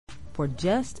For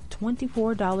just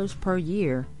 $24 per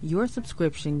year, your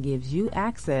subscription gives you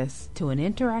access to an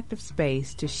interactive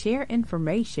space to share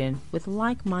information with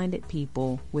like-minded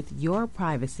people with your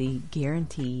privacy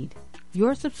guaranteed.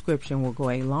 Your subscription will go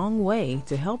a long way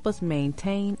to help us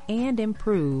maintain and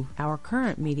improve our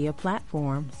current media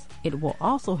platforms. It will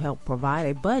also help provide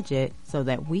a budget so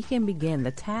that we can begin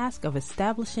the task of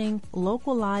establishing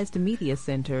localized media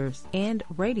centers and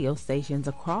radio stations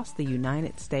across the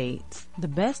United States. The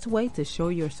best way to show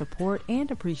your support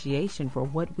and appreciation for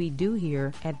what we do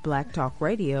here at Black Talk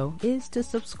Radio is to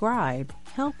subscribe.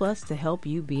 Help us to help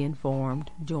you be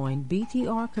informed. Join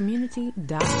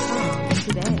btrcommunity.com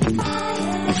today.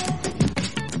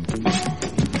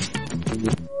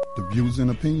 The views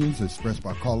and opinions expressed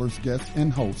by callers, guests,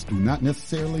 and hosts do not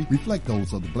necessarily reflect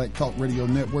those of the Black Talk Radio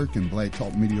Network and Black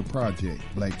Talk Media Project.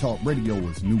 Black Talk Radio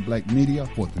is new black media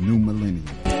for the new millennium.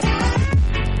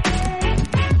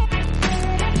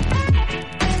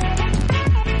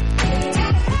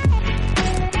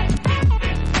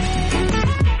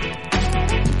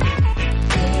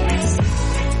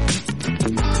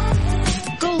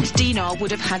 Dinar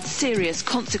would have had serious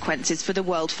consequences for the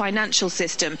world financial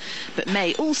system, but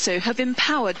may also have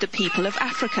empowered the people of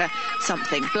Africa,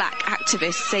 something black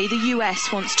activists say the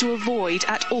US wants to avoid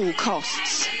at all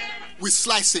costs. We're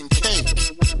slicing cake.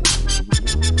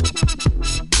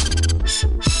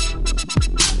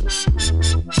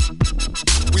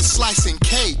 We're slicing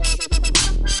cake.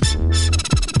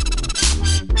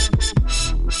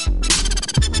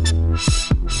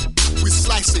 We're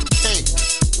slicing cake.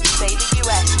 Say the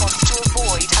US wants to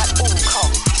avoid at all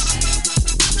costs.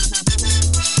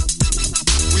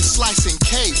 We're slicing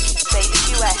cake. Say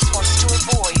the US wants to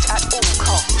avoid at all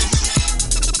costs.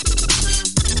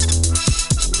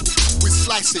 We're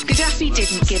slicing. Gaddafi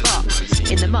didn't give up.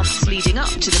 In the months leading up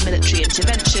to the military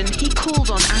intervention, he called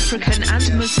on African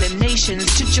and Muslim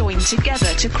nations to join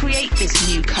together to create this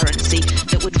new currency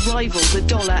that would rival the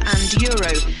dollar and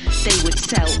euro. They would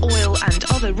sell oil and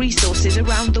other resources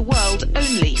around the world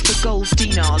only for gold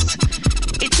dinars.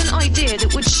 It's an idea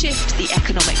that would shift the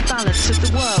economic balance of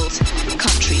the world.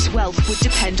 Countries' wealth would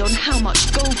depend on how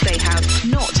much gold they have,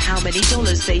 not how many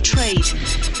dollars they trade.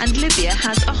 And Libya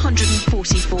has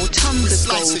 144 tons of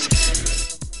gold.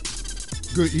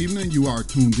 Good evening. You are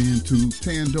tuned in to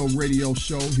Thando Radio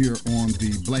Show here on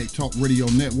the Black Talk Radio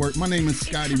Network. My name is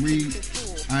Scotty Reed.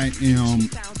 I am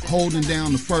holding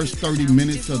down the first 30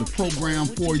 minutes of the program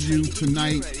for you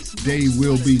tonight. Dave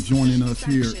will be joining us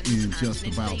here in just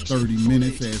about 30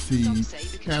 minutes as he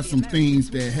has some things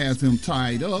that has him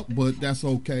tied up, but that's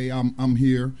okay. I'm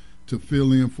here to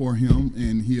fill in for him,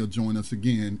 and he'll join us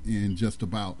again in just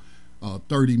about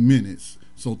 30 minutes.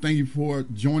 So thank you for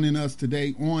joining us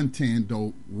today on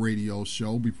Thando Radio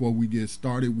Show. Before we get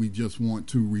started, we just want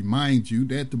to remind you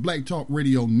that the Black Talk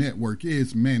Radio Network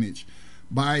is managed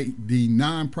by the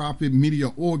nonprofit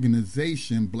media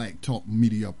organization Black Talk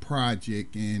Media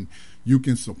Project, and you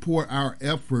can support our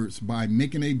efforts by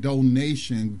making a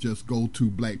donation. Just go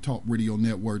to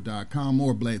blacktalkradionetwork.com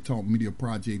or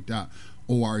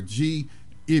blacktalkmediaproject.org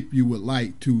if you would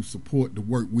like to support the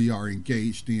work we are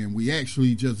engaged in. We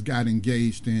actually just got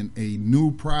engaged in a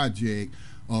new project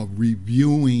of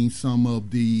reviewing some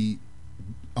of the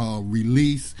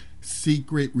release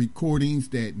secret recordings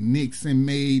that Nixon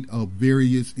made of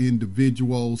various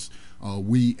individuals.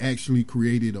 We actually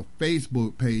created a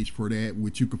Facebook page for that,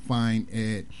 which you can find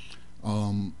at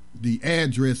the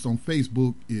address on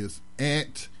Facebook is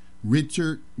at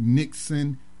Richard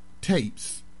Nixon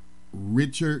Tapes.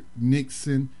 Richard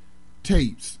Nixon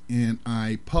Tapes. And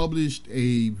I published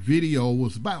a video. It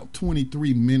was about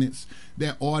 23 minutes.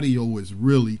 That audio is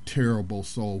really terrible,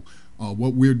 so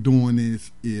what we're doing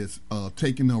is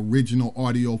taking the original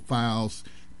audio files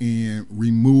and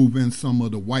removing some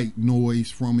of the white noise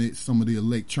from it, some of the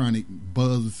electronic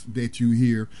buzz that you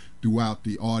hear throughout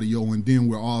the audio, and then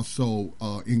we're also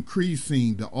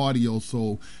increasing the audio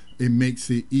so it makes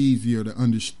it easier to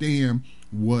understand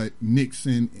what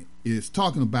Nixon is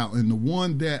talking about. And the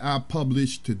one that I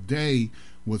published today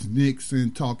was Nixon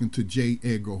talking to J.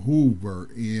 Edgar Hoover,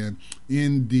 and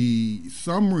in the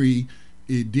summary,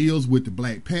 it deals with the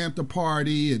Black Panther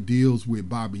Party. It deals with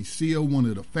Bobby Seale, one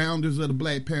of the founders of the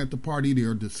Black Panther Party.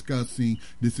 They're discussing,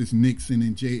 this is Nixon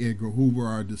and J. Edgar Hoover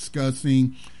are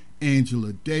discussing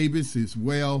Angela Davis as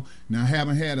well. Now, I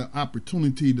haven't had an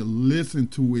opportunity to listen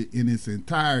to it in its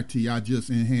entirety. I just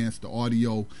enhanced the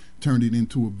audio, turned it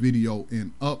into a video,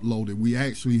 and uploaded. We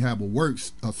actually have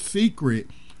a secret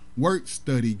work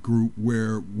study group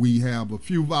where we have a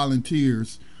few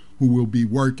volunteers who will be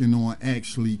working on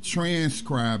actually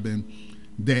transcribing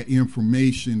that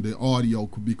information, the audio,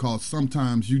 because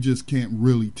sometimes you just can't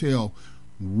really tell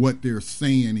what they're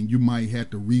saying, and you might have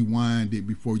to rewind it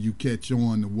before you catch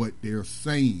on to what they're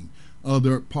saying.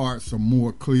 Other parts are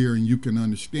more clear and you can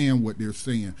understand what they're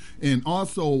saying. And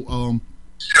also,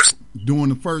 during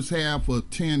the first half of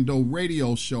Thando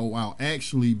radio show, I'll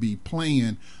actually be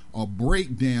playing a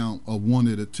breakdown of one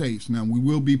of the tapes. Now, we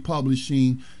will be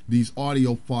publishing these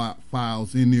audio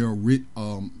files in their,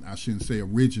 I shouldn't say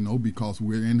original because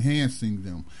we're enhancing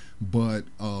them, but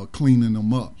cleaning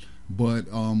them up. But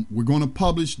we're going to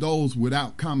publish those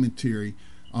without commentary.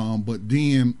 But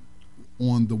then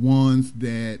on the ones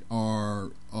that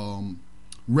are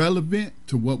relevant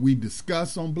to what we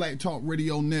discuss on Black Talk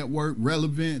Radio Network,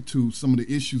 relevant to some of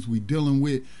the issues we're dealing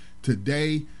with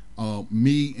today,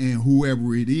 me and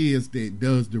whoever it is that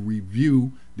does the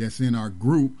review that's in our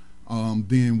group,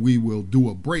 then we will do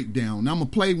a breakdown. Now, I'm going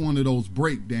to play one of those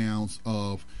breakdowns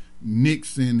of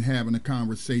Nixon having a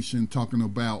conversation talking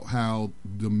about how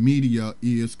the media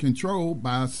is controlled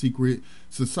by secret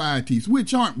societies,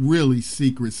 which aren't really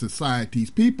secret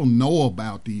societies. People know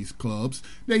about these clubs.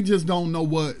 They just don't know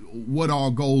what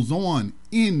all goes on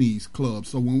in these clubs.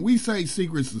 So when we say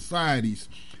secret societies,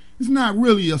 it's not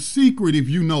really a secret if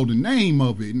you know the name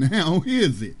of it. Now,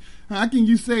 is it? How can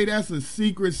you say that's a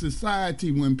secret society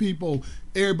when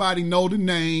everybody know the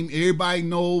name, everybody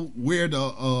know where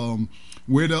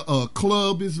the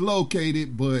club is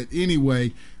located? But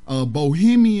anyway,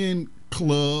 Bohemian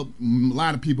Club, a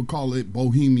lot of people call it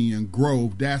Bohemian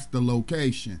Grove. That's the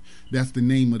location. That's the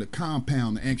name of the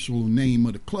compound. The actual name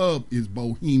of the club is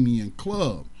Bohemian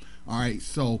Club. All right,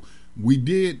 so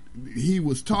he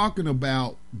was talking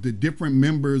about the different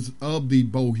members of the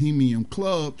Bohemian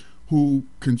Club who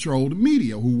control the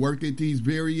media, who work at these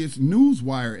various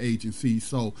newswire agencies.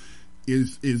 So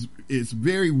it's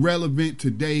very relevant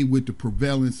today with the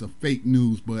prevalence of fake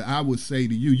news. But I would say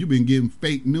to you, you've been getting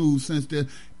fake news since the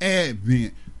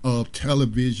advent of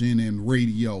television and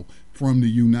radio from the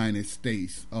United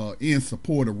States in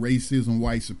support of racism,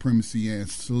 white supremacy, and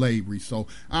slavery. So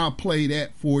I'll play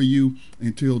that for you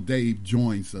until Dave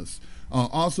joins us.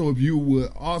 Also, if you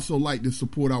would also like to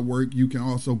support our work, you can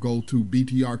also go to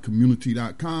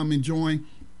btrcommunity.com and join.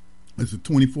 It's a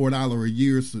 $24 a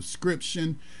year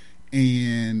subscription,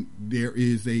 and there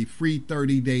is a free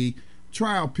 30-day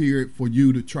trial period for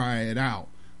you to try it out.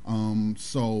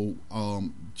 So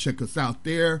check us out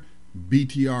there,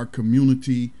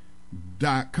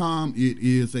 btrcommunity.com. It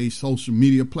is a social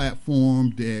media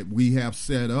platform that we have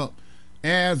set up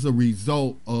as a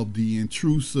result of the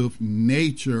intrusive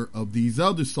nature of these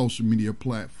other social media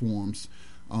platforms.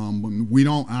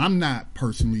 I'm not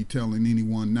personally telling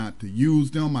anyone not to use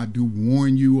them. I do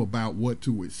warn you about what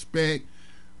to expect.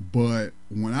 But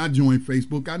when I joined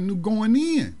Facebook, I knew going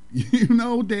in,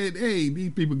 that, hey,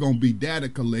 these people going to be data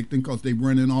collecting because they're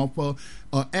running off a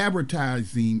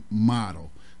advertising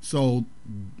model. So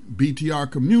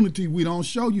BTR Community, we don't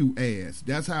show you ads.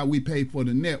 That's how we pay for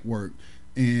the network.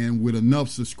 And with enough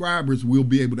subscribers, we'll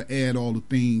be able to add all the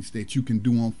things that you can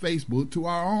do on Facebook to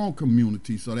our own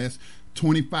community. So that's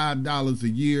 $25 a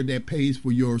year. That pays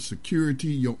for your security,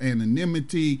 your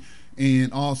anonymity,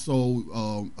 and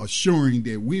also assuring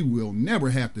that we will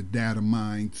never have to data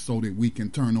mine so that we can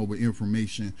turn over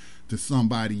information to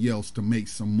somebody else to make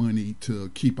some money to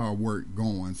keep our work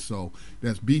going. So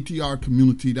that's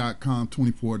btrcommunity.com,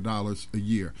 $24 a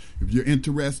year. If you're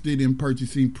interested in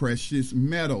purchasing precious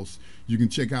metals, you can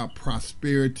check out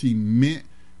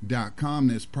prosperitymint.com.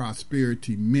 That's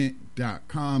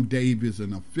prosperitymint.com. Dave is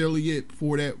an affiliate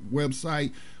for that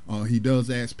website. He does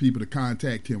ask people to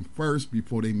contact him first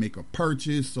before they make a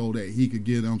purchase so that he could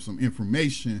give them some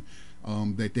information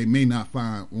that they may not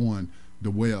find on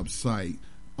the website.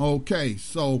 Okay,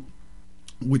 so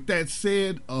with that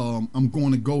said, I'm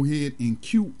going to go ahead and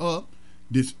cue up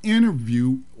this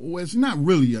interview. Well, it's not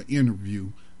really an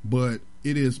interview, but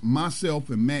it is myself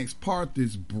and Max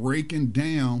Parthis breaking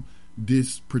down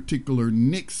this particular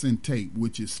Nixon tape,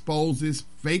 which exposes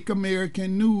fake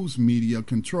American news media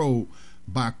controlled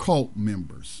by cult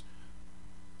members.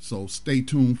 So stay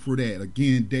tuned for that.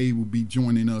 Again, Dave will be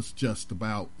joining us just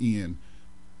about in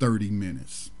 30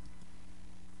 minutes.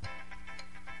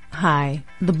 Hi,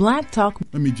 the Black Talk.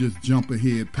 Let me just jump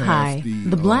ahead past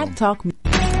the Black Talk.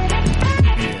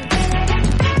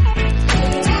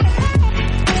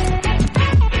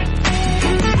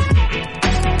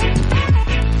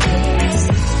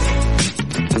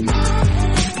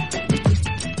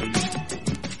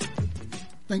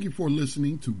 Thank you for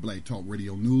listening to Black Talk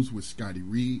Radio News with Scotty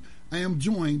Reed. I am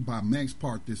joined by Max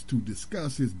Parthis to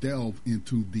discuss his delve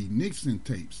into the Nixon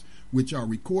tapes, which are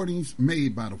recordings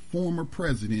made by the former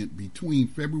president between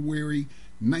February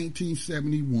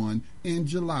 1971 and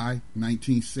July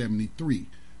 1973.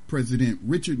 President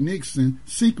Richard Nixon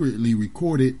secretly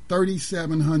recorded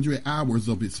 3,700 hours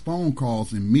of his phone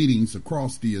calls and meetings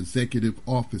across the executive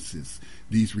offices.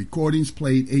 These recordings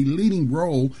played a leading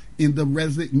role in the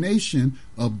resignation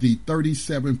of the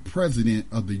 37th President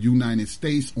of the United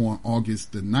States on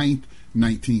August the 9th,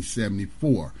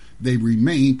 1974. They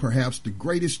remain perhaps the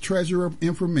greatest treasure of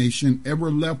information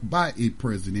ever left by a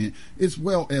president, as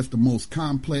well as the most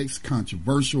complex,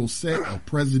 controversial set of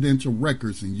presidential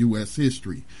records in U.S.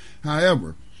 history.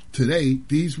 However, today,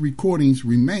 these recordings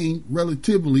remain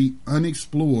relatively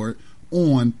unexplored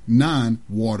on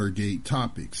non-Watergate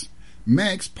topics.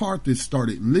 Max Parthas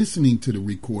started listening to the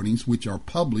recordings, which are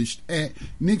published at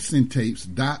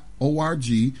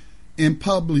nixontapes.org, and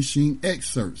publishing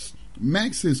excerpts.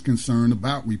 Max is concerned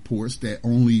about reports that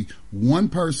only one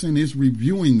person is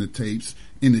reviewing the tapes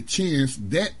and the chance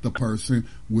that the person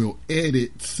will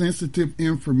edit sensitive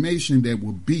information that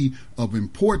will be of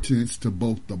importance to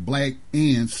both the black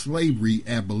and slavery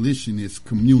abolitionist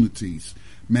communities.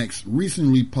 Max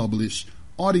recently published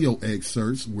audio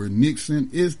excerpts where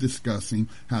Nixon is discussing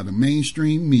how the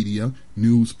mainstream media,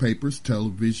 newspapers,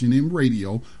 television, and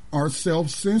radio are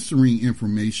self-censoring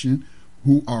information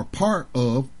who are part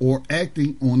of or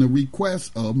acting on the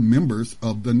request of members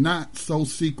of the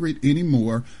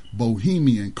not-so-secret-anymore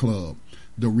Bohemian Club.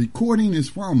 The recording is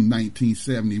from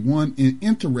 1971, and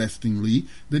interestingly,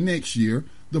 the next year,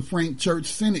 the Frank Church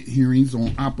Senate hearings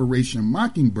on Operation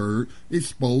Mockingbird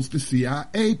exposed the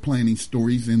CIA planning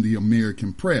stories in the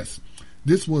American press.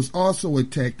 This was also a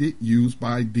tactic used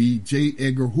by the J.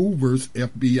 Edgar Hoover's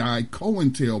FBI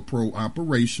COINTELPRO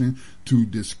operation to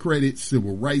discredit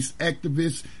civil rights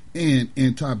activists and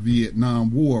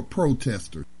anti-Vietnam War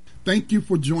protesters. Thank you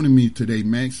for joining me today,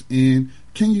 Max, and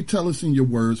can you tell us in your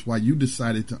words why you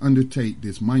decided to undertake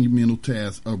this monumental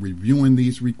task of reviewing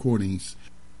these recordings?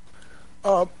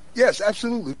 Yes,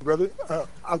 absolutely, brother.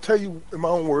 I'll tell you in my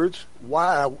own words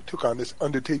why I took on this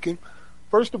undertaking.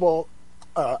 First of all,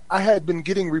 I had been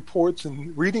getting reports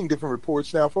and reading different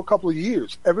reports now for a couple of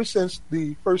years, ever since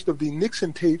the first of the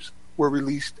Nixon tapes were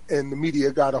released and the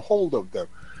media got a hold of them.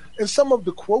 And some of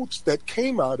the quotes that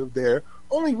came out of there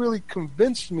only really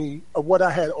convinced me of what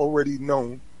I had already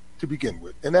known to begin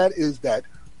with. And that is that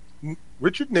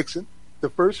Richard Nixon, the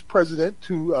first president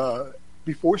to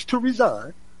be forced to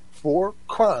resign for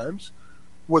crimes,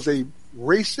 was a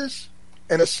racist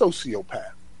and a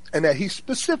sociopath. And that he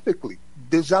specifically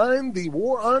designed the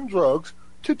war on drugs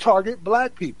to target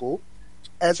black people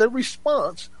as a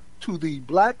response to the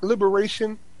black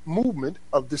liberation movement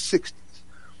of the 60s.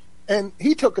 And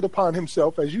he took it upon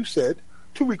himself, as you said,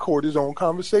 to record his own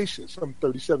conversations, some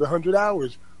 3,700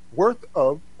 hours worth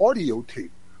of audio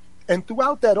tape. And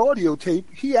throughout that audio tape,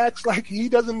 he acts like he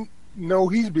doesn't know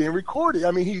he's being recorded.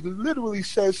 I mean, he literally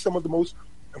says some of the most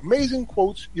amazing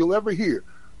quotes you'll ever hear.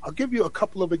 I'll give you a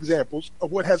couple of examples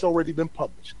of what has already been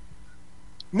published.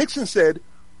 Nixon said,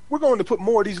 "We're going to put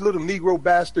more of these little Negro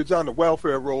bastards on the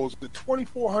welfare rolls, the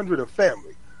 2,400 a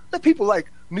family. Let people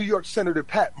like New York Senator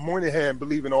Pat Moynihan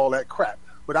believe in all that crap.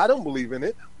 But I don't believe in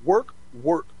it. Work,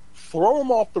 work. Throw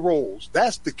them off the rolls.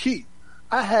 That's the key.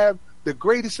 I have the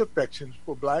greatest affection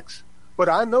for blacks, but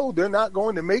I know they're not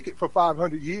going to make it for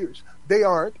 500 years. They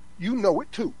aren't. You know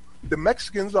it too. The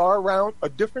Mexicans are around a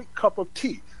different cup of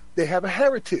tea. They have a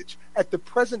heritage. At the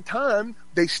present time,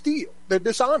 they steal. They're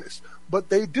dishonest. But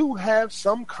they do have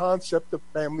some concept of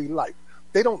family life.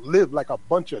 They don't live like a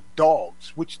bunch of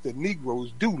dogs, which the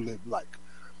Negroes do live like."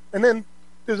 And then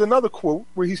there's another quote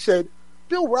where he said,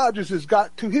 "Bill Rogers has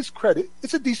got, to his credit,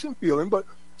 it's a decent feeling, but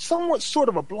somewhat sort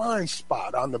of a blind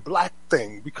spot on the black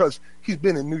thing because he's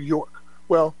been in New York.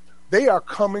 Well, they are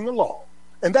coming along.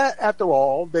 And that, after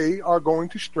all, they are going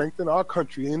to strengthen our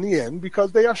country in the end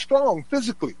because they are strong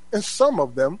physically, and some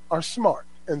of them are smart,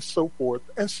 and so forth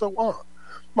and so on."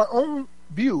 My own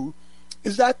view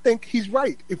is I think he's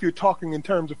right if you're talking in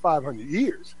terms of 500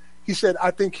 years. He said,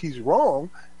 I think he's wrong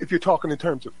if you're talking in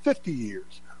terms of 50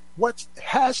 years. What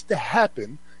has to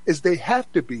happen is they have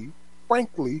to be,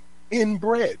 frankly,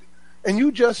 inbred. And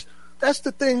that's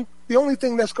the thing, the only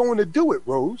thing that's going to do it,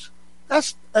 Rose.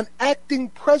 That's an acting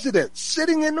president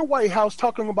sitting in the White House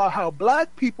talking about how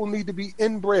black people need to be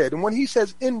inbred. And when he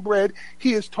says inbred,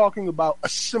 he is talking about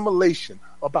assimilation,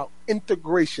 about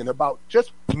integration, about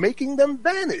just making them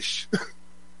vanish.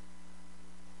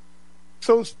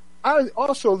 So I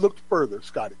also looked further,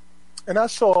 Scotty, and I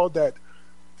saw that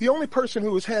the only person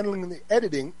who is handling the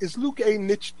editing is Luke A.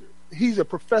 Nichter. He's a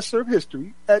professor of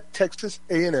history at Texas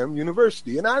A&M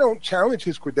University, and I don't challenge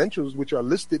his credentials, which are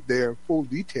listed there in full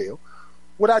detail.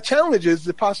 What I challenge is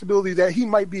the possibility that he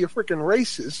might be a freaking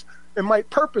racist and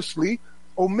might purposely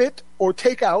omit or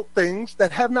take out things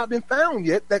that have not been found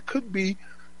yet that could be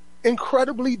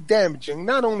incredibly damaging,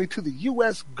 not only to the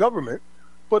U.S. government,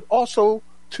 but also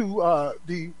to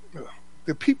the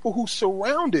people who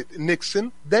surrounded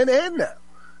Nixon then and now.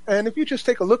 And if you just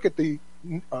take a look at the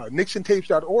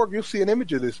NixonTapes.org, you'll see an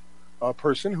image of this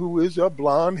person who is a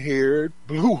blonde-haired,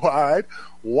 blue-eyed,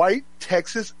 white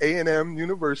Texas A&M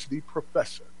University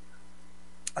professor.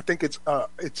 I think it's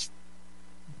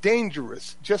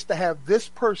dangerous just to have this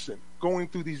person going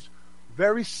through these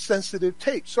very sensitive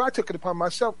tapes. So I took it upon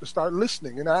myself to start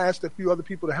listening, and I asked a few other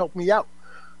people to help me out.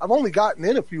 I've only gotten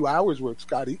in a few hours worth,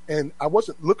 Scotty, and I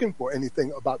wasn't looking for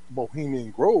anything about the Bohemian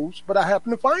Groves, but I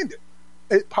happened to find it.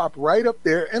 It popped right up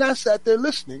there, and I sat there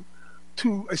listening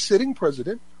to a sitting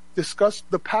president discuss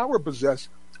the power possessed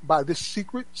by this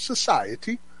secret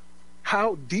society,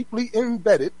 how deeply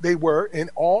embedded they were in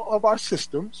all of our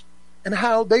systems, and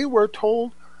how they were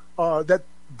told that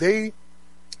they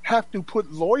have to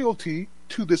put loyalty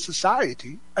to the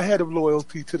society ahead of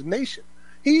loyalty to the nation.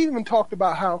 He even talked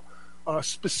about how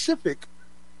specific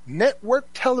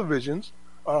network televisions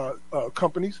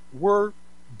companies were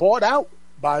bought out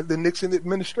by the Nixon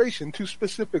administration to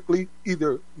specifically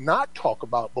either not talk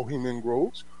about Bohemian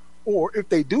Groves, or if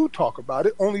they do talk about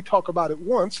it, only talk about it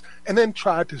once and then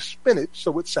try to spin it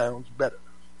so it sounds better.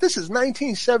 This is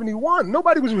 1971.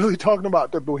 Nobody was really talking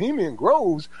about the Bohemian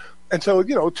Groves until,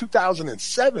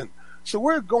 2007. So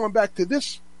we're going back to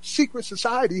this secret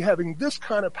society having this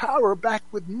kind of power back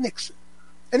with Nixon.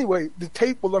 Anyway, the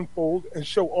tape will unfold and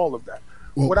show all of that.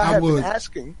 Well, what I have been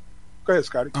asking... Go ahead,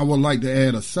 Scotty. I would like to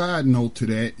add a side note to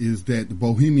that is that the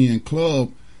Bohemian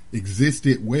Club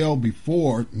existed well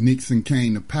before Nixon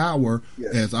came to power,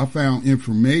 yes. As I found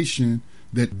information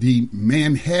that the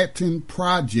Manhattan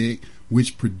Project,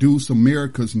 which produced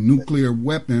America's nuclear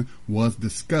weapon, was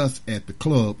discussed at the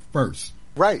club first.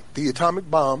 Right. The atomic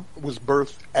bomb was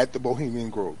birthed at the Bohemian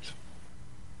Groves.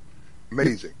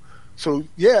 Amazing. So,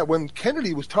 yeah, when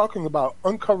Kennedy was talking about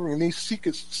uncovering these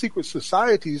secret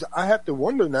societies, I have to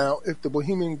wonder now if the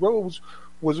Bohemian Groves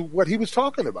was what he was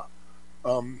talking about.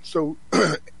 So,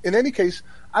 in any case,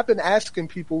 I've been asking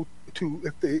people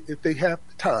to, if they have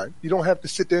the time, you don't have to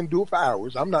sit there and do it for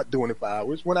hours. I'm not doing it for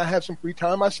hours. When I have some free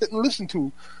time, I sit and listen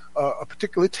to a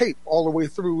particular tape all the way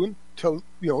through until,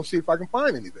 see if I can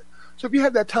find anything. So if you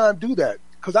have that time, do that.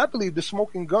 Because I believe the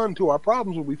smoking gun to our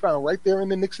problems will be found right there in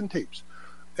the Nixon tapes.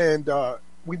 And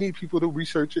we need people to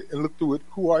research it and look through it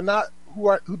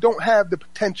who don't have the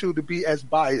potential to be as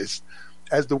biased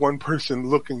as the one person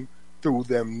looking through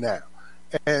them now.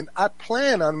 And I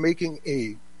plan on making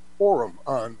a forum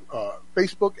on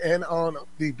Facebook and on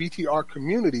the BTR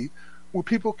community where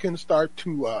people can start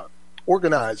to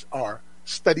organize our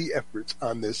study efforts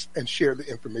on this and share the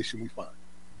information we find.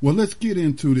 Well, let's get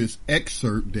into this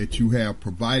excerpt that you have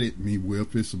provided me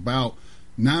with. It's about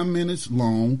 9 minutes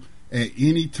long. At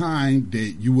any time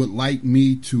that you would like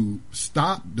me to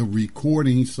stop the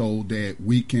recording so that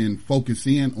we can focus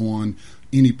in on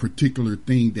any particular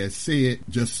thing that's said,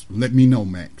 just let me know,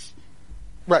 Max.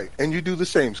 Right, and you do the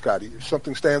same, Scotty. If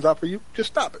something stands out for you, just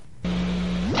stop it.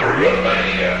 We're up by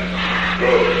the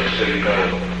road, so you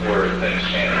know where things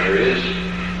stand. There is,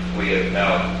 we have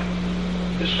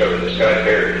now discovered this guy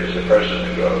Barrett is the president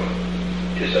of Grove,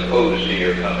 is opposed to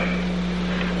your coming.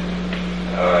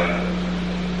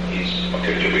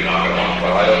 Could you be knocking off?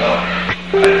 Well, I don't know.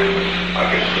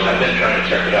 I've been trying to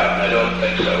check it out, and I don't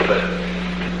think so, but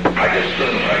I just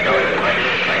assume I know it.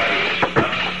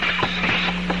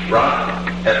 Ron,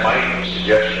 at my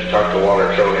suggestion, talked to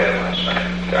Walter Trohan last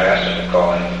night. I asked him to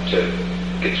call in to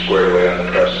get squared away on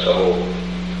the press, the whole,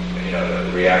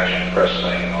 the reaction press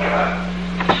thing and all that.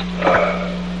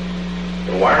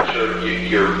 The wires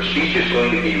your speech is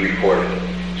going to be recorded.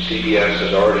 CBS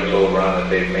has already told Ron that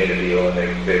they've made a deal and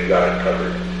they've got it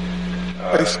covered.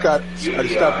 Hey, Scott,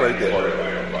 stop right there.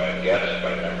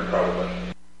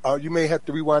 You may have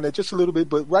to rewind that just a little bit,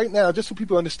 but right now, just so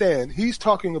people understand, he's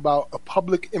talking about a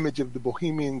public image of the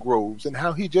Bohemian Groves and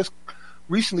how he just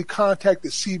recently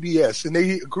contacted CBS and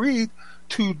they agreed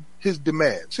to his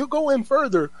demands. He'll go in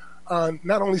further on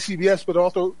not only CBS, but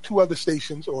also 2 other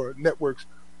stations or networks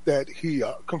that he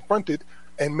confronted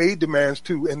and made demands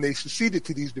to, and they seceded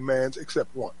to these demands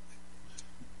except one.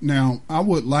 Now, I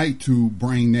would like to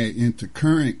bring that into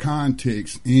current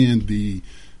context in the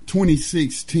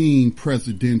 2016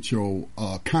 presidential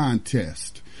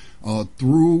contest.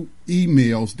 through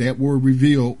emails that were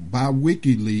revealed by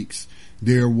WikiLeaks,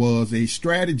 there was a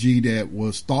strategy that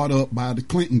was thought up by the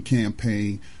Clinton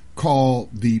campaign called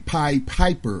the Pied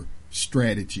Piper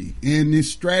strategy. And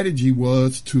this strategy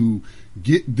was to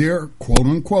get their quote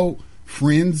unquote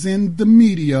friends in the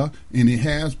media, and it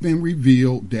has been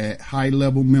revealed that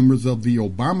high-level members of the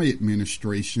Obama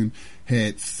administration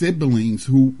had siblings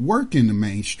who work in the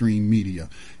mainstream media.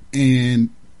 And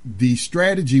the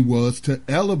strategy was to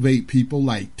elevate people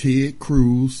like Ted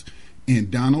Cruz and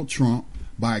Donald Trump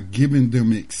by giving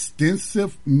them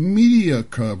extensive media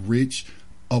coverage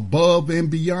above and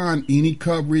beyond any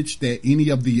coverage that any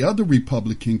of the other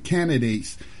Republican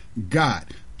candidates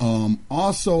got.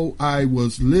 Also, I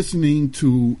was listening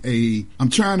to I'm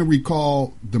trying to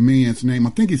recall the man's name. I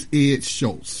think it's Ed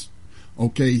Schultz.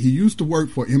 Okay, he used to work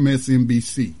for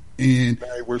MSNBC. And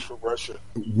now he works for Russia.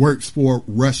 Works for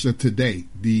Russia Today,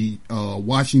 the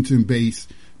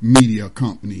Washington-based media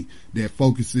company that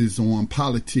focuses on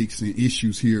politics and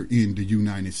issues here in the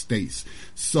United States.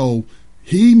 So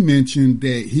he mentioned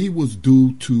that he was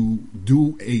due to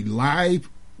do a live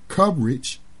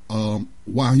coverage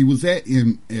while he was at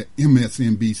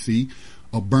MSNBC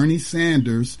of Bernie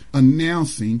Sanders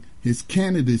announcing his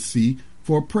candidacy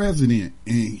for president.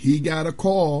 And he got a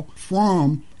call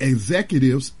from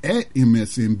executives at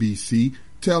MSNBC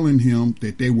telling him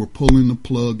that they were pulling the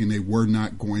plug and they were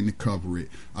not going to cover it.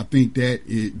 I think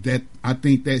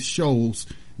that shows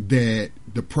that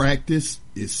the practice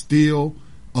is still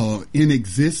in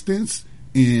existence,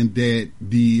 and that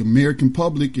the American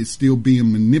public is still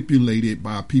being manipulated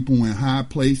by people in high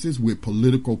places with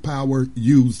political power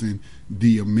using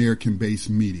the American-based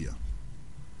media.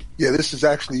 Yeah, this is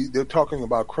actually, they're talking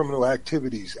about criminal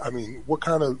activities. I mean, what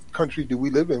kind of country do we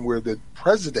live in where the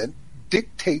president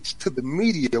dictates to the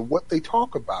media what they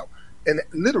talk about and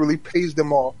literally pays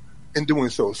them off in doing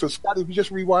so? So, Scott, if you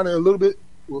just rewind it a little bit,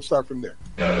 we'll start from there.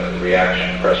 The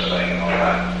reaction, press thing and all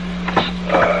that.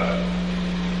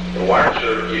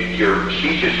 Your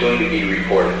speech is going to be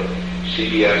recorded.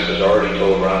 CBS has already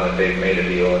told Ron that they've made a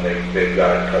deal and they've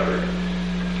got it covered.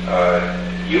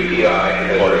 UPI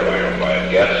has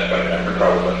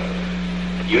probably.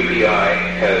 UPI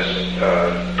has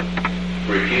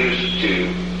refused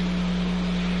to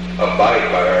abide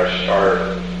by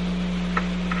our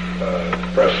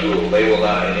press rule. They will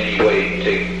not in any way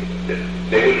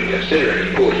they wouldn't consider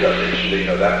any pool coverage.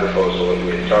 That proposal that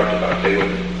we had talked about, they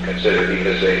wouldn't consider,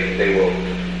 because they say they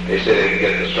can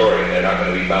get the story and they're not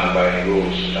going to be bound by any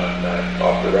rules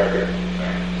off the record.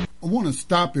 I want to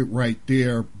stop it right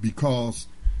there because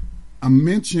I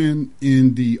mentioned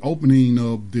in the opening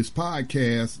of this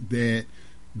podcast that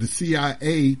the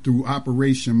CIA, through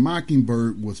Operation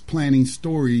Mockingbird, was planting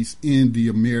stories in the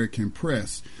American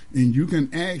press. And you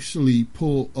can actually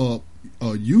pull up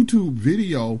a YouTube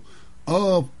video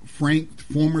of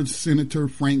former Senator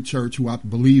Frank Church, who I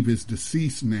believe is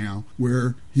deceased now,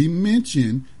 where he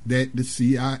mentioned that the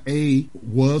CIA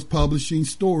was publishing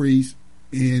stories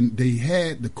and they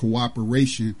had the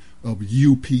cooperation of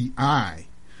UPI.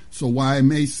 So while it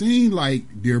may seem like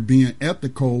they're being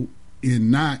ethical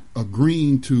in not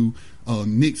agreeing to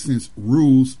Nixon's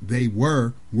rules, they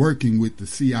were working with the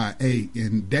CIA.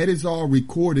 And that is all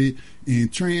recorded in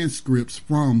transcripts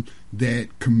from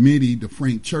that committee, the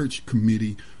Frank Church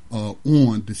Committee,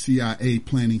 on the CIA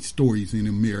planning stories in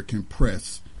American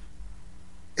press.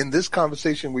 In this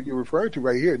conversation, what you're referring to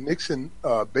right here, Nixon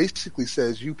basically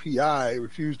says UPI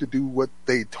refused to do what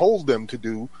they told them to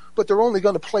do, but they're only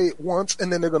going to play it once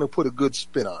and then they're going to put a good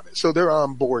spin on it. So they're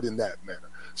on board in that manner.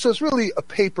 So it's really a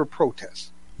paper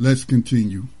protest. Let's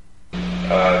continue.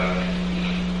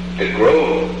 The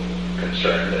Grove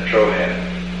concern that Trojan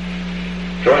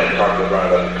talked with Ron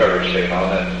about the coverage thing,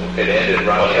 and then it ended.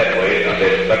 Ron said, "Wait,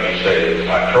 let me say,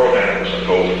 Trojan was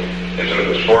supposed, as it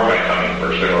was for my coming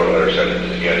first, they wrote a letter, said it to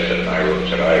the guest, and I wrote,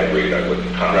 said I agreed I wouldn't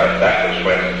come." Right. That was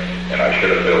when, and I should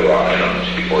have billed Ron in on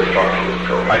this before he talked to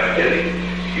Trojan. I did.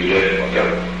 You did? Okay.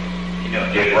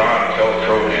 Did Ron tell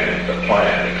Trojan the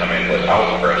plan to come in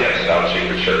without press, without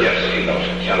Secret Service? Yes, he knows.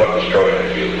 What was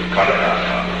Trojan's view? Come or not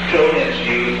come? Trojan's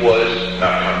view was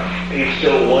not come. He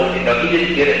still wanted, he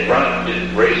didn't get it. Ron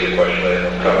didn't raise the question whether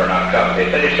he'll come or not come. They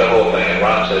finished the whole thing, and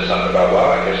Ron said something about, well,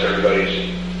 I guess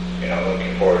everybody's,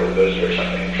 looking forward to the visit or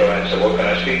something. And Trojan said, well, can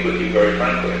I speak with you very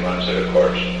frankly? And Ron said, of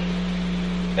course.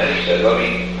 Then he said, let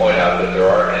me point out that there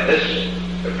are, and this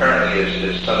apparently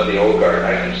is some of the old guard.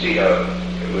 I can see how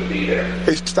it would be there.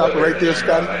 Hey, stop right there,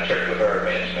 Scotty. I checked with our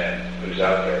advanced man who's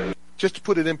out there. Just to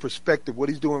put it in perspective, what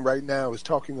he's doing right now is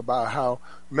talking about how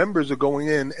members are going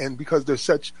in, and because they're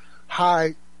such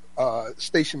high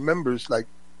station members, like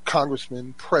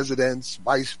congressmen, presidents,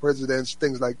 vice presidents,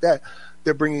 things like that.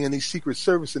 They're bringing in these Secret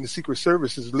Service, and the Secret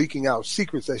Service is leaking out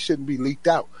secrets that shouldn't be leaked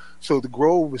out. So the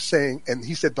Grove was saying, and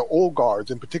he said the old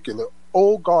guards in particular,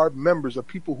 old guard members are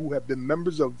people who have been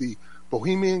members of the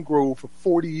Bohemian Grove for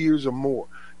 40 years or more.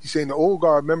 He's saying the old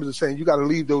guard members are saying you got to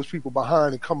leave those people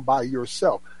behind and come by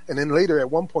yourself. And then later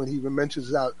at one point he even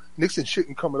mentions out Nixon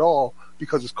shouldn't come at all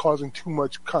because it's causing too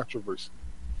much controversy.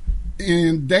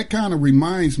 And that kind of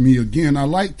reminds me, again, I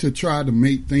like to try to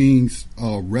make things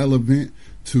relevant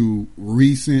to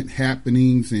recent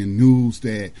happenings and news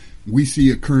that we see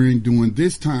occurring during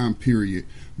this time period.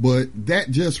 But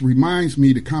that just reminds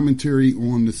me the commentary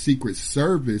on the Secret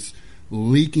Service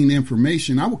leaking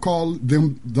information. I would call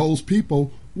those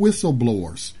people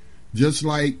whistleblowers. Just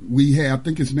like we have, I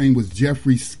think his name was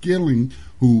Jeffrey Skilling,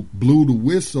 who blew the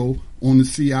whistle on the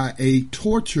CIA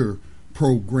torture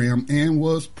program and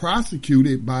was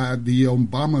prosecuted by the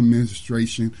Obama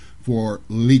administration for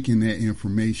leaking that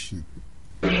information.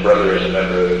 His brother is a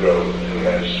member of the Grove who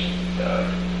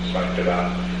has talked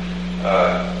about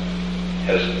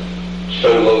has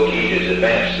so low-key his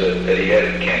advance that he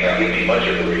can't give me much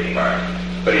of a reading.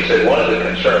 But he said one of the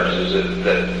concerns is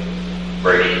that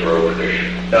breaks the Grove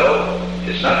tradition. No,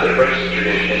 it's not that it breaks the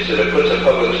tradition, it's that it puts a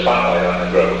public spotlight on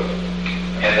the Grove.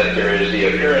 And that there is the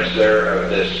appearance there of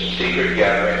this secret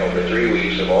gathering over 3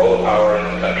 weeks of all the power in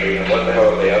the country, and what the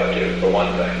hell are they up to, for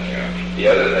one thing. The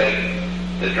other thing,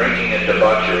 the drinking and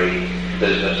debauchery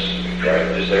business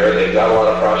is there. They've got a lot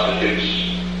of prostitutes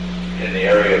in the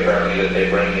area apparently that they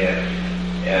bring in,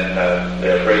 and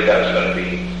they're afraid that's going to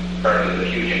be apparently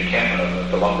the huge encampment of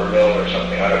the lumber mill or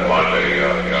something. I don't know.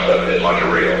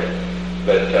 Monterey.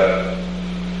 But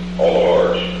all the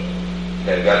horrors.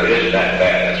 That isn't that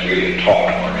bad. That's really talk.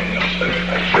 I mean,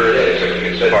 I'm sure it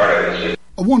is. It's part of it.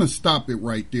 I want to stop it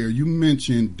right there. You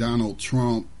mentioned Donald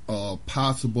Trump,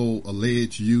 possible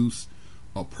alleged use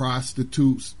of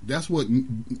prostitutes. That's what,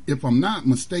 if I'm not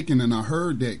mistaken, and I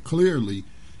heard that clearly,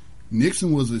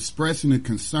 Nixon was expressing a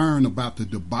concern about the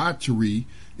debauchery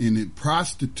and the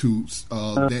prostitutes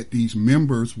that these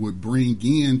members would bring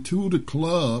in to the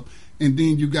club. And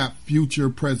then you got future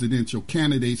presidential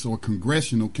candidates or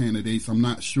congressional candidates, I'm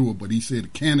not sure, but he said a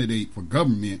candidate for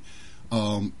government,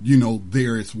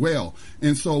 there as well.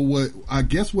 And so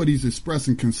what he's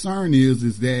expressing concern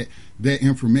is that that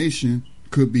information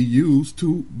could be used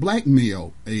to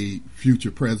blackmail a future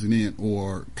president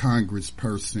or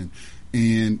congressperson.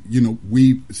 And,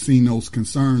 we've seen those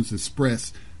concerns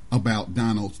expressed about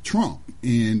Donald Trump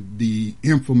and the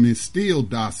infamous Steele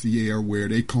dossier where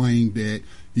they claimed that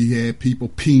he had people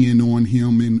peeing on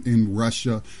him in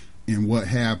Russia and what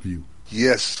have you.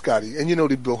 Yes, Scotty. And,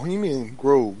 the Bohemian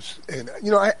Groves, and,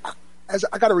 I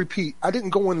got to repeat, I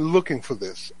didn't go in looking for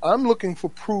this. I'm looking for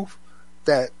proof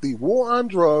that the war on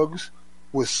drugs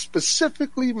was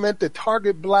specifically meant to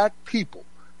target black people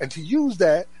and to use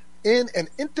that in an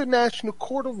international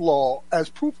court of law as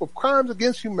proof of crimes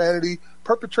against humanity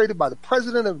perpetrated by the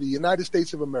President of the United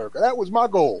States of America. That was my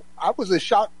goal. I was as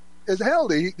shocked as hell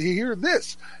to hear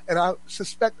this, and I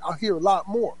suspect I'll hear a lot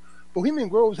more. Bohemian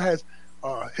Groves has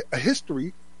a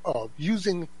history of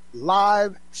using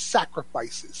live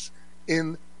sacrifices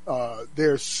in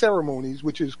their ceremonies,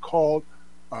 which is called,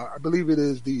 I believe it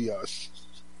is the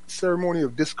ceremony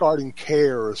of discarding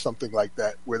care or something like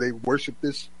that, where they worship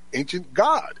this ancient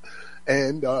god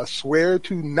and swear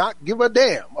to not give a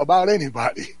damn about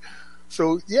anybody.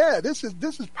 So yeah, this is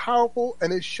powerful,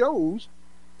 and it shows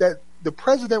that the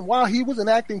president, while he was an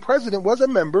acting president, was a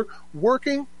member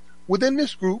working within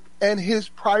this group, and his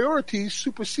priorities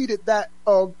superseded that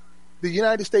of the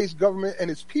United States government and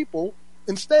its people.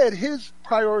 Instead, his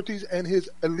priorities and his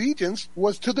allegiance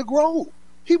was to the Grove.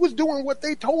 He was doing what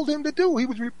they told him to do. He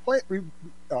was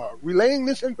relaying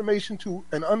this information to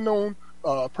an unknown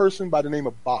person by the name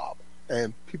of Bob,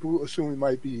 and people assume it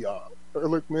might be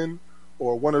Ehrlichman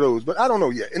or one of those, but I don't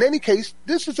know yet. In any case,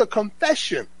 this is a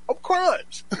confession of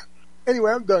crimes.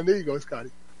 Anyway, I'm done. There you go, Scotty.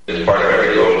 It's part of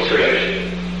every global tradition,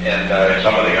 and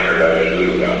some of the underdogs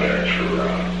do down there. It's true,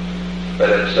 but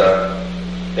it's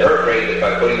they're afraid that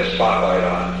by putting the spotlight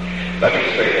on, let me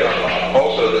say this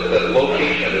also, that the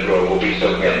location of the Grove will be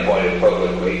so pinpointed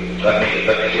publicly. Let me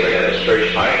say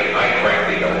this. I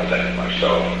frankly don't think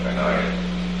myself, and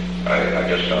I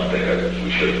just don't think that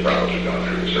we should have probably gone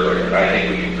through this earlier. And I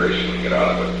think we can gracefully get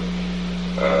out of it.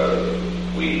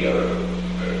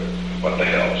 What the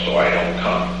hell? So I don't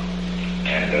come.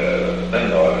 And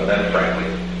then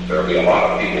frankly, there'll be a lot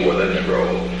of people within the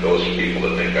Grove. Those people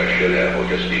that think I should have will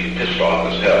just be pissed off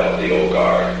as hell at the old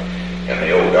guard. And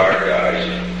the old guard guys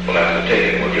will have to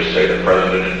take it. We'll just say the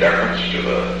president in deference to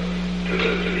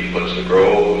he puts the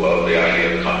Grove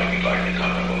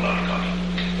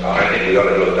we ought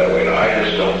to do it that way. No, I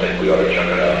just don't think we ought to chunk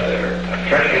it out there. I'm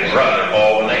trying to get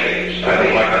all the negatives. I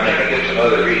think I get some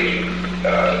other reading.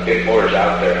 Big Moore's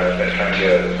out there. I've been trying to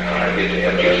get to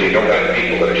him. You see, you don't have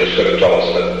people that are just going to tell us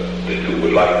that who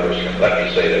would like this. Let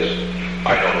me say this.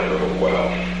 I know the group well.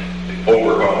 The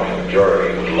overwhelming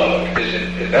majority would love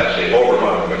it. That's the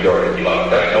overwhelming majority would love it.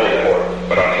 That's no more.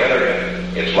 But on the other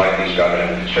hand, it's like these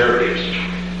goddamn conservatives.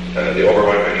 The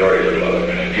overwhelming majority would love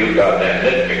it. And if you goddamn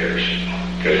nitpickers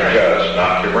could just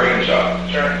knock your brains out.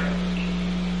 Sure.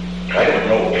 I don't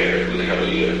know Barrett, who the hell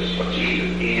he is. What's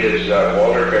he? He is,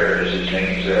 Walter Barrett is his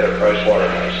name. He's the head of Price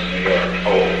Waterhouse in New York.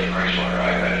 Oh, Price Waterhouse.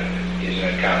 I met him. He's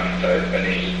an accountant type, and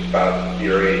he's about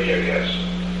your age, I guess.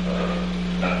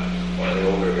 Not one of the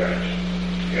older guys.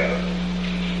 Yeah.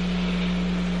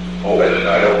 Oh,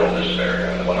 I don't know this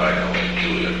Barrett. The one I know is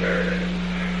Julia Barrett.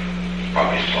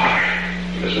 Probably Slaughter.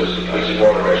 This is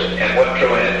Walter Barrett. And what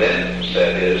Trohan then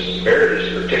said is, Barrett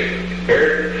is particular.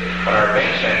 Barrett, when our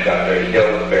advance man got there, he dealt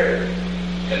with Barrett.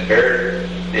 And Barrett,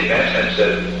 the advance man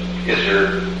said,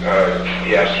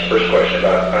 he asked the first question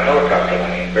about a helicopter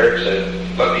landing. Barrett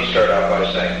said, let me start out by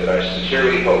saying that I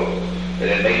sincerely hope that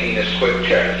in making this quick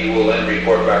check, you will then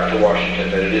report back to Washington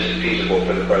that it isn't feasible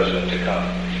for the president to come.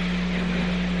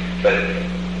 But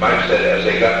Mike said, as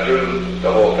they got through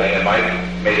the whole thing, and Mike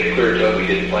made it clear to him, we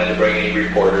didn't plan to bring any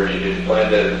reporters, you didn't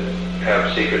plan to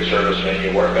have Secret Service men,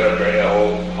 you weren't going to bring a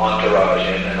whole entourage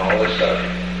in and all this stuff,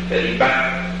 that he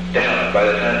backed down. By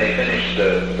the time they finished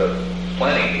the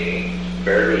planning meeting,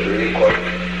 Barrett was really quite,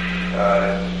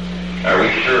 are we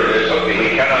sure it is something? We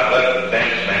cannot let the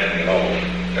dance men,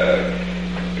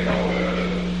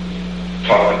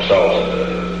 talk themselves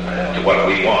into what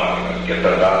we want, get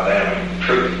the goddamn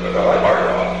truth about our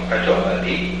law. I told him that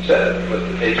he said,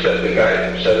 the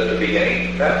guy said at the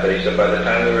beginning, that he said by the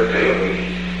time we were through,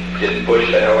 we didn't push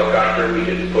the helicopter, we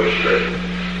didn't push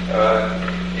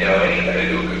anything to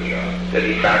do a good job. That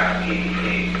he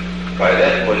by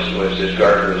then was his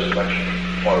guard was much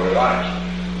more relaxed.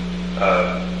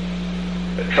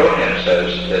 But Trohan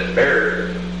says that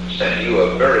Barrett sent you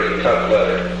a very tough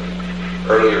letter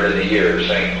earlier in the year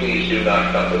saying, please do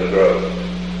not come to the Grove.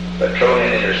 But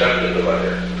Trohan intercepted the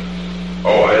letter.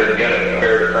 Oh, I didn't get it.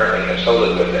 Barrett apparently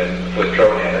consulted with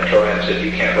Trohan, and Trohan said,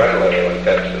 you can't write a letter like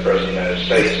that to the President of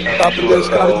the United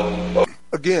States.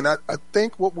 Again, I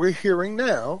think what we're hearing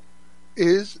now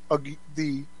is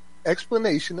the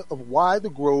explanation of why the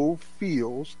Grove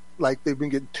feels like they've been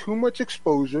getting too much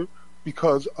exposure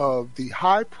because of the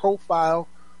high-profile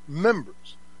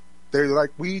members. They're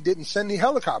like, we didn't send the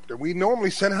helicopter. We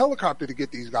normally send a helicopter to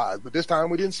get these guys, but this time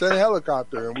we didn't send a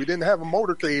helicopter, and we didn't have a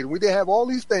motorcade, and we didn't have all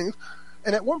these things.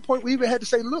 And at one point, we even had to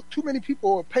say, look, too many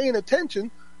people are paying attention,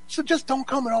 so just don't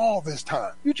come at all this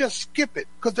time. You just skip it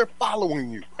because they're following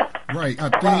you. Right.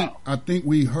 I think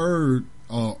we heard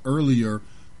earlier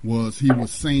he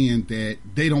was saying that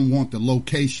they don't want the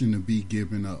location to be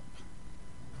given up.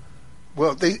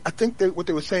 Well, I think what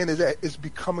they were saying is that it's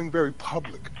becoming very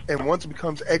public, and once it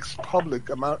becomes ex-public,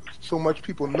 so much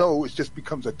people know, it just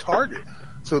becomes a target.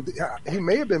 So he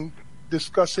may have been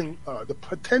discussing the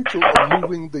potential of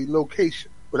moving the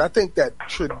location, but I think that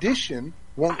tradition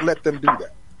won't let them do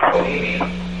that. Well,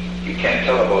 you can't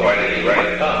tell about why did he write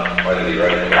it down? Why did he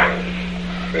write it down?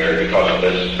 Because of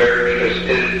this. Because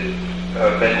it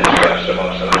been discussed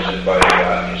amongst others by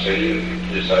God. So you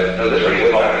decided, no, this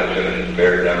is what happened to the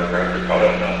very Democrat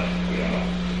Republic. We don't know.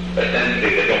 But then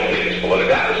they don't think it's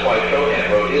political. That was why Trohan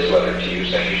wrote his letter to you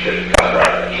saying you shouldn't come.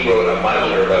 Right. He wrote a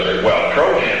milder letter. Well,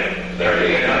 Trohan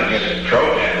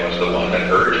was the one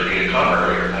that urged me to come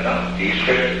earlier. I know. He's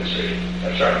fixed, see.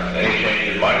 That's right. And he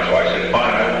changed his mind, so I said,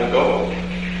 fine, I won't go.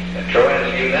 And Trohan's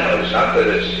view now is not that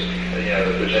it's,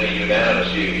 if there's any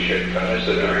unanimous view you shouldn't come, it's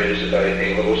that there is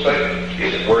a little segment.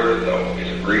 Is it worth it, though? Is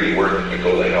it really worth it to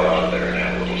go the hell out there and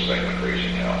have a little segment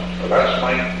raising hell? Well, that's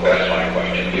my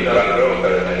question. We've got to go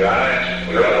better than guys.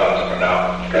 We've got lots of them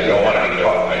now. I don't want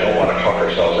to talk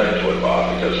ourselves into it,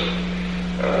 Bob, because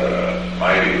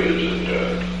my view is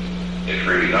that it's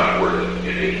really not worth it.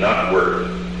 It is not worth,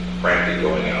 frankly,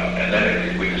 going out. And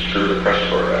then we can screw the press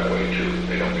corps that way, too.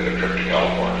 They don't get a trip to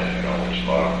California, it's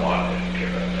not unwanted.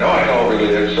 No, I know it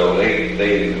really is. So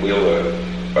they will,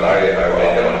 but I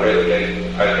don't really.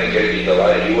 I think they'd be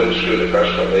delighted. You wouldn't screw the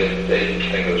press corps. They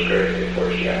think it was great if they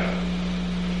forced you out.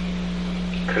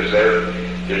 Because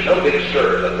there's no big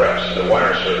stir in the press. The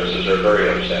wire services are very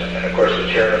upset, and of course the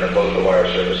chairman of both the wire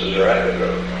services are at the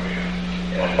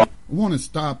Grove. I want to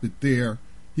stop it there.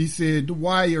 He said the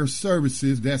wire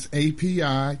services, that's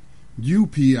API,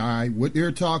 UPI, what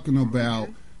they're talking about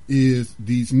is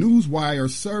these newswire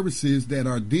services that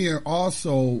are then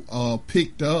also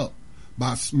picked up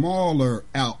by smaller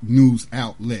news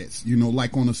outlets,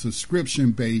 like on a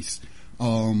subscription base,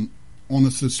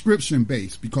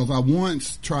 because I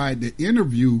once tried to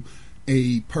interview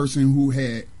a person who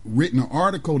had written an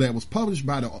article that was published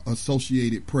by the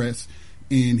Associated Press,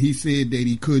 and he said that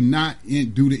he could not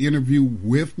do the interview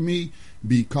with me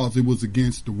because it was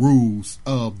against the rules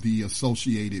of the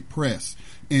Associated Press.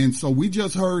 And so we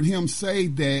just heard him say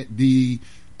that the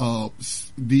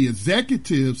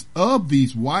executives of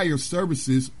these wire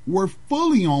services were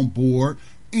fully on board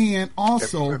and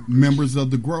also members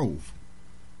of the Grove.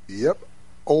 Yep,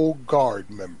 old guard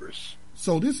members.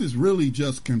 So this is really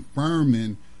just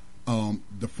confirming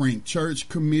the Frank Church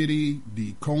Committee,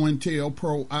 the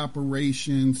COINTELPRO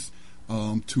operations,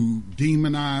 to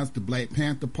demonize the Black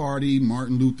Panther Party,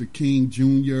 Martin Luther King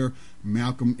Jr.,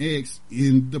 Malcolm X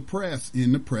in the press.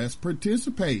 The press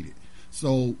participated.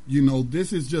 So,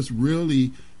 this is just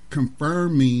really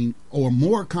confirming or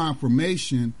more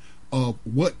confirmation of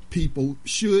what people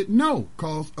should know,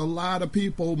 because a lot of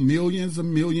people, millions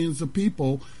and millions of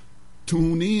people,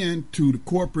 tune in to the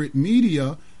corporate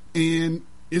media, and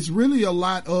it's really a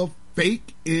lot of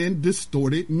fake and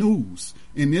distorted news.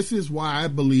 And this is why I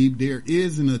believe there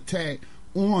is an attack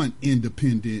on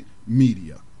independent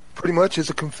media. Pretty much is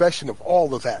a confession of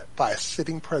all of that by a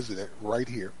sitting president right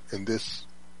here in this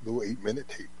little 8-minute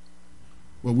tape.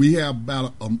 Well, we have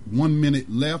about 1 minute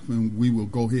left, and we will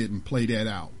go ahead and play that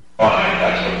out. Fine,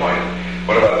 that's the point.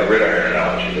 What about the gridiron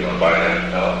analogy? They don't buy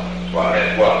that? No.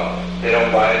 Well, they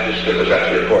don't buy it just because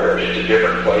that's reporter. It's a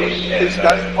different place. And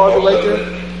that's part of right there.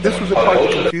 This was the part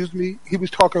that confused me. He was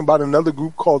talking about another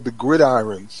group called the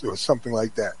Gridirons or something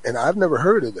like that, and I've never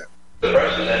heard of them. The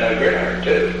press is in a gridiron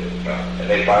too, and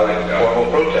they filed a formal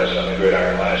protest on the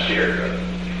gridiron last year.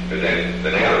 But then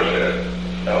the neighbors did.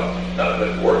 No,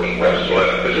 the working press.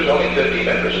 Because there's only 50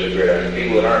 members of the gridiron.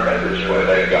 People that aren't members,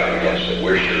 they got against it.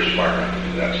 We're sure smart enough to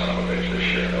do that son of a bitch this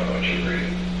year. Don't you agree?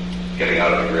 Getting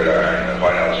out of the gridiron and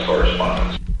White House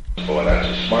correspondence. Boy, that's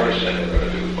the smartest thing we're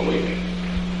going to do, believe me.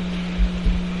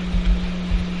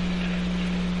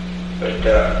 But,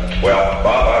 Bob,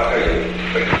 I'll tell you,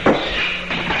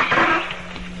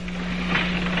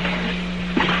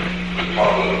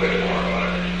 talk a little bit more about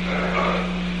it.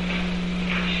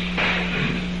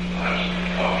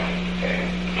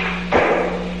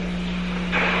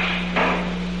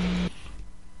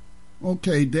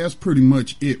 Okay, that's pretty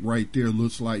much it right there.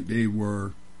 Looks like they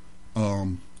were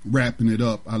wrapping it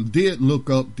up. I did look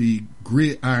up the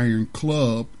Gridiron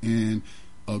Club, and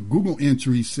a Google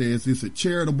entry says it's a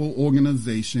charitable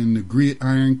organization. The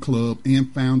Gridiron Club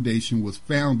and Foundation was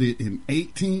founded in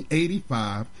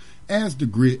 1885 as the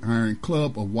Gridiron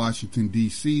Club of Washington,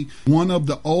 D.C., one of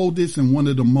the oldest and one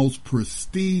of the most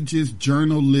prestigious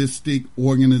journalistic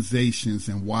organizations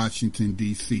in Washington,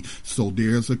 D.C. So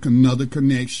there's another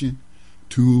connection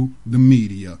to the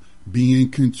media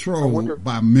being controlled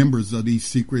by members of these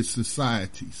secret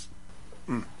societies.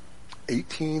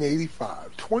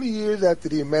 1885, 20 years after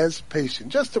the emancipation,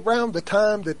 just around the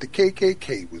time that the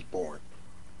KKK was born.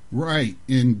 Right,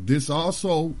 and this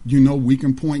also, we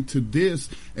can point to this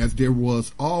as there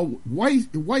was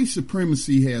white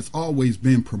supremacy has always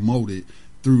been promoted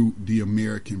through the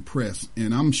American press,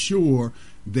 and I'm sure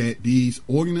that these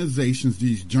organizations,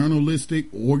 these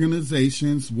journalistic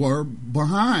organizations, were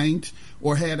behind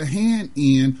or had a hand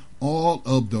in all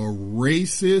of the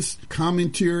racist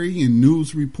commentary and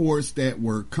news reports that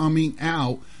were coming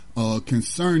out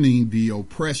concerning the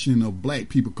oppression of black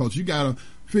people, because you gotta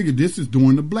figure this is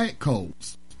during the black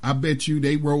codes. I bet you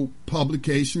they wrote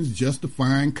publications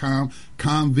justifying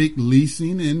convict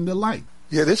leasing and the like.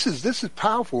 Yeah, this is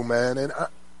powerful, man. And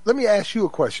let me ask you a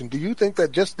question. Do you think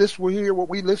that just this we're here, what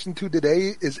we listen to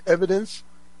today, is evidence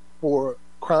for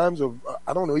crimes of,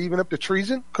 even up to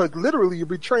treason? Because literally you're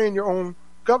betraying your own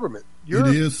government. It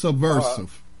is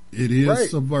subversive. It is right.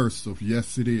 Subversive.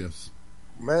 Yes, it is.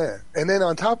 Man. And then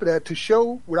on top of that, to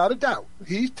show, without a doubt,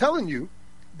 he's telling you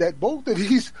that both of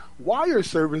these wire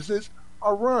services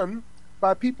are run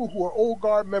by people who are old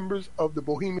guard members of the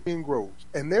Bohemian Groves.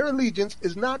 And their allegiance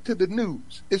is not to the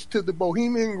news. It's to the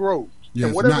Bohemian Groves. Yes,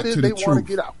 and whatever not it is to they the want truth. to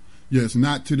get out. Yes,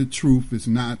 not to the truth. It's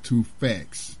not to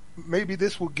facts. Maybe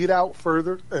this will get out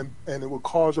further and it will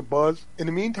cause a buzz. In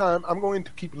the meantime, I'm going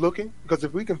to keep looking, because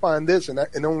if we can find this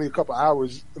in only a couple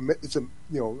hours, it's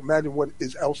imagine what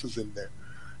else is in there.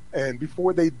 And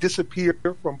before they disappear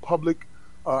from public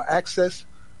access,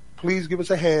 please give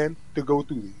us a hand to go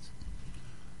through these.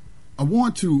 I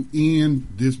want to end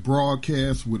this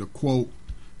broadcast with a quote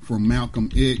from Malcolm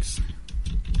X.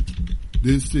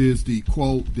 This is the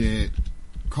quote that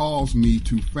caused me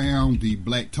to found the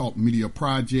Black Talk Media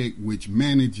Project, which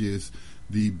manages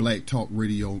the Black Talk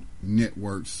Radio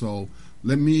Network. So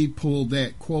let me pull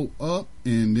that quote up,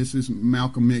 and this is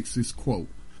Malcolm X's quote.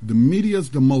 The media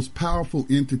is the most powerful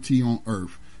entity on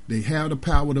earth. They have the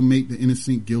power to make the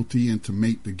innocent guilty and to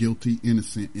make the guilty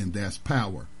innocent, and that's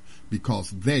power,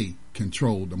 because they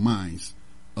control the minds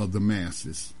of the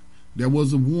masses. There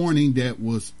was a warning that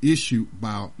was issued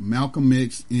by Malcolm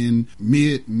X in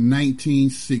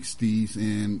mid-1960s,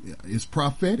 and it's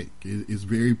prophetic. It's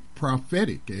very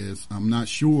prophetic, as I'm not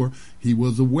sure he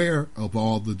was aware of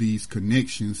all of these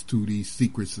connections to these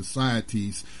secret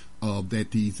societies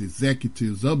that these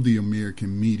executives of the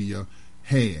American media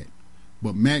had.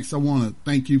 But Max, I want to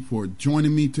thank you for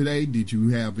joining me today. Did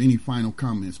you have any final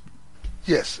comments?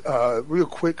 Yes, real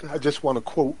quick, I just want to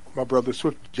quote my brother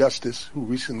Swift Justice, who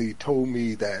recently told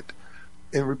me that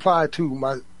in reply to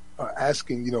my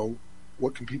asking,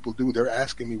 what can people do? They're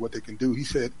asking me what they can do. He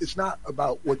said, it's not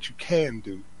about what you can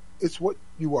do. It's what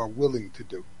you are willing to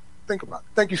do. Think about it.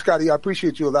 Thank you, Scotty. I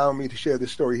appreciate you allowing me to share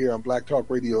this story here on Black Talk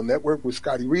Radio Network with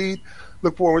Scotty Reed.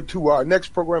 Look forward to our next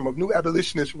program of New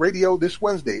Abolitionist Radio this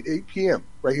Wednesday at 8 p.m.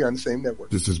 right here on the same network.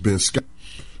 This has been Scott.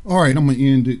 All right, I'm going to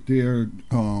end it there.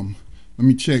 Let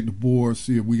me check the board,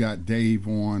 see if we got Dave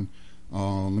on.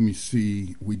 Let me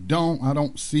see. I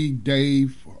don't see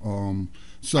Dave.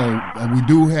 So we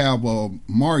do have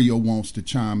Mario wants to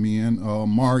chime in.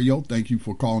 Mario, thank you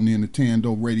for calling in the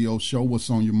Thando Radio Show. What's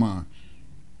on your mind?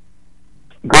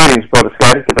 Greetings, Brother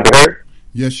Scotty. Can I be heard?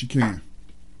 Yes, you can.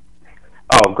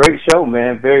 Oh, great show,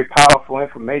 man. Very powerful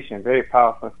information.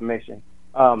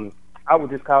 I was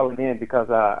just calling in because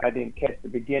I didn't catch the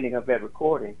beginning of that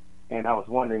recording. And I was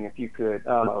wondering if you could,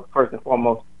 first and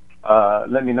foremost,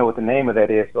 let me know what the name of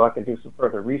that is so I can do some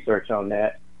further research on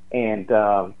that. And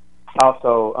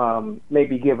also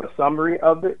maybe give a summary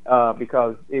of it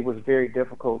because it was very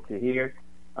difficult to hear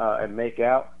and make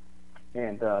out.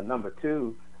 And number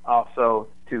two, also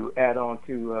to add on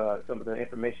to some of the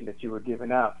information that you were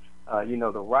giving out,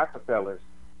 the Rockefellers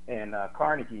and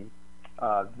Carnegie,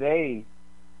 they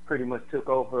pretty much took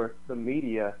over the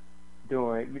media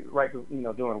during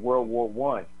World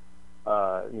War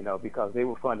I, because they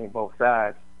were funding both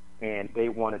sides and they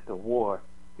wanted the war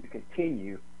to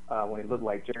continue when it looked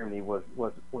like Germany was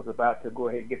about to go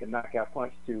ahead and get the knockout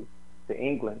punch to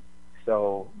England.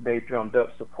 So they drummed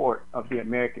up support of the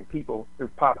American people through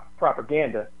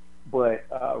propaganda, but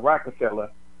Rockefeller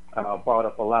bought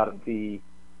up a lot of the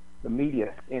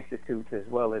media institutes as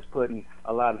well as putting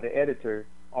a lot of the editors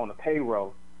on the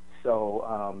payroll.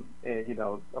 So,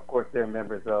 of course, they're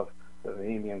members of the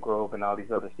Bohemian Grove and all these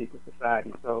other secret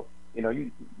societies. So,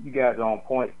 you guys are on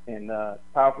point and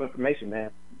powerful information,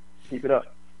 man. Keep it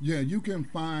up. Yeah, you can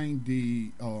find the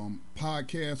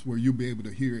podcast where you'll be able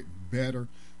to hear it better.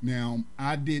 Now,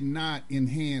 I did not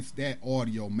enhance that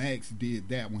audio. Max did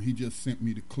that when he just sent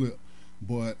me the clip.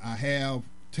 But I have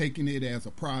taken it as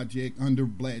a project under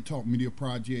Black Talk Media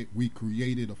Project. We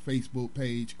created a Facebook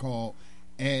page called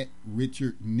at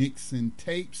Richard Nixon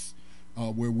Tapes,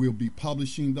 where we'll be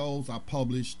publishing those. I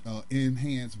published an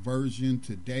enhanced version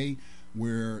today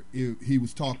where he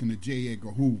was talking to J.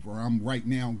 Edgar Hoover. I'm right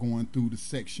now going through the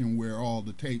section where all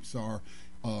the tapes are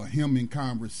him in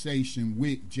conversation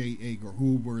with J. Edgar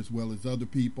Hoover as well as other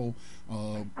people.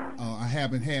 I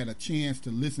haven't had a chance to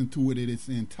listen to it in its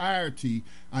entirety.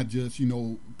 I just,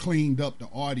 cleaned up the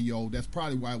audio. That's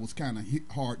probably why it was kind of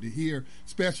hard to hear,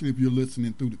 especially if you're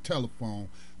listening through the telephone.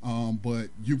 But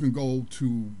you can go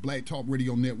to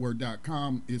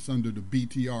blacktalkradionetwork.com. It's under the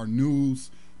BTR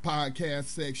News podcast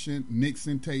section.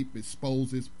 Nixon Tape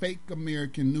exposes fake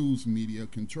American news media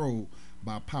controlled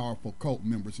by powerful cult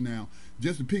members. Now,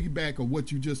 just to piggyback on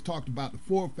what you just talked about, the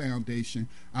Ford Foundation,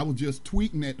 I was just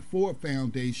tweeting at the Ford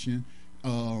Foundation.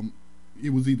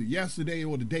 It was either yesterday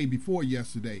or the day before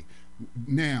yesterday.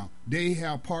 Now, they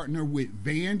have partnered with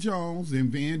Van Jones,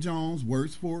 and Van Jones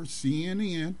works for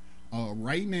CNN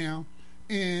right now.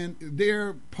 And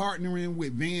they're partnering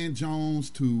with Van Jones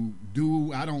to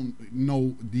do, I don't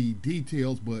know the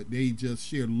details, but they just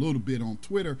shared a little bit on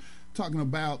Twitter talking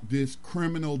about this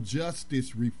criminal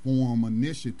justice reform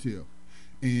initiative.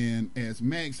 And as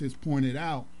Max has pointed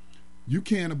out, you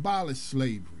can't abolish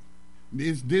slavery.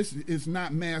 This is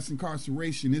not mass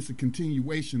incarceration. It's a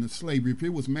continuation of slavery. If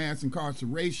it was mass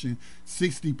incarceration,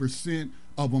 60%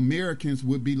 of Americans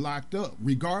would be locked up,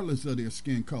 regardless of their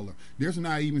skin color. There's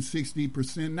not even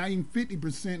 60%, not even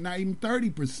 50%, not even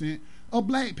 30% of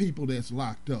black people that's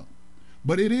locked up.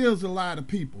 But it is a lot of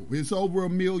people. It's over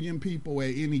 1 million people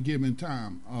at any given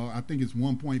time. I think it's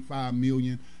 1.5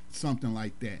 million, something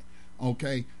like that.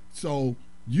 Okay, so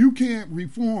you can't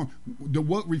reform.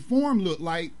 What reform looked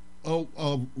like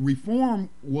of reform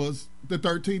was the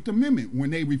 13th Amendment.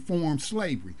 When they reformed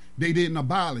slavery, they didn't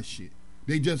abolish it.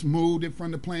 They just moved it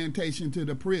from the plantation to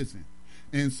the prison.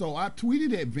 And so I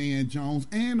tweeted at Van Jones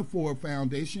and the Ford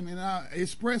Foundation, and I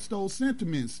expressed those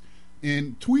sentiments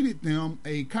and tweeted them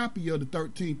a copy of the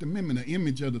 13th Amendment, an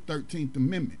image of the 13th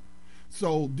Amendment.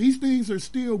 So these things are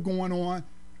still going on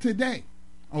today.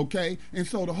 Okay, and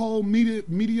so the whole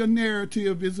media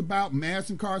narrative is about mass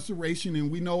incarceration,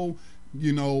 and we know,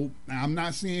 I'm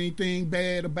not saying anything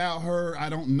bad about her. I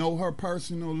don't know her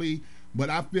personally, but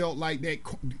I felt like that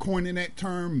coining that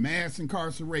term, mass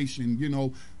incarceration.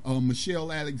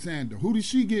 Michelle Alexander, who did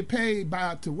she get paid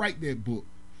by to write that book?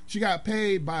 She got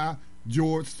paid by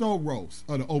George Soros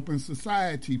of the Open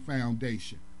Society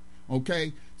Foundation.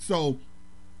 Okay, so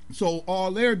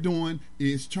all they're doing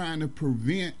is trying to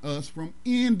prevent us from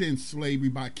ending slavery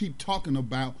by keep talking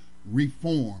about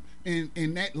reform.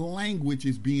 And that language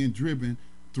is being driven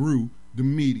through the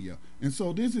media. And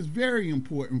so this is very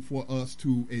important for us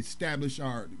to establish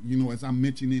our, as I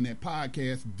mentioned in that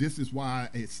podcast, this is why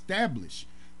I established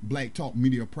Black Talk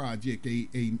Media Project, a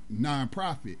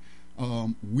nonprofit.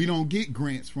 We don't get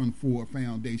grants from the Ford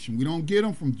Foundation. We don't get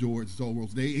them from George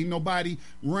Soros. They ain't nobody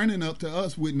running up to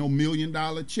us with no $1 million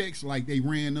checks like they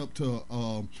ran up to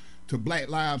Black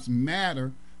Lives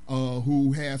Matter,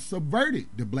 who has subverted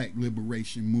the Black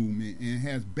liberation movement and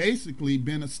has basically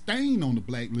been a stain on the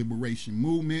Black liberation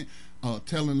movement,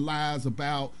 telling lies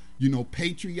about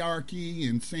patriarchy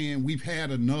and saying we've had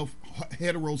enough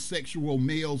heterosexual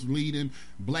males leading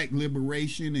Black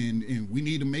liberation, and we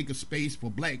need to make a space for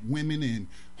Black women and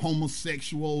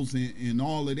homosexuals and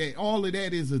all of that. All of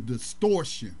that is a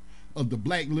distortion of the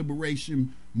Black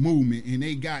liberation movement, and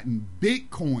they gotten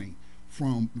Bitcoin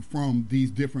from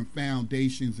these different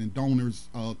foundations and donors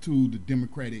to the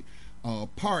Democratic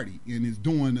Party, and it's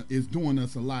doing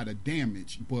us a lot of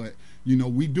damage. But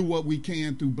we do what we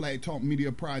can through Black Talk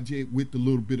Media Project with the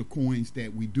little bit of coins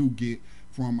that we do get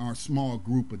from our small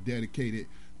group of dedicated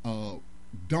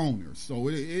donors. So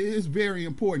it is very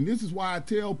important. This is why I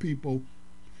tell people,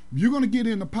 if you're going to get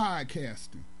into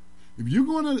podcasting, if you're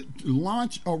going to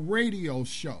launch a radio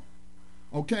show,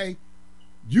 okay,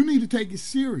 you need to take it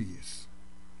serious.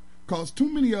 Because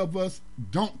too many of us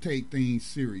don't take things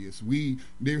serious.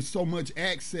 There's so much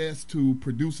access to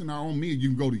producing our own media. You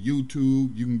can go to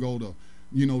YouTube, you can go to,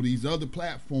 these other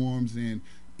platforms, and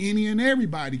any and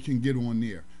everybody can get on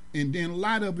there. And then a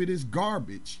lot of it is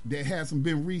garbage that hasn't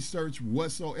been researched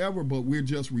whatsoever, but we're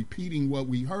just repeating what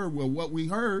we heard. Well, what we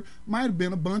heard might have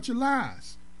been a bunch of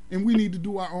lies. And we need to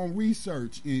do our own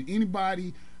research. And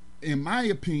anybody, in my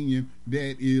opinion,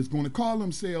 that is going to call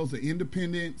themselves an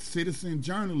independent citizen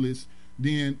journalist,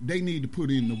 then they need to put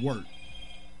in the work.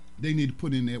 They need to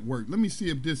put in that work. Let me see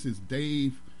if this is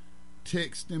Dave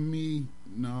texting me.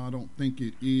 No, I don't think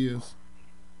it is,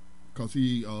 because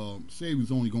he said he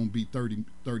was only going to be 30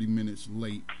 minutes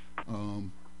late.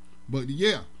 But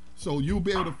yeah, so you'll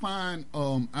be able to find,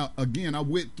 again, I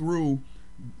went through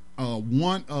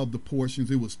one of the portions.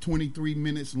 It was 23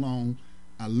 minutes long.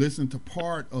 I listened to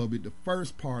part of it, the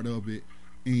first part of it,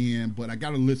 but I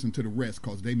got to listen to the rest,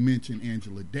 because they mention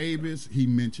Angela Davis. He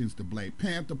mentions the Black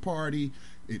Panther Party.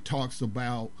 It talks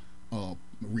about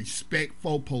respect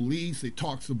for police. It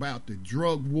talks about the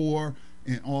drug war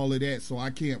and all of that. So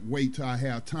I can't wait till I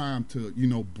have time to,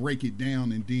 break it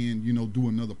down, and then, do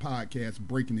another podcast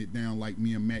breaking it down like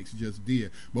me and Max just did.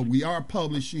 But we are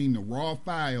publishing the raw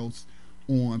files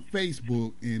on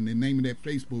Facebook, and the name of that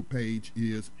Facebook page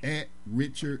is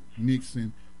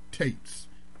 @RichardNixonTapes,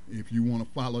 if you want to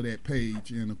follow that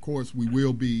page. And of course, we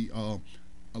will be,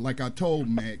 like I told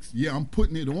Max, I'm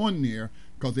putting it on there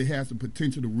because it has the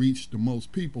potential to reach the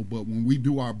most people. But when we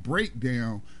do our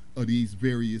breakdown of these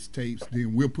various tapes,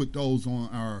 then we'll put those on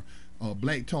our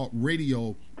Black Talk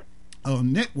Radio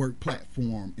network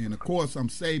platform. And of course, I'm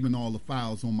saving all the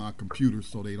files on my computer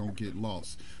so they don't get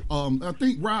lost. I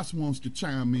think Ross wants to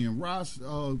chime in. Ross,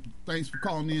 thanks for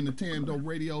calling in the Thando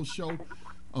Radio Show.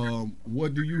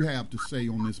 What do you have to say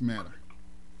on this matter?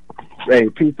 Hey,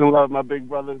 peace and love, my big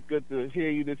brother. It's good to hear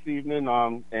you this evening.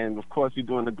 And of course, you're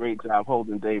doing a great job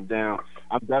holding Dave down.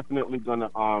 I'm definitely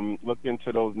gonna look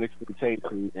into those Nixon tapes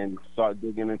and start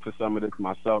digging into some of this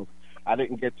myself. I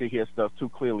didn't get to hear stuff too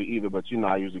clearly either, but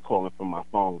I usually call it from my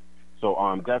phone. So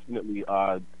definitely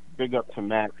big up to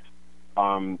Max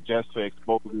just for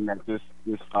exposing that this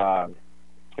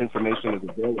information is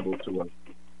available to us.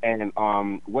 And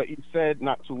what you said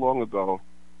not too long ago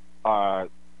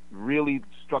really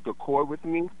struck a chord with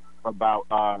me about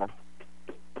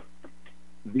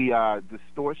the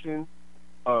distortion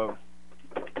of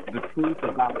the truth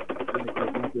about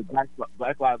the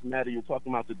Black Lives Matter, you're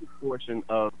talking about the distortion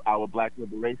of our Black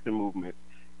liberation movement.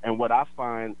 And what I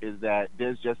find is that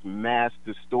there's just mass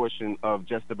distortion of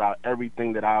just about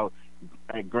everything that our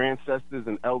ancestors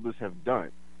and elders have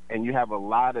done. And you have a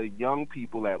lot of young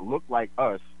people that look like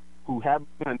us who haven't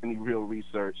done any real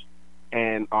research.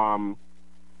 And,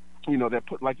 they're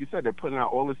like you said, they're putting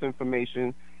out all this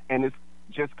information, and it's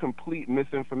just complete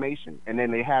misinformation. And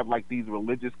then they have like these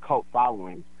religious cult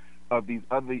followings of these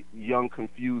other young,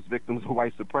 confused victims of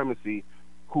white supremacy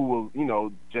who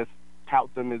will, just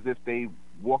tout them as if they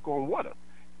walk on water.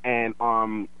 And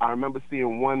I remember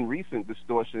seeing one recent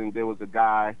distortion. There was a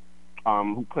guy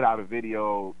who put out a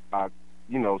video,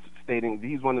 stating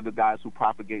he's one of the guys who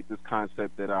propagate this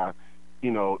concept that,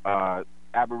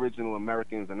 Aboriginal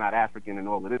Americans are not African and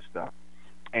all of this stuff.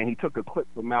 And he took a clip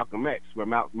from Malcolm X, where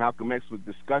Malcolm X was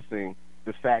discussing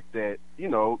the fact that,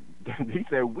 he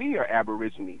said, we are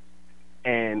Aborigines.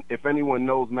 And if anyone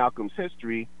knows Malcolm's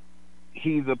history,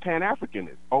 he's a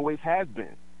Pan-Africanist, always has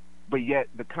been. But yet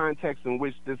the context in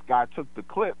which this guy took the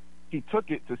clip, he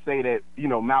took it to say that,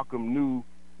 Malcolm knew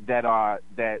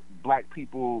that black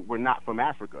people were not from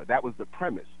Africa. That was the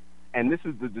premise. And this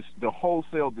is the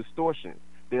wholesale distortion.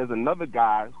 There's another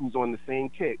guy who's on the same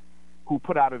kick who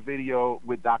put out a video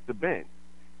with Dr. Ben.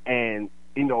 And,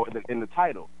 in the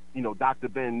title, Dr.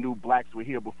 Ben knew blacks were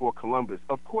here before Columbus.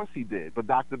 Of course he did. But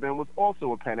Dr. Ben was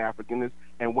also a Pan-Africanist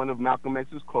and one of Malcolm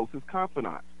X's closest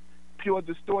confidants. Pure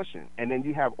distortion. And then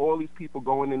you have all these people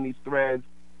going in these threads,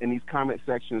 in these comment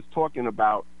sections, talking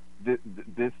about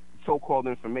this so-called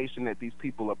information that these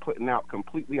people are putting out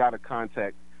completely out of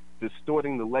context,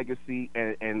 distorting the legacy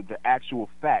and the actual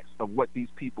facts of what these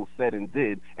people said and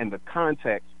did, and the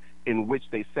context in which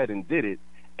they said and did it.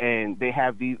 And they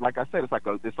have these, like I said,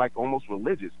 it's like almost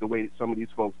religious the way some of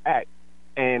these folks act.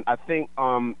 And I think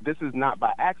this is not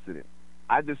by accident.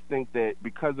 I just think that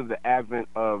because of the advent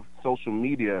of social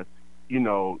media,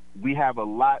 we have a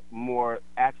lot more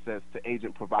access to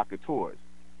agent provocateurs.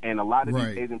 And a lot of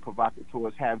these agent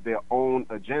provocateurs have their own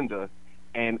agenda.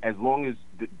 And as long as,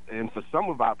 and for some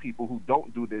of our people who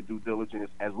don't do their due diligence,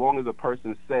 as long as a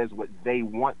person says what they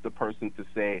want the person to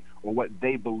say or what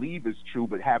they believe is true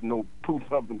but have no proof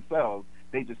of themselves,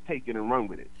 they just take it and run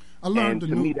with it.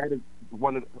 Me, that is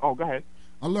one of go ahead.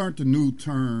 I learned a new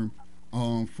term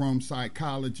from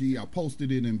psychology. I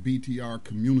posted it in BTR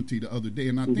community the other day,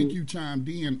 and I think you chimed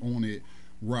in on it,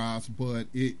 Ross, but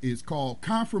it is called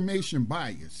confirmation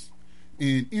bias.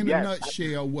 And in a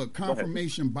nutshell, what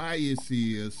confirmation bias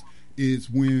is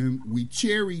when we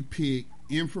cherry pick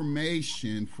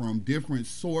information from different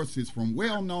sources, from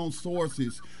well-known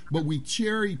sources, but we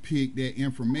cherry pick that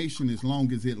information as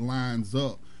long as it lines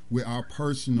up with our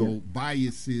personal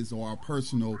biases or our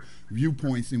personal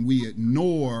viewpoints, and we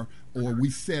ignore or we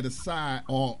set aside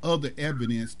all other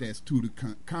evidence that's to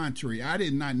the contrary. I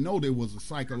did not know there was a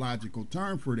psychological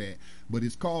term for that, but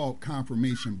it's called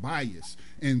confirmation bias.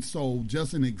 And so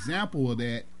just an example of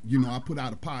that, I put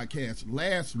out a podcast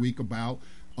last week about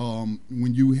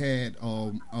when you had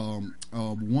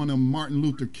one of Martin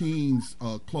Luther King's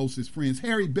closest friends,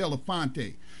 Harry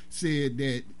Belafonte, said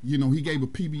that, he gave a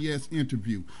PBS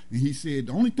interview, and he said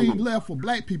the only thing left for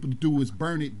black people to do is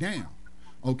burn it down.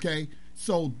 Okay?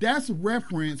 So that's a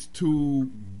reference to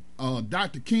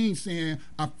Dr. King saying,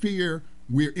 I fear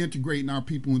we're integrating our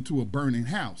people into a burning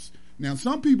house. Now,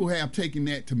 some people have taken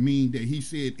that to mean that he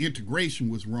said integration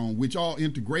was wrong, which all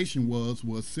integration was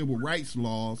civil rights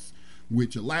laws,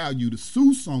 which allow you to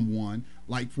sue someone,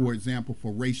 like, for example,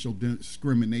 for racial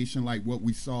discrimination, like what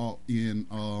we saw in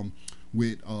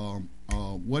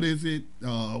what is it?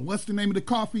 What's the name of the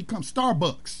coffee?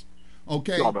 Starbucks.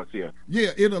 Okay. Starbucks, yeah. Yeah,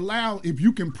 it allows, if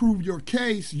you can prove your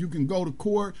case, you can go to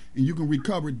court and you can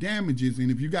recover damages.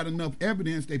 And if you got enough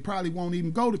evidence, they probably won't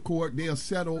even go to court. They'll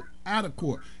settle out of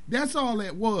court. That's all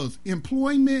that was.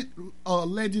 Employment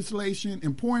legislation,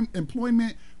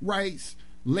 employment rights,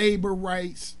 labor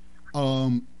rights,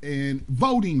 and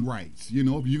voting rights.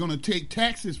 If you're going to take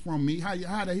taxes from me, how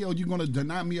the hell are you going to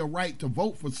deny me a right to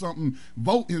vote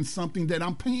in something that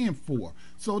I'm paying for?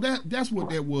 So that's what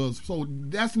that was. So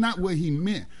that's not what he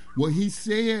meant. What he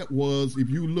said was, if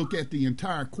you look at the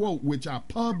entire quote, which I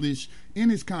published in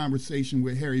his conversation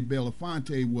with Harry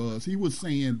Belafonte, he was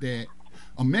saying that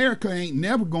America ain't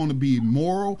never going to be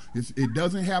moral. It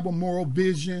doesn't have a moral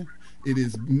vision. It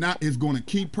is not. It's going to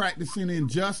keep practicing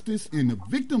injustice, and the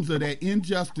victims of that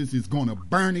injustice is going to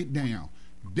burn it down.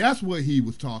 That's what he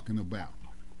was talking about.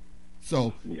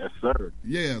 So yes, sir.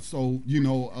 Yeah, so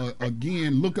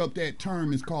again, look up that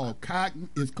term. It's called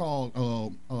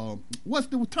what's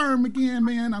the term again,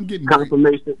 man? I'm getting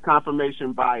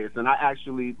confirmation bias. And I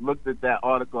actually looked at that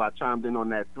article. I chimed in on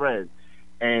that thread,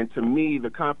 and to me, the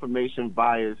confirmation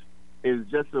bias is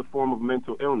just a form of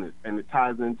mental illness, and it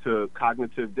ties into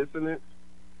cognitive dissonance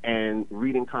and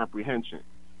reading comprehension,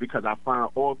 because I find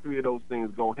all three of those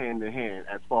things go hand in hand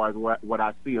as far as what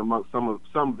I see amongst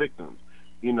some victims.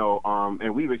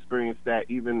 And we've experienced that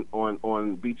even on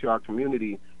BTR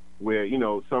community, where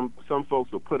some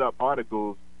folks will put up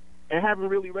articles and haven't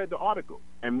really read the article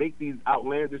and make these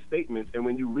outlandish statements, and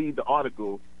when you read the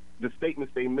article, the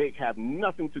statements they make have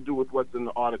nothing to do with what's in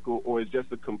the article, or is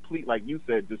just a complete, like you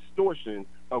said, distortion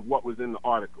of what was in the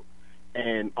article.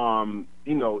 And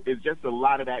it's just a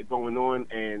lot of that going on,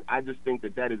 and I just think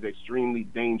that is extremely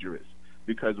dangerous,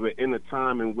 because we're in a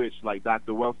time in which, like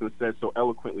Dr. Wilson said so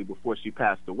eloquently before she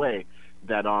passed away,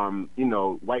 that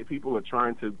white people are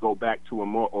trying to go back to a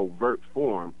more overt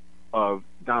form of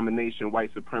domination,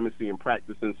 white supremacy, and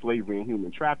practicing slavery and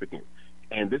human trafficking.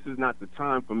 And this is not the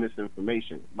time for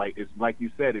misinformation. It's like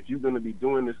you said, if you're going to be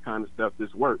doing this kind of stuff,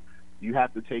 this work, you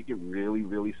have to take it really,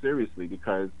 really seriously,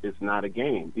 because it's not a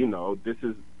game. This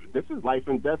is life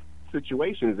and death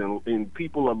situations, and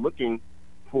people are looking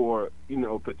for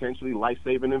potentially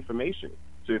life-saving information.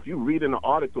 So if you read an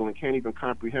article and can't even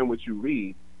comprehend what you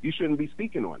read, you shouldn't be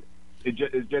speaking on it.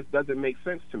 It just doesn't make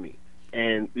sense to me.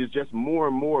 And there's just more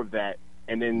and more of that.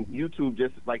 And then YouTube,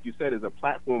 just like you said, is a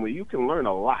platform where you can learn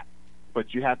a lot,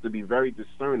 but you have to be very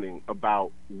discerning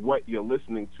about what you're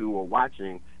listening to or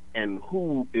watching and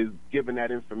who is giving that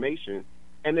information.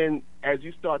 And then as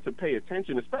you start to pay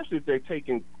attention, especially if they're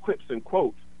taking clips and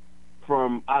quotes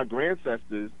from our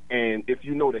ancestors, and if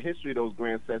you know the history of those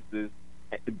ancestors,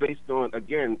 based on,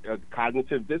 again,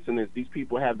 cognitive dissonance, these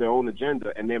people have their own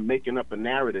agenda, and they're making up a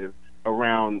narrative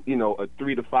around, a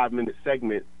 3 to 5 minute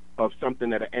segment of something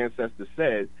that an ancestor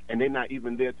said, and they're not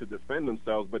even there to defend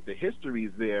themselves, but the history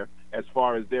is there as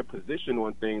far as their position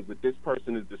on things, that this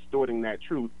person is distorting that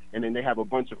truth, and then they have a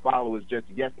bunch of followers, just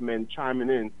yes men chiming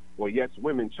in, or yes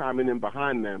women chiming in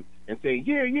behind them and saying,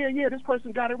 yeah, this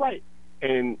person got it right.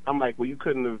 And I'm like, well, you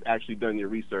couldn't have actually done your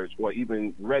research or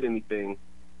even read anything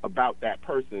about that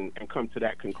person and come to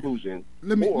that conclusion.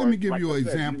 Let me give you an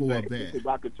example of that.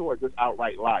 Provocateur, just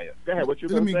outright liar. Go ahead, what you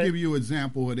going to say? Let me give you an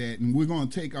example of that, and we're going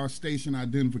to take our station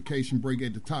identification break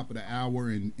at the top of the hour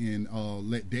and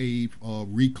let Dave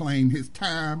reclaim his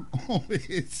time on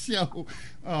his show.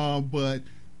 But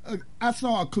I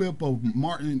saw a clip of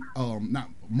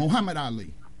Muhammad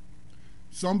Ali.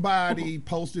 Somebody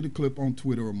posted a clip on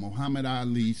Twitter of Muhammad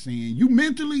Ali saying, "You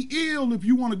mentally ill if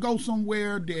you want to go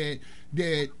somewhere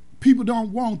that people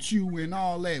don't want you," and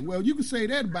all that. Well, you can say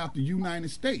that about the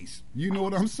United States. You know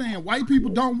what I'm saying? White people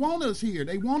don't want us here.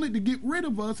 They wanted to get rid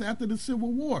of us after the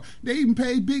Civil War. They even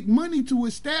paid big money to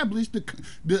establish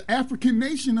the African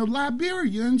nation of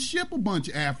Liberia and ship a bunch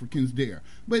of Africans there.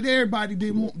 But everybody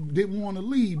didn't want to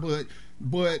leave.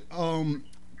 But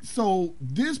so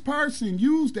this person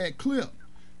used that clip.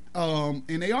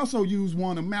 And they also used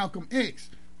one of Malcolm X,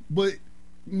 but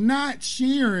not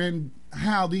sharing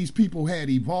how these people had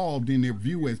evolved in their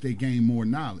view as they gained more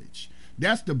knowledge.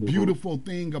 That's the beautiful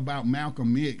thing about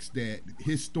Malcolm X that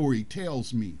his story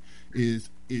tells me, is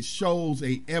it shows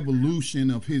a evolution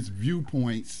of his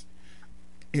viewpoints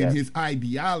and his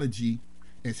ideology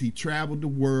as he traveled the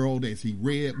world, as he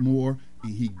read more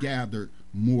and he gathered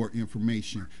more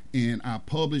information. And I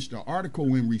published an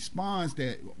article in response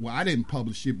I didn't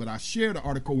publish it, but I shared an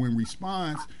article in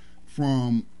response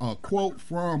from a quote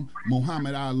from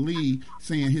Muhammad Ali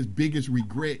saying his biggest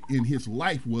regret in his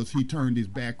life was he turned his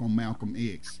back on Malcolm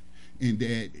X, and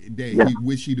that he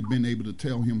wished he'd have been able to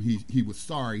tell him he was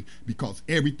sorry, because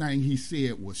everything he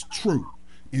said was true,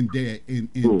 and that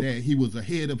he was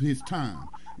ahead of his time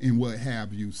and what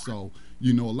have you. So,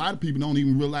 a lot of people don't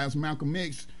even realize Malcolm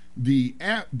X, the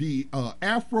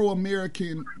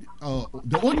Afro-American,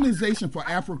 the Organization for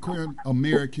African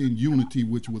American Unity,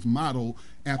 which was modeled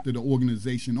after the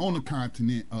organization on the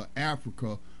continent of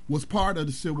Africa, was part of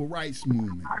the Civil Rights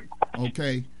Movement.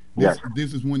 Okay?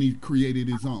 This is when he created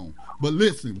his own. But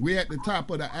listen, we're at the top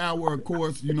of the hour, of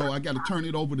course. I got to turn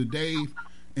it over to Dave.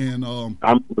 And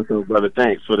I'm listening, brother.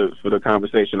 Thanks for the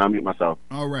conversation. I'll mute myself.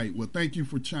 All right. Well, thank you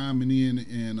for chiming in,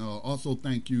 and also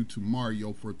thank you to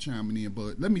Mario for chiming in.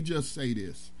 But let me just say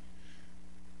this: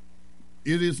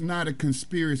 it is not a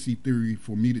conspiracy theory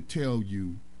for me to tell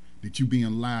you that you're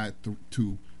being lied to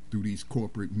through these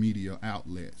corporate media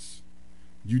outlets.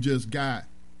 You just got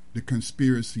the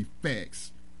conspiracy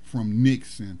facts from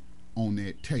Nixon on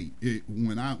that tape.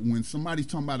 When somebody's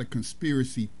talking about a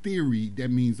conspiracy theory,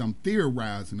 that means I'm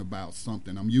theorizing about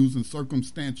something. I'm using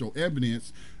circumstantial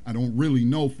evidence. I don't really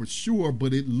know for sure,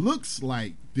 but it looks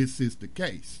like this is the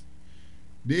case.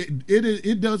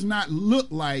 It does not look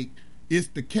like it's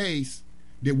the case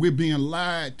that we're being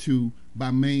lied to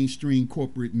by mainstream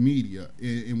corporate media.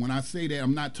 And when I say that,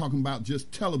 I'm not talking about just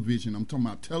television. I'm talking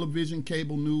about television,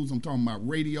 cable news. I'm talking about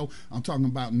radio. I'm talking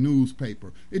about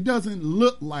newspaper. It doesn't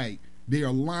look like they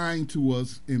are lying to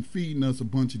us and feeding us a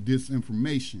bunch of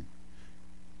disinformation.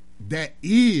 That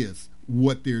is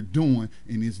what they're doing,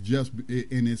 and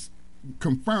it's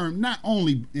confirmed not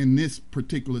only in this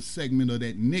particular segment of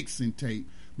that Nixon tape,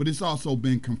 but it's also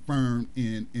been confirmed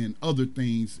in other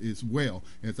things as well,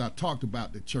 as I talked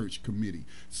about the church committee.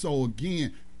 So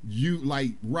again, you,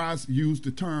 like Ross used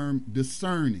the term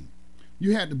discerning.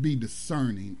 You had to be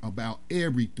discerning about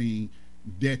everything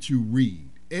that you read,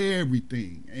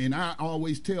 everything. And I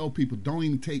always tell people, don't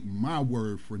even take my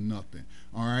word for nothing.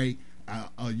 All right.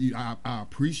 I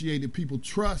appreciate that people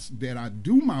trust that I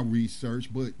do my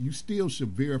research, but you still should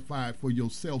verify it for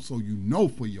yourself so you know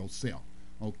for yourself.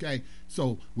 Okay,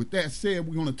 so with that said,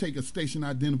 we're going to take a station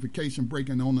identification break,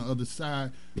 and on the other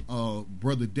side,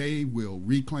 Brother Dave will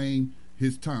reclaim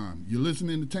his time. You're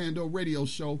listening to Thando Radio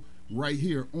Show right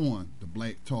here on the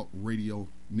Black Talk Radio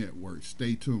Network.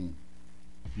 Stay tuned.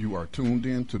 You are tuned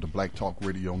in to the Black Talk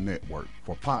Radio Network.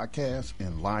 For podcasts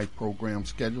and live program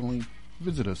scheduling,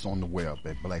 visit us on the web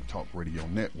at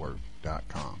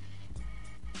blacktalkradionetwork.com.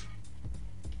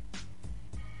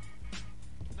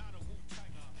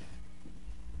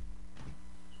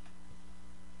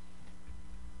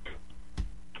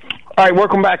 All right,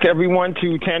 welcome back, everyone,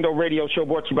 to Thando Radio Show,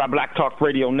 brought to you by Black Talk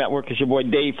Radio Network. It's your boy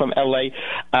Dave from L.A.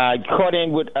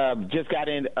 Just got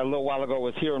in a little while ago,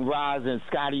 was hearing Roz and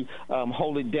Scotty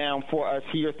hold it down for us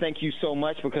here. Thank you so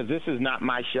much, because this is not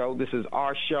my show. This is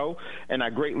our show, and I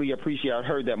greatly appreciate it. I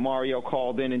heard that Mario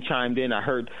called in and chimed in. I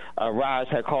heard Roz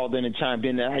had called in and chimed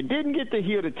in. And I didn't get to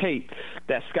hear the tape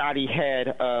that Scotty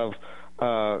had of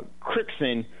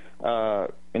Crixon.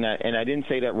 And I didn't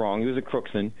say that wrong. It was a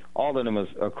Crookson. All of them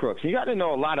are crooks. You got to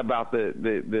know a lot about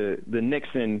the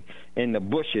Nixon and the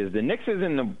Bushes. The Nixons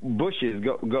and the Bushes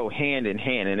go hand in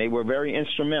hand, and they were very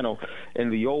instrumental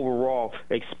in the overall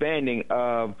expanding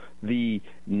of the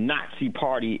Nazi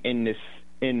Party in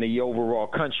the overall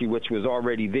country, which was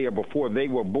already there before they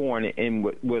were born, and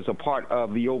was a part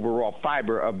of the overall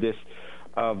fiber of this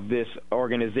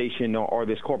organization or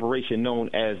this corporation known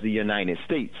as the United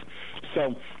States.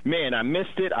 So, man, I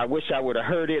missed it. I wish I would have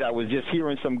heard it. I was just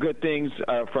hearing some good things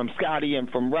from Scotty and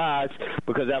from Roz,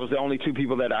 because that was the only two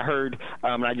people that I heard.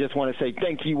 And I just want to say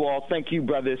thank you all. Thank you,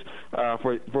 brothers,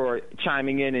 for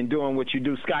chiming in and doing what you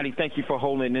do. Scotty, thank you for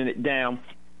holding it down.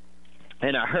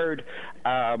 And I heard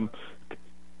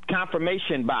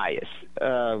confirmation bias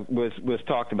was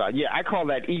talked about. Yeah, I call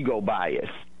that ego bias.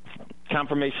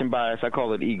 Confirmation bias, I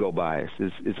call it ego bias.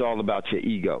 It's all about your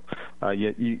ego.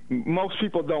 Most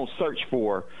people don't search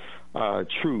for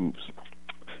truths.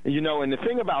 You know, and the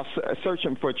thing about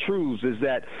searching for truths is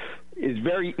that it's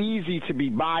very easy to be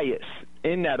biased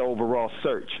in that overall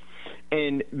search.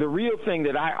 And the real thing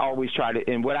that I always try to,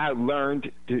 and what I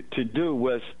learned to do,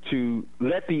 was to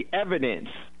let the evidence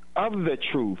of the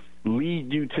truth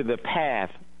lead you to the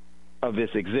path of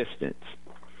its existence.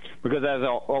 Because as I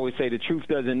always say, the truth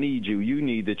doesn't need you. You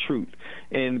need the truth.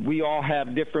 And we all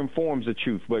have different forms of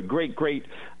truth. But great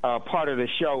part of the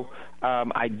show.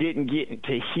 I didn't get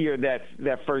to hear that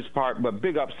first part. But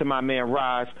big ups to my man,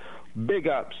 Roz. Big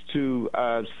ups to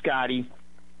Scotty.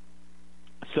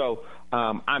 So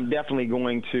I'm definitely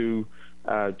going to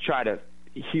try to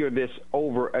hear this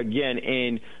over again.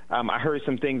 And I heard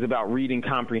some things about reading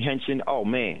comprehension. Oh,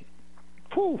 man.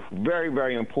 Whew, very,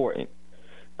 very important.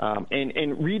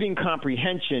 And reading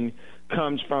comprehension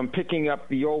comes from picking up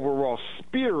the overall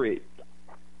spirit,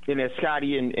 and as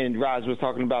Scotty and Roz was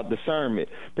talking about discernment,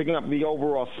 picking up the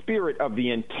overall spirit of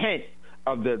the intent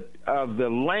of the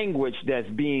language that's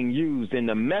being used, and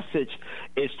the message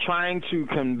is trying to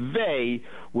convey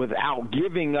without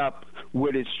giving up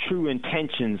what its true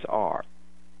intentions are.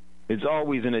 It's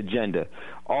always an agenda,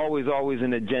 always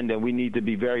an agenda. We need to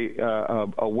be very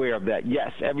aware of that.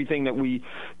 Yes, everything that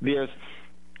there's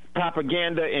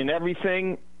propaganda in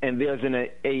everything, and there's an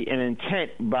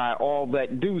intent by all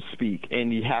that do speak,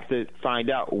 and you have to find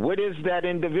out what is that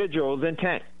individual's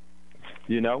intent,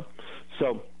 you know.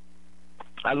 So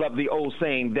I love the old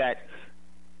saying that,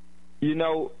 you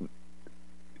know,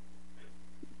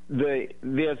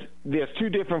 there's two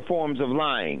different forms of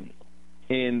lying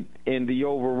in the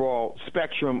overall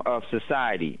spectrum of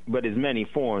society, but there's many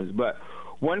forms. But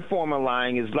one form of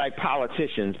lying is like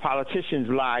politicians. Politicians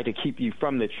lie to keep you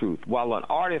from the truth, while an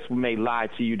artist may lie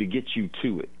to you to get you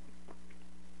to it.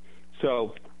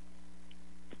 So,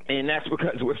 and that's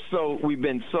because we've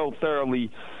been so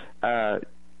thoroughly,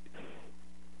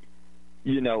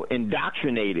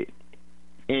 indoctrinated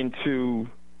into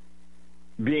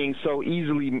being so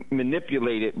easily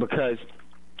manipulated, because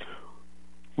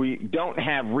we don't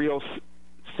have real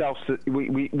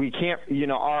we can't,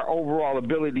 our overall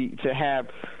ability to have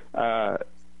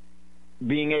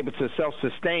being able to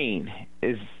self-sustain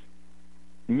is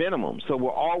minimum. So we're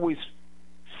always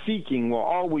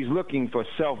looking for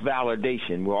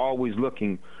self-validation. We're always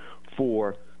looking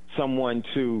for someone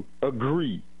to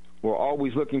agree. We're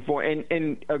always looking for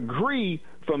and agree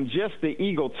from just the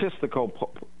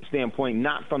egotistical standpoint,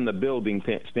 not from the building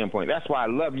standpoint. That's why I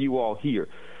love you all here,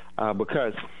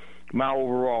 because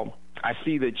I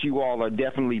see that you all are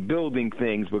definitely building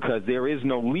things, because there is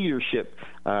no leadership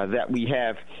that we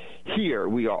have here.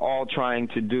 We are all trying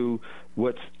to do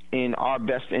what's in our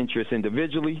best interest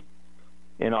individually,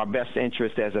 in our best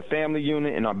interest as a family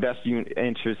unit, in our best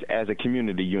interest as a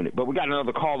community unit. But we got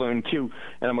another caller in queue,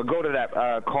 and I'm going to go to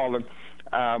that caller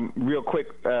real quick.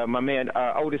 My man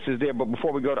Otis is there, but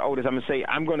before we go to Otis, I'm going to say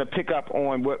I'm going to pick up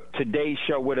on what today's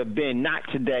show would have been, not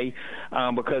today,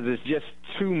 because it's just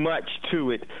too much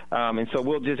to it, and so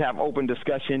we'll just have open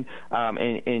discussion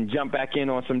and jump back in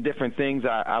on some different things.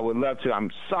 I would love to.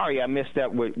 I'm sorry I missed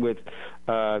that with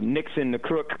Nixon the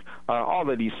crook. All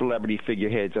of these celebrity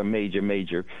figureheads are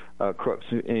major crooks,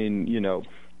 and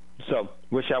so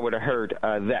wish I would have heard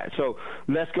that. So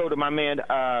let's go to my man,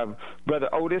 Brother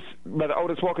Otis. Brother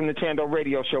Otis, welcome to Thando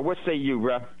Radio Show. What say you,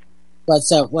 bro?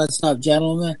 What's up,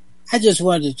 gentlemen? I just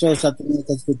wanted to throw something in,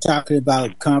 because we're talking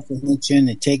about comprehension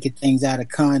and taking things out of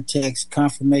context,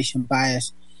 confirmation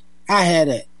bias. I had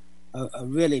a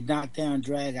really knockdown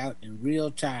drag out in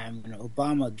real time when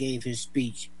Obama gave his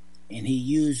speech, and he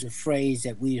used a phrase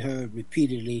that we heard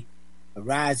repeatedly: "A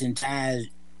rising tide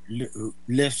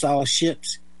lifts all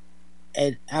ships."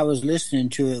 And I was listening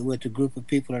to it with a group of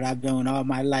people that I've known all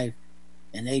my life,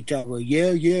 and they talk, well,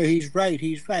 yeah, he's right.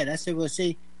 I said, well,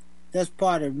 see, that's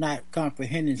part of not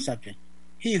comprehending something.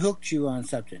 He hooked you on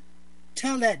something.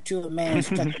 Tell that to a man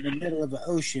stuck in the middle of an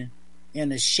ocean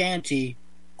in a shanty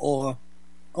or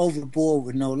overboard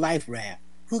with no life raft.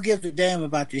 Who gives a damn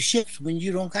about the ships when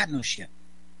you don't got no ship?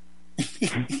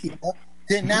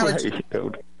 The knowledge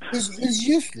is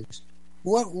useless.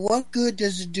 What good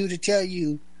does it do to tell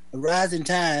you a rising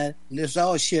tide lifts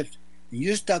all ships, and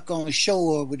you're stuck on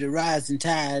shore with the rising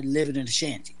tide living in a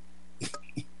shanty?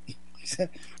 So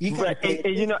right.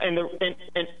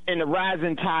 And the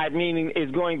rising tide meaning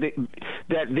is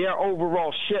that their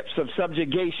overall ships of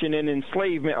subjugation and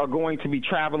enslavement are going to be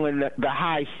traveling the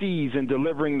high seas and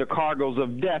delivering the cargoes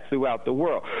of death throughout the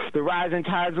world. The rising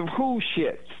tides of whose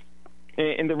ships?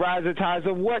 And the rising tides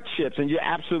of what ships? And you're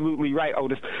absolutely right,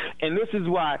 Otis. And this is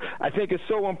why I think it's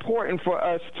so important for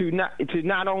us to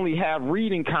not only have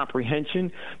reading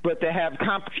comprehension, but to have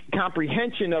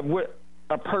comprehension of what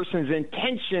a person's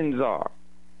intentions are.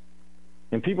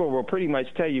 And people will pretty much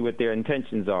tell you what their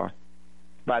intentions are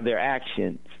by their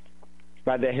actions,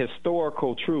 by their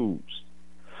historical truths,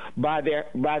 by their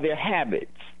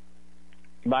habits,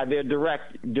 by their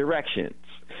directions.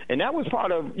 And that was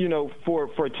part of,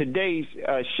 for today's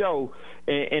show,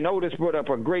 and Otis brought up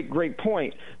a great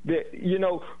point, that,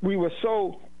 we were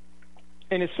so,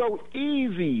 and it's so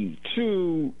easy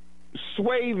to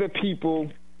sway the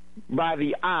people by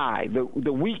the eye,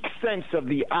 the weak sense of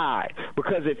the eye,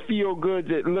 because it feels good,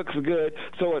 it looks good,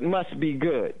 so it must be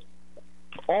good.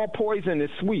 All poison is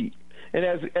sweet. And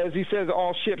as he says,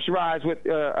 all ships rise with,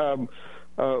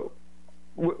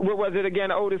 what was it again,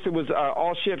 Otis? It was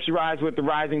all ships rise with the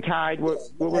rising tide. What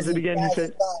was it again? He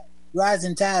said,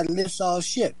 rising tide lifts all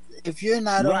ships. If you're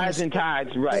not rising on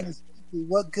tides, right?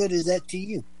 What good is that to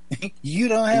you? You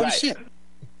don't have a ship.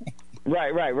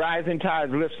 Right. Rising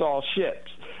tides lifts all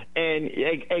ships, and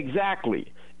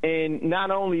exactly. And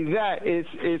not only that,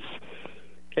 it's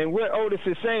and what Otis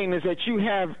is saying is that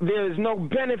there is no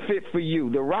benefit for you.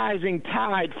 The rising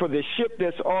tide for the ship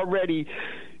that's already.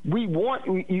 We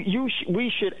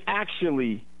should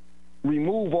actually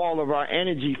remove all of our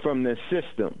energy from the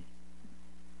system.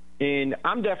 And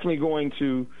I'm definitely going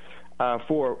to,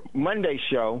 for Monday's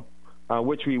show,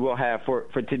 which we will have for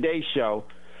today's show,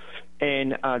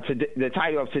 and the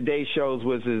title of today's show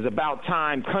is About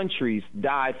Time Countries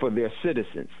Die for Their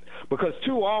Citizens. Because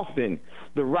too often,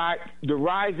 the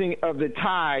rising of the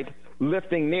tide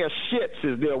lifting their ships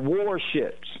is their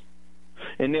warships.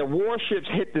 and their warships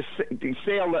hit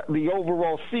the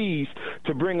overall seas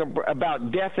to bring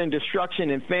about death and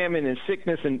destruction and famine and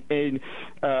sickness and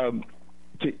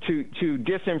to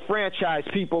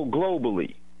disenfranchise people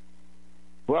globally.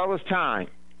 Well, it's time.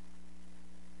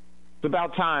 It's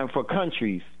about time for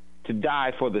countries to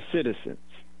die for the citizens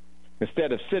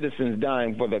instead of citizens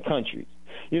dying for their countries.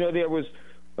 You know, there was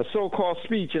a so-called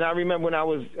speech, and I remember when I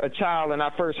was a child and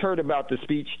I first heard about the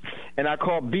speech, and I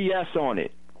called BS on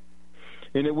it.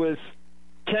 And it was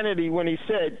Kennedy when he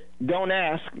said, don't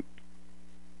ask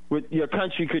what your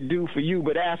country could do for you,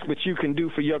 but ask what you can do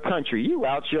for your country. You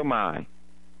out your mind.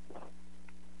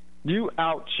 You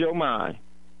out your mind.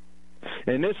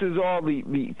 And this is all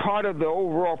the part of the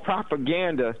overall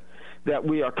propaganda that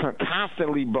we are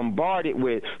constantly bombarded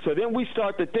with. So then we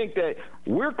start to think that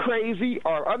we're crazy,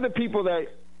 or other people that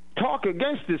talk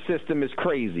against this system is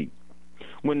crazy,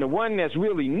 when the one that's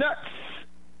really nuts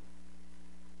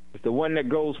is the one that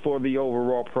goes for the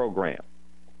overall program.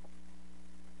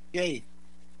 Jay.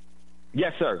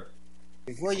 Yes, sir.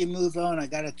 Before you move on, I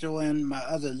got to throw in my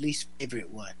other least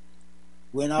favorite one.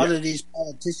 When all of these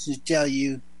politicians tell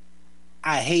you,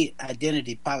 I hate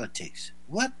identity politics.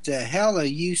 What the hell are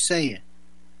you saying?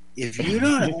 If you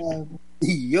don't have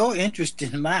your interest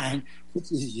in mind,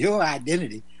 which is your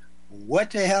identity,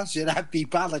 what the hell should I be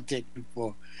politicking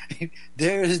for?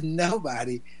 There is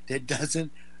nobody that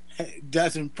doesn't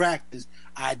practice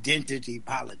identity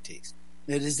politics.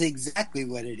 That is exactly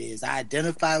what it is. I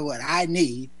identify what I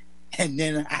need, and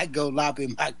then I go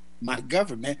lobby my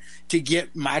government to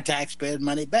get my taxpayers'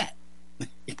 money back.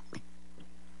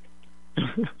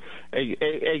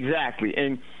 Exactly.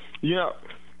 And, you know,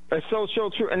 it's so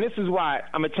true. And this is why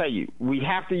I'm going to tell you, we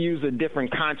have to use a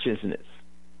different consciousness.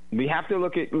 We have to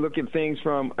look at things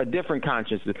from a different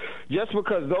consciousness. Just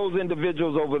because those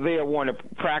individuals over there want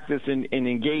to practice and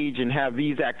engage and have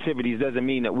these activities doesn't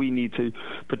mean that we need to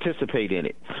participate in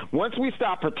it. Once we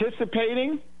stop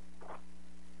participating,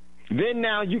 then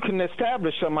now you can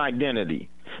establish some identity.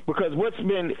 Because what's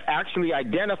been actually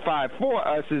identified for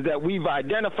us is that we've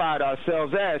identified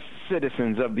ourselves as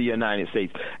citizens of the United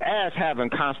States, as having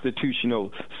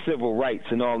constitutional civil rights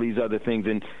and all these other things.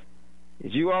 And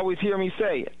as you always hear me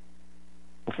say,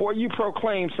 before you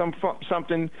proclaim some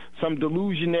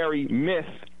delusionary myth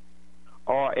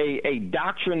or a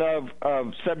doctrine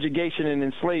of subjugation and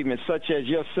enslavement, such as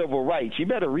your civil rights, you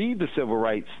better read the civil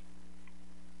rights,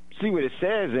 see what it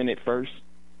says in it first,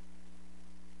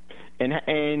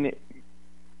 and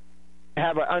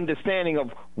have an understanding of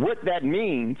what that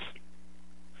means.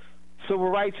 Civil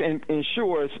rights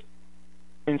ensures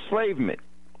enslavement.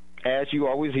 As you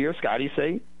always hear Scotty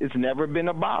say, it's never been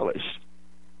abolished.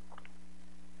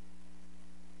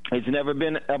 It's never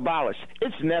been abolished.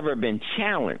 It's never been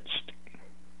challenged.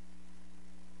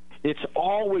 It's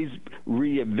always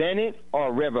reinvented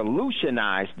or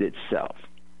revolutionized itself.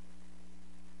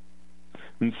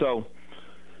 And so,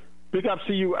 big ups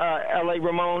to you, L.A.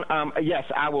 Ramon. Yes,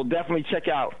 I will definitely check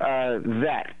out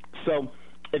that. So,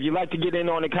 if you'd like to get in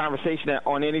on the conversation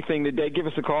on anything today, give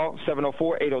us a call,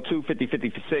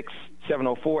 704-802-5056,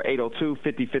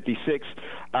 704-802-5056.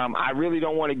 I really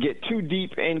don't want to get too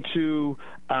deep into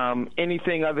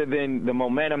anything other than the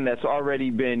momentum that's already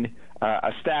been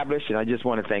established, and I just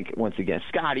want to thank, once again,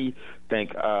 Scotty,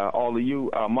 thank all of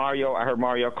you. Mario, I heard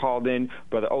Mario called in,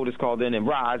 Brother Otis called in, and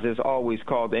Roz has always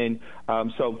called in.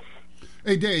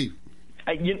 Hey, Dave.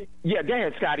 Yeah, go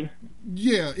ahead, Scotty.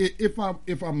 Yeah, if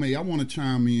I may, I want to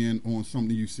chime in on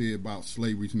something you said about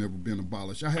slavery's never been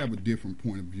abolished. I have a different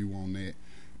point of view on that,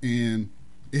 and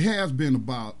it has been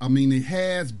it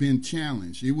has been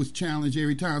challenged. It was challenged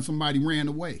every time somebody ran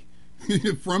away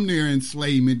from their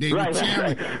enslavement. They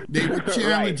were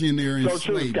challenging their enslavement.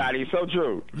 So true, Scotty. So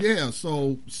true. Yeah.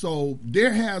 So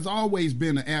there has always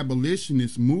been an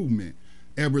abolitionist movement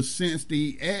ever since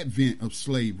the advent of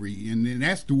slavery, and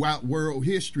that's throughout world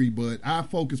history, but I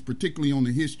focus particularly on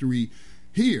the history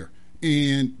here.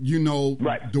 And,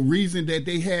 the reason that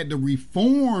they had to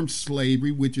reform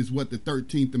slavery, which is what the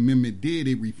 13th Amendment did,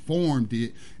 it reformed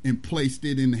it and placed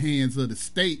it in the hands of the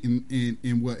state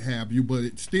and what have you, but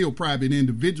it's still private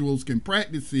individuals can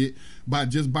practice it by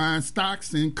just buying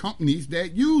stocks in companies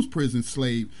that use prison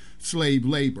slave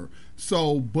labor.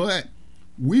 So, but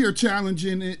we are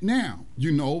challenging it now.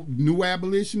 New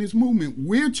abolitionist movement,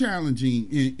 we're challenging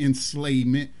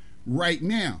enslavement right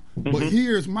now. Mm-hmm. But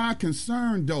here's my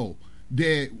concern, though,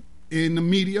 that and the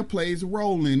media plays a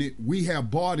role in it. We have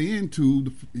bought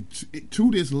into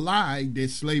this lie that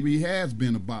slavery has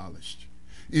been abolished.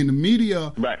 And the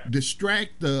media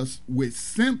distract us with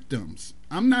symptoms.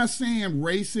 I'm not saying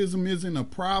racism isn't a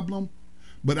problem,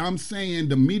 But I'm saying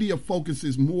the media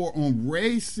focuses more on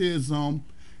racism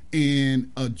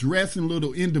and addressing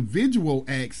little individual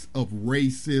acts of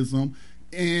racism,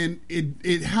 and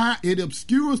it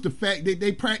obscures the fact that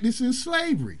they practice in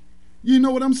slavery. You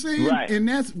know what I'm saying? Right. And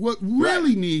that's what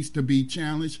really needs to be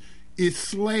challenged is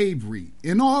slavery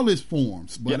in all its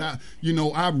forms. But I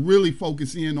really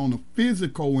focus in on the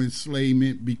physical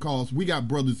enslavement because we got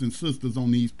brothers and sisters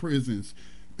on these prisons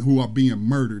who are being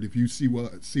murdered. If you see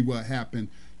what happened,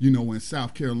 in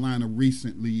South Carolina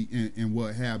recently and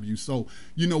what have you. So,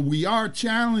 we are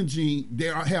challenging.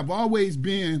 There have always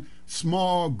been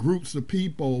small groups of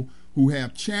people who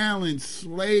have challenged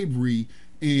slavery.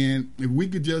 And if we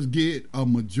could just get a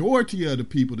majority of the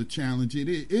people to challenge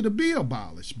it, it'll be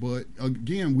abolished. But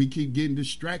again, we keep getting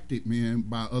distracted, man,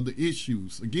 by other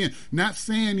issues. Again, not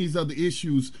saying these other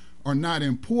issues are not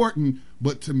important,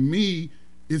 but to me,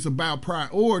 it's about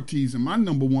priorities. And my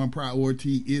number one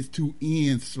priority is to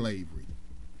end slavery.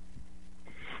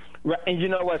 Right. And you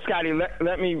know what, Scotty,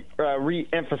 let me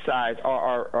re-emphasize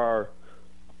or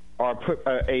put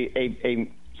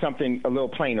something a little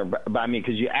plainer by me,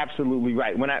 because you're absolutely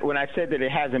right. When I said that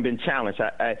it hasn't been challenged,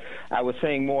 I was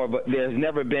saying more, but there's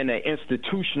never been an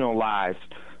institutionalized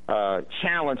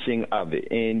challenging of it.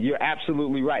 And you're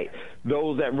absolutely right.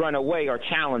 Those that run away are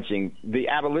challenging. The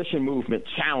abolition movement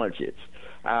challenges.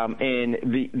 And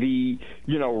the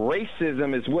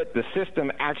racism is what the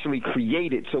system actually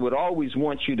created. So it always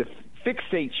wants you to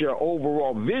fixate your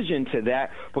overall vision to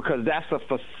that, because that's a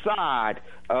facade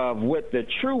of what the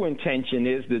true intention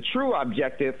is. The true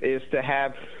objective is to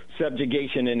have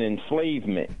subjugation and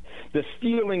enslavement, the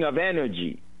stealing of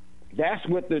energy. That's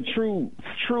what the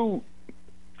true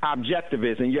objective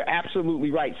is, and you're absolutely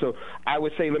right. So I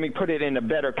would say, let me put it in a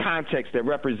better context that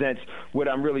represents what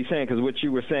I'm really saying, because what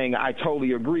you were saying I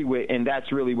totally agree with, and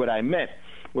that's really what I meant,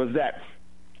 was that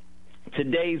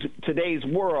today's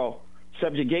world,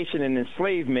 subjugation and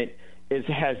enslavement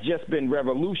has just been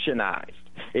revolutionized.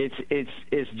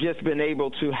 It's just been able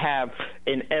to have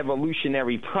an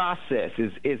evolutionary process.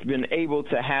 It's been able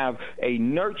to have a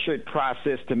nurtured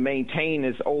process to maintain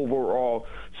its overall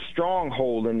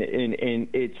stronghold and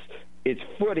its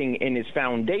footing and its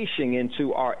foundation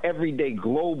into our everyday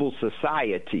global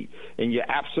society. And you're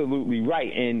absolutely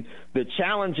right. And the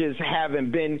challenges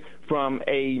haven't been from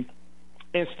a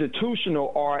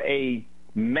institutional or a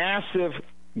massive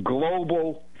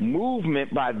global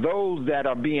movement by those that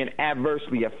are being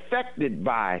adversely affected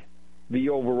by the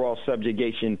overall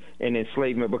subjugation and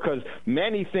enslavement, because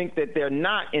many think that they're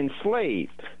not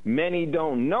enslaved. Many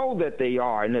don't know that they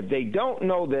are. And if they don't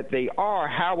know that they are,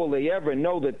 how will they ever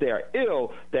know that they're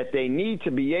ill, that they need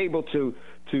to be able to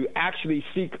actually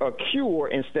seek a cure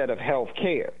instead of health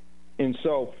care? And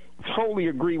so totally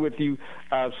agree with you,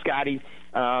 Scotty.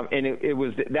 And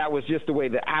that was just the way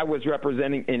that I was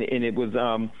representing, and it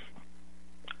was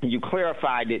you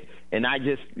clarified it, and I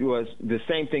just was the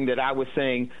same thing that I was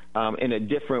saying in a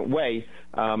different way,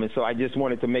 and so I just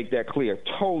wanted to make that clear.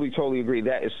 Totally agree.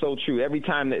 That is so true. Every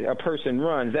time that a person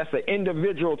runs, that's an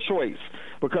individual choice,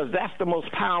 because that's the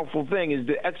most powerful thing, is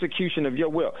the execution of your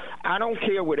will. I don't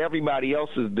care what everybody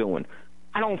else is doing.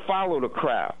 I don't follow the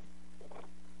crowd.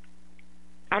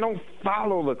 I don't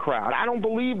follow the crowd. I don't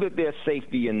believe that there's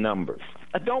safety in numbers.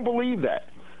 I don't believe that.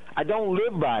 I don't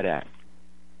live by that.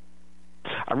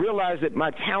 I realize that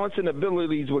my talents and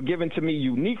abilities were given to me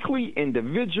uniquely,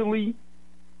 individually,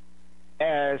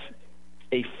 as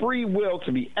a free will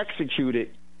to be executed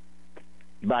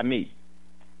by me.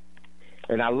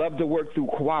 And I love to work through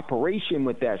cooperation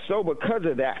with that. So because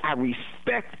of that, I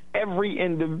respect every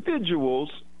individual's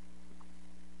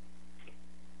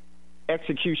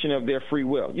execution of their free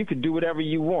will. You could do whatever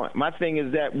you want. My thing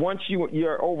is that once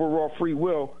your overall free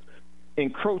will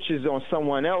encroaches on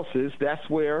someone else's, that's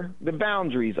where the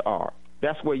boundaries are.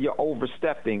 That's where you're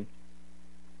overstepping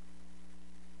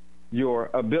your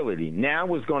ability.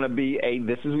 Now is going to be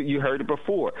this is what you heard it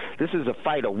before. This is a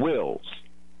fight of wills.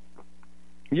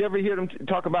 You ever hear them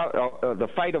talk about the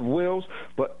fight of wills?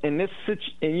 But in this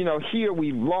situation, here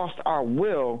we've lost our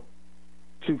will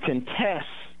to contest.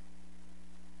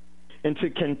 And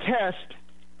to contest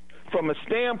from a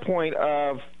standpoint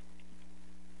of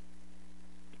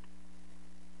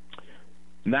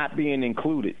not being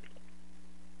included.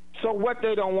 So what,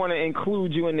 they don't want to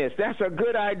include you in this? That's a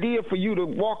good idea for you to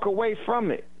walk away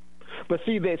from it. But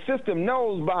see, the system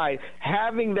knows by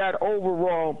having that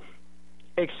overall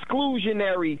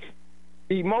exclusionary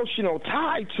emotional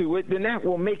tie to it, then that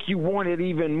will make you want it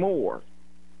even more.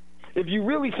 If you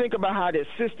really think about how this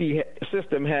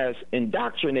system has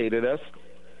indoctrinated us,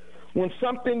 when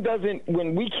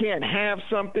we can't have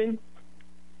something,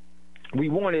 we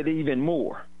wanted even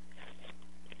more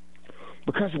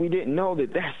because we didn't know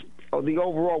that that's the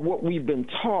overall what we've been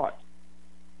taught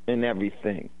and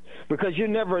everything. Because you're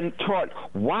never taught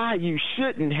why you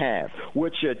shouldn't have.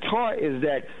 What you're taught is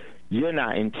that you're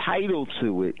not entitled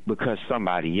to it because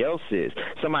somebody else is.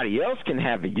 Somebody else can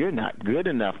have it. You're not good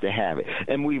enough to have it.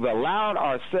 And we've allowed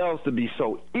ourselves to be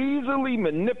so easily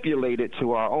manipulated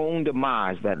to our own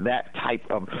demise that type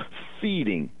of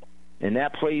feeding, and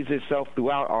that plays itself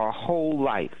throughout our whole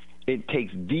life. It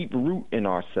takes deep root in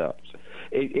ourselves.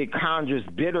 It conjures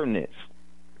bitterness.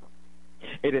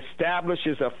 It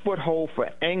establishes a foothold for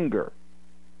anger.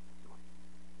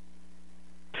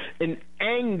 And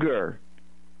anger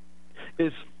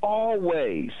is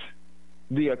always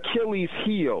the Achilles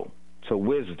heel to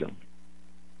wisdom.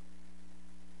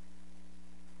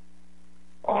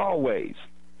 Always.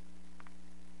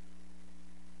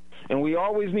 And we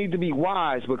always need to be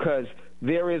wise because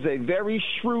there is a very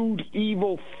shrewd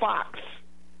evil fox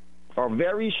or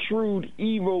very shrewd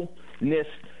evilness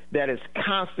that is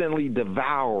constantly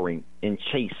devouring and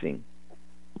chasing.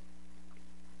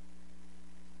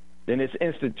 And it's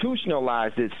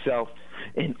institutionalized itself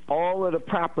in all of the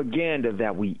propaganda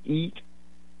that we eat.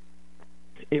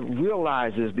 It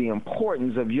realizes the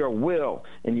importance of your will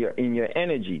and your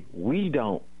energy. We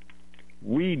don't.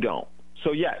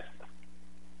 So yes,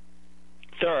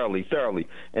 thoroughly.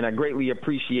 And I greatly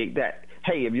appreciate that.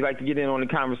 Hey, if you'd like to get in on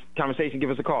the conversation, give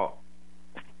us a call.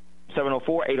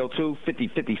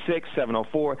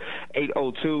 704-802-5056,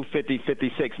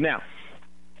 704-802-5056. Now,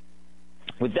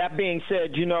 with that being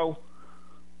said,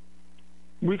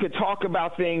 we could talk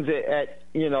about things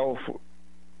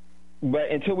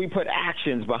but until we put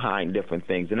actions behind different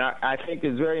things. And I think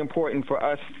it's very important for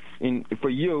us, for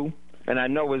you, and I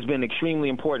know it's been extremely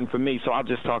important for me, so I'll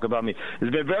just talk about me.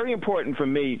 It's been very important for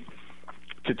me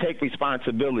to take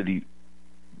responsibility,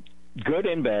 good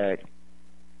and bad,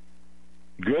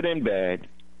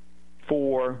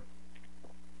 for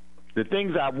the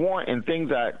things I want and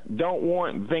things I don't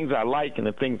want, and things I like and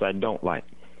the things I don't like.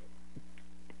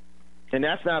 And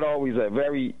that's not always a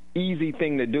very easy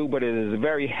thing to do, but it is a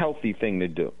very healthy thing to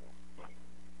do.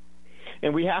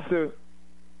 And we have to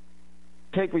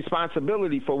take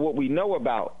responsibility for what we know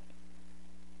about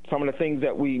some of the things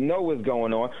that we know is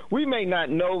going on. We may not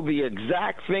know the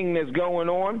exact thing that's going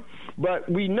on, but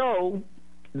we know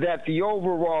that the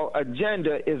overall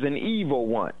agenda is an evil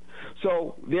one.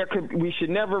 So we should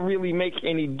never really make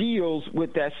any deals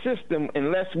with that system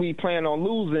unless we plan on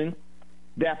losing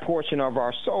that portion of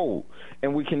our soul.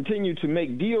 And we continue to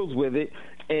make deals with it.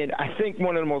 And I think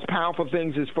one of the most powerful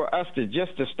things is for us to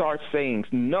start saying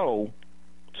no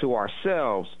to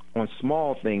ourselves on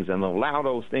small things and allow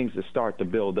those things to start to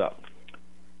build up.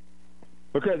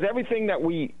 Because everything that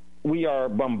we are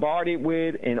bombarded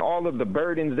with and all of the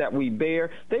burdens that we bear,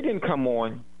 they didn't come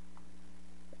on.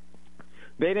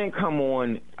 They didn't come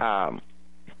on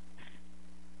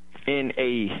in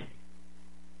a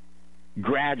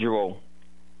gradual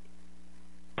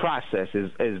process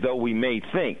as though we may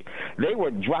think. They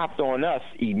were dropped on us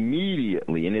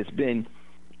immediately, and it's been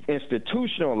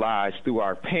institutionalized through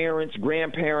our parents,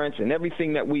 grandparents, and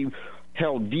everything that we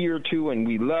held dear to and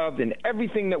we loved and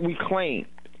everything that we claimed.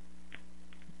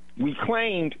 We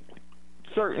claimed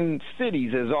certain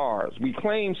cities as ours. We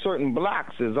claimed certain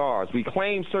blocks as ours. We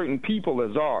claimed certain people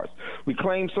as ours. We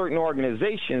claimed certain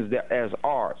organizations as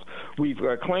ours. We've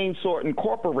claimed certain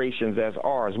corporations as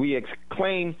ours. We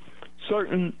claimed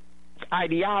certain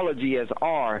ideology as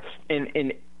ours.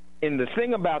 And the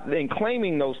thing about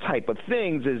claiming those type of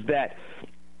things is that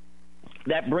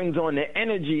brings on the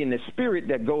energy and the spirit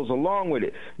that goes along with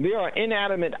it. There are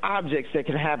inanimate objects that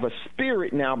can have a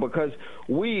spirit now because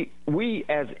we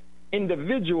as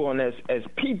individual and as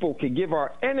people can give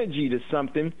our energy to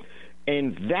something,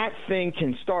 and that thing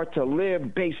can start to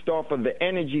live based off of the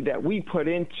energy that we put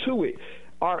into it.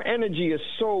 Our energy is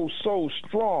so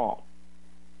strong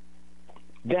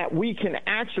that we can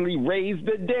actually raise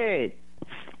the dead.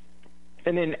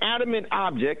 An inanimate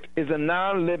object is a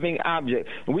non-living object.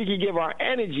 We can give our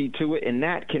energy to it, and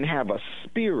that can have a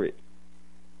spirit.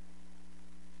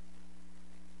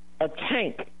 A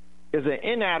tank is an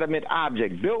inanimate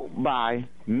object built by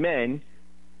men,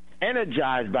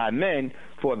 energized by men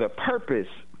for the purpose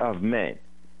of men.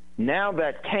 Now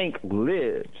that tank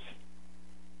lives.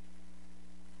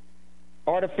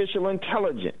 Artificial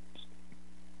intelligence,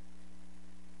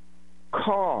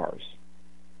 cars,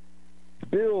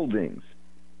 buildings.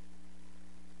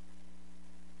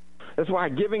 That's why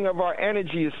giving of our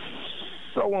energy is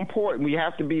so important. We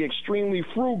have to be extremely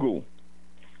frugal.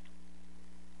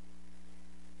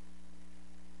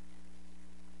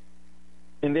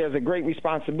 And there's a great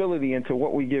responsibility into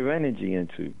what we give energy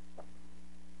into.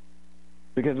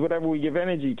 Because whatever we give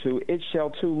energy to, it shall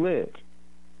too live.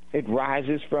 It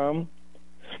rises from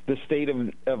the state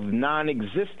of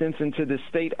non-existence into the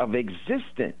state of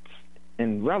existence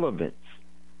and relevance.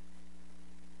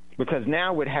 Because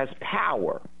now it has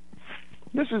power.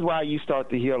 This is why you start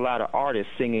to hear a lot of artists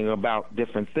singing about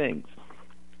different things.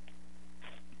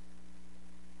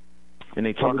 And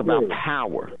they talk about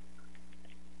power.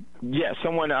 Yes,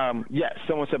 someone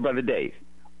said Brother Dave.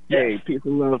 Hey, peace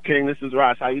and love, King. This is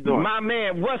Ross. How you doing? My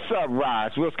man, what's up,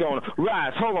 Ross? What's going on?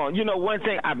 Ross, hold on. You know, one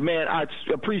thing, I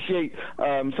appreciate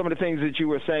some of the things that you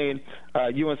were saying,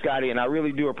 you and Scotty, and I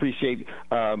really do appreciate,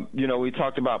 we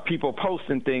talked about people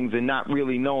posting things and not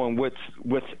really knowing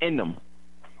what's in them,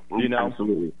 you know?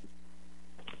 Absolutely.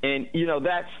 And,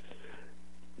 that's,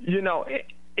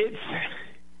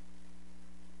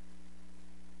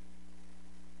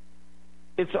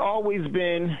 it's always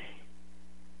been...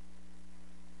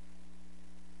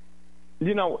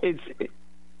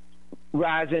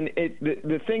 Rising.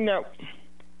 The thing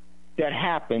that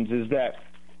happens is that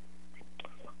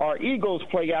our egos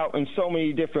play out in so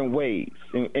many different ways,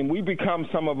 and we become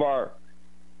some of our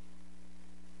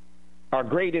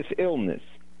greatest illness.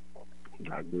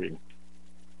 I agree.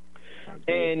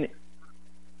 And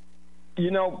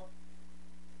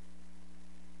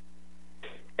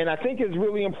and I think it's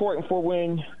really important for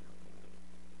when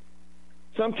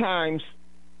sometimes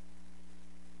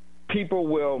people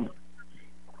will,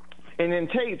 and in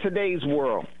today's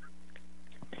world,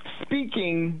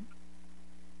 speaking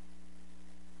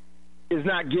is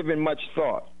not given much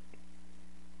thought.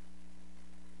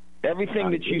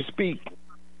 Everything that you speak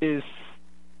is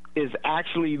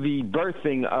actually the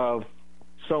birthing of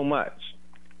so much,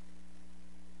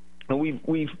 and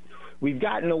we've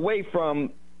gotten away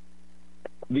from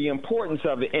the importance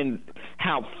of it and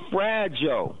how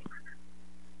fragile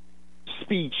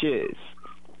speech is.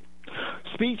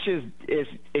 Speech is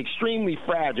extremely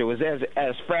fragile. It's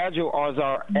as fragile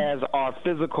as our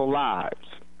physical lives.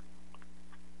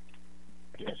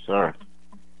 Yes, sir.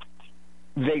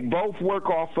 They both work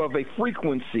off of a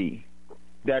frequency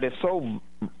that is so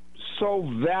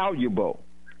valuable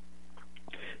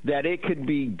that it could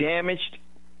be damaged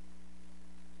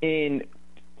and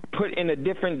put in a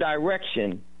different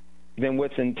direction than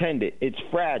what's intended. It's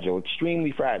fragile,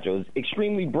 extremely fragile. It's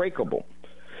extremely breakable.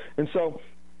 And so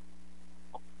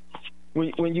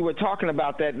when you were talking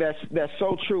about that's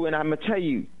so true. And I'm gonna tell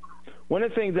you, one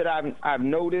of the things that I've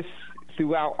noticed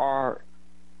throughout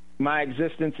my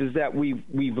existence is that we've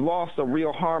lost a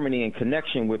real harmony and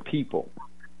connection with people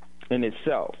in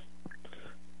itself,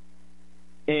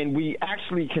 and we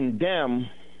actually condemn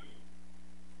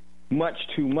much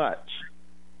too much,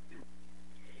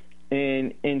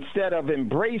 and instead of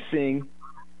embracing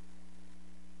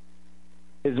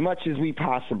as much as we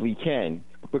possibly can.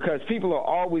 Because people are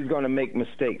always going to make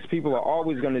mistakes. People are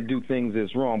always going to do things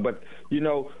that's wrong. But,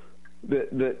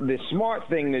 the smart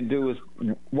thing to do is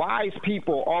wise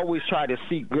people always try to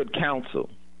seek good counsel.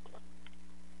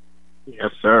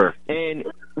 Yes, sir. And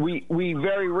we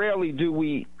very rarely do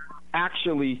we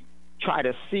actually try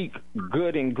to seek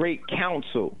good and great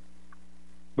counsel,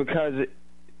 because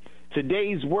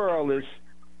today's world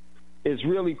is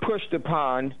really pushed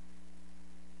upon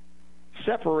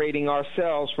separating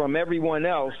ourselves from everyone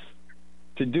else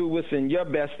to do what's in your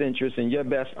best interest and your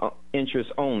best interest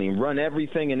only. Run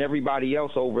everything and everybody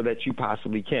else over that you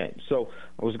possibly can. So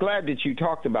I was glad that you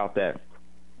talked about that.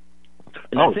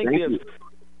 And I think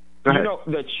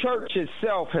the church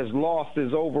itself has lost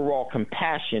its overall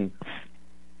compassion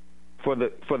for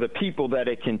the people that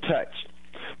it can touch,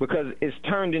 because it's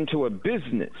turned into a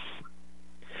business,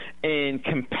 and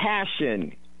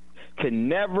compassion can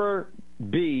never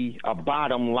be a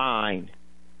bottom line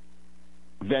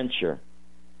venture.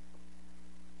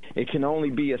 It can only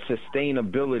be a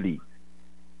sustainability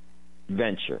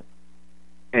venture.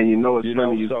 And it's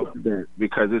funny you said that,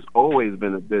 because it's always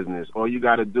been a business. All you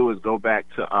got to do is go back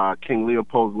to King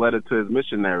Leopold's letter to his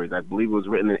missionaries. I believe it was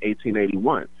written in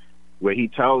 1881, where he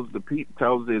tells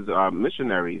his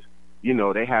missionaries,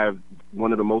 they have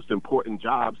one of the most important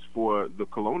jobs for the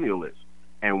colonialists.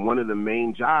 And one of the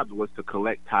main jobs was to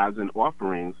collect tithes and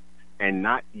offerings and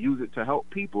not use it to help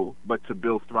people, but to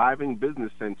build thriving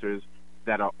business centers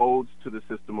that are odes to the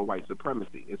system of white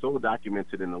supremacy. It's all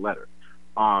documented in the letter.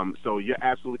 So you're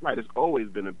absolutely right. It's always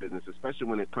been a business, especially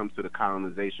when it comes to the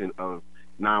colonization of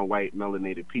non-white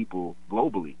melanated people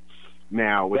globally.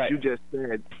 Now, what you just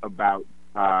said about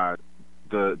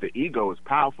the ego is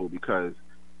powerful, because,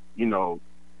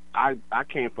 I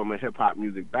came from a hip-hop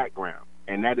music background.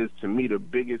 And that is, to me, the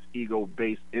biggest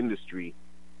ego-based industry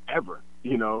ever.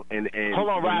 you know, and hold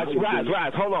on, Rise,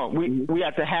 hold on. We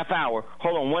at the half hour.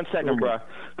 Hold on 1 second, Okay. bruh,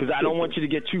 because I don't want you to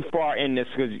get too far in this,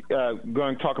 because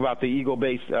going to talk about the ego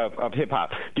base of hip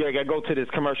hop. Gary, I go to this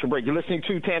commercial break. You're listening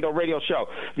to Thando Radio Show.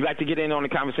 If you'd like to get in on the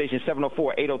conversation,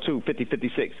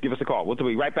 704-802-5056. Give us a call. We'll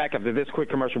be right back after this quick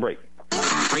commercial break. No,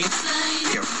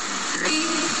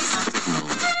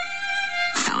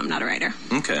 I'm not a writer.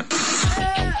 Okay.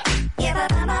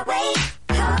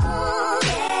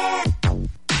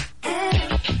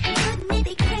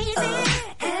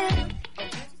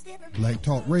 Black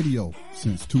Talk Radio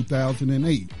since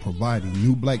 2008, providing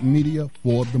new black media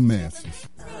for the masses.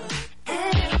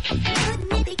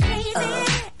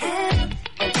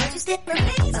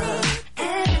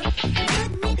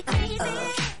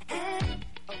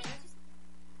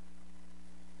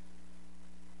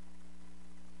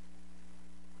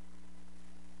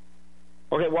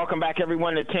 Okay, welcome back,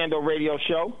 everyone, to Thando Radio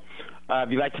Show. If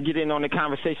you'd like to get in on the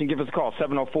conversation, give us a call,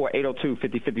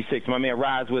 704-802-5056. My man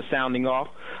Rise was sounding off.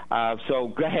 So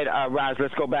go ahead, Rise,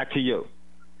 let's go back to you.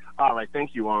 All right,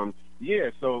 thank you.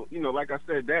 Yeah, so, you know, like I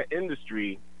said, that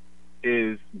industry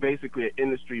is basically an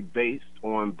industry based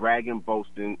on bragging,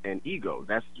 boasting, and ego.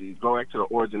 That's, you go back to the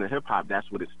origin of hip-hop,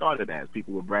 that's what it started as.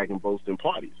 People were bragging, boasting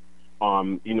parties.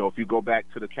 You know, if you go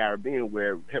back to the Caribbean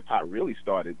where hip-hop really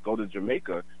started, go to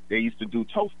Jamaica, they used to do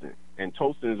toasting. And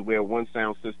toasting is where one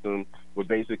sound system would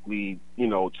basically, you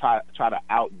know, try to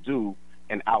outdo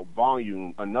and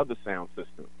outvolume another sound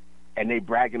system. And they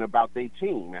bragging about their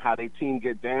team and how their team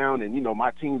get down and, you know, my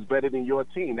team's better than your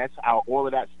team. That's how all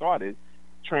of that started,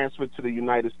 transferred to the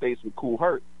United States with Kool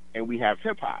Herc, and we have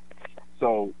hip-hop.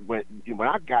 So when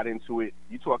I got into it,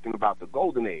 you're talking about the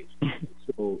golden age.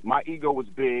 So my ego was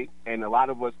big, and a lot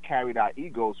of us carried our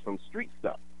egos from street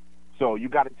stuff. So you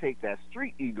got to take that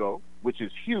street ego, which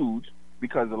is huge,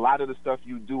 because a lot of the stuff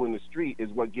you do in the street is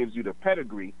what gives you the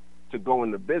pedigree to go in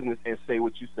the business and say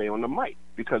what you say on the mic.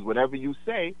 Because whatever you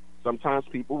say, sometimes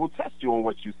people will test you on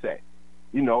what you say.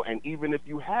 You know, and even if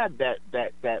you had that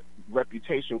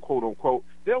reputation, quote unquote,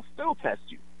 they'll still test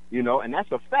you. You know, and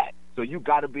that's a fact. So you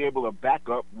got to be able to back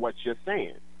up what you're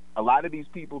saying. A lot of these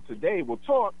people today will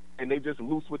talk, and they just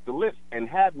loose with the lips and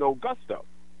have no gusto.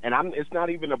 And it's not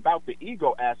even about the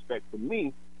ego aspect for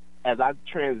me. As I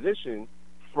transition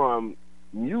from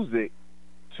music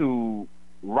to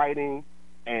writing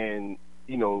and,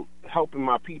 you know, helping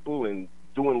my people and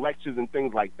doing lectures and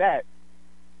things like that,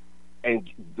 and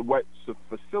what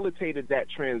facilitated that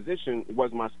transition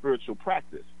was my spiritual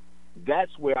practice.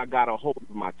 That's where I got a hold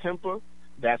of my temper.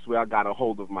 That's where I got a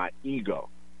hold of my ego.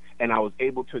 And I was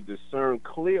able to discern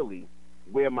clearly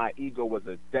where my ego was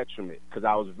a detriment, because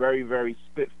I was very, very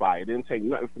spitfire. It didn't take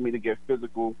nothing for me to get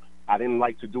physical. I didn't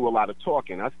like to do a lot of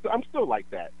talking. I'm still like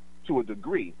that to a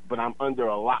degree, but I'm under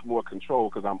a lot more control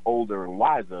because I'm older and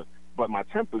wiser, but my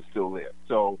temper's still there.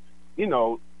 So, you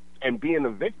know, and being a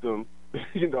victim,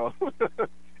 you know,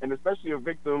 and especially a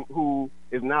victim who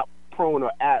is not prone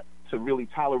or apt to really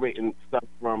tolerating stuff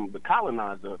from the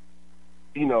colonizer,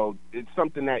 you know, it's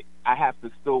something that I have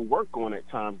to still work on at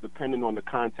times, depending on the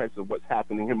context of what's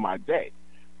happening in my day.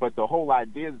 But the whole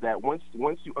idea is that once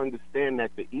you understand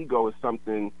that the ego is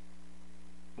something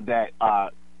that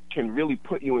can really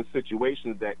put you in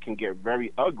situations that can get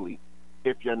very ugly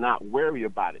if you're not wary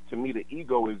about it. To me, the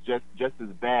ego is just as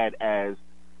bad as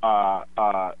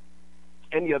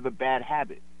any other bad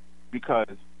habit,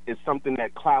 because it's something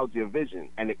that clouds your vision,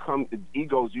 and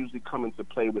egos usually come into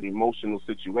play with emotional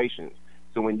situations.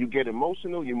 So when you get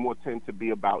emotional, you more tend to be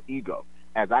about ego.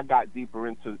 As I got deeper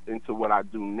into what I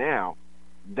do now,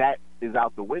 that is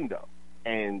out the window.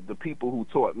 And the people who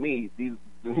taught me, these,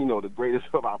 you know, the greatest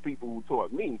of our people who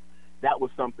taught me, that was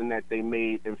something that they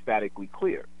made emphatically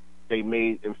clear. They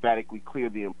made emphatically clear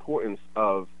the importance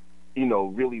of, you know,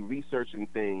 really researching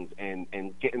things and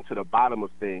getting to the bottom of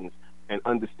things and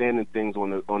understanding things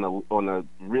on a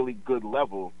really good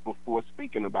level before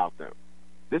speaking about them.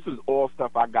 This is all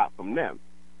stuff I got from them.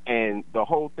 And the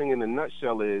whole thing in a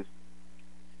nutshell is,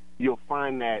 you'll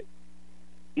find that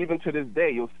even to this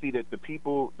day, you'll see that the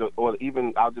people, or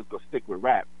even I'll just go stick with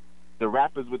rap, the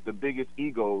rappers with the biggest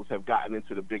egos have gotten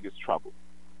into the biggest trouble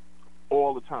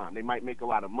all the time. They might make a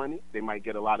lot of money, they might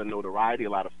get a lot of notoriety, a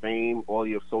lot of fame, all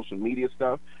your social media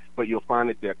stuff, but you'll find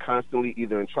that they're constantly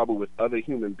either in trouble with other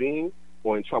human beings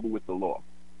or in trouble with the law.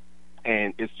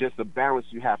 And it's just a balance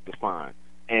you have to find.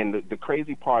 And the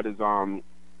crazy part is,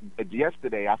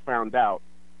 yesterday I found out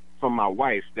from my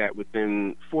wife that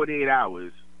within 48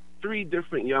 hours, 3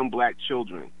 different young black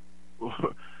children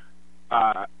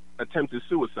attempted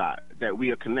suicide that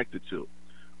we are connected to.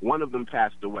 One of them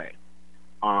passed away.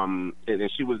 and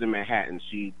she was in Manhattan.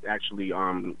 She actually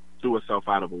threw herself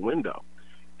out of a window.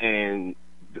 And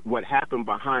what happened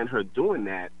behind her doing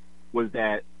that was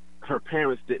that her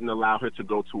parents didn't allow her to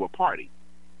go to a party.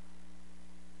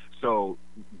 So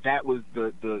that was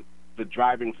the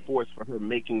driving force for her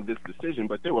making this decision.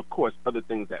 But there were, of course, other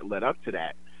things that led up to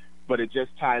that. But it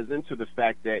just ties into the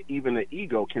fact that even an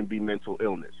ego can be mental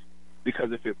illness.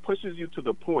 Because if it pushes you to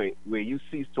the point where you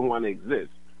cease to want to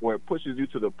exist, or it pushes you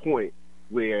to the point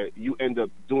where you end up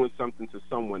doing something to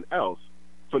someone else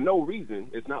for no reason,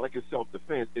 it's not like it's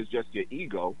self-defense, it's just your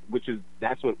ego,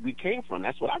 that's what we came from.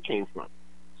 That's what I came from.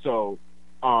 So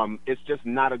it's just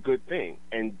not a good thing.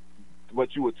 And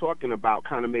what you were talking about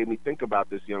kind of made me think about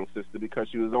this young sister, because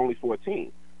she was only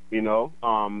 14,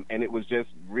 and it was just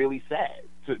really sad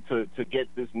to get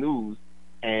this news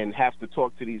and have to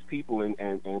talk to these people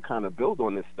and kind of build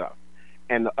on this stuff.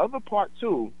 And the other part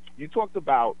too, you talked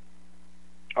about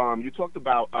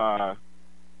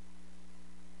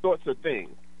thoughts of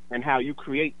things and how you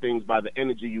create things by the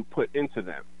energy you put into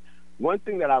them. One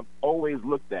thing that I've always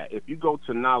looked at, if you go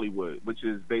to Nollywood, which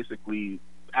is basically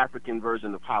African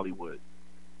version of Hollywood,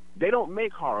 they don't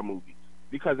make horror movies,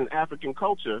 because in African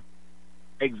culture,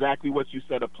 exactly what you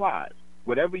said applies.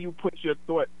 Whatever you put your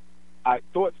thoughts,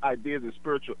 ideas, and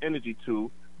spiritual energy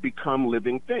to become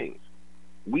living things.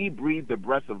 We breathe the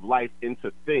breath of life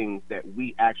into things that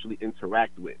we actually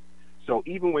interact with. So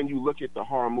even when you look at the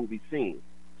horror movie scene,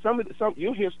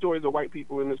 you'll hear stories of white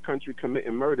people in this country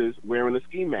committing murders wearing a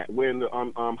ski mat, wearing the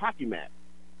hockey mat.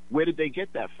 Where did they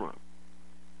get that from?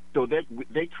 So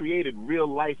they created real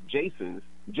life Jasons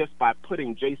just by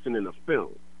putting Jason in a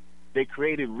film. They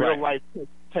created real life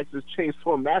Texas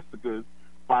Chainsaw Massacres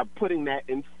by putting that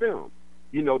in film.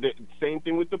 The same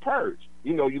thing with The Purge.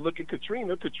 You look at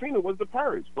Katrina. Katrina was The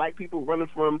Purge. Black people running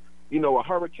from, a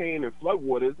hurricane and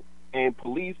floodwaters, and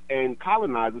police and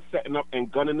colonizers setting up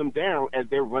and gunning them down as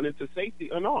they're running to safety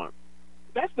unarmed.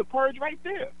 That's The Purge right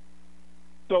there.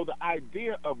 So the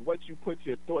idea of what you put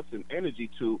your thoughts and energy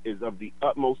to is of the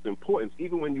utmost importance.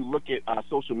 Even when you look at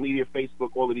social media, Facebook,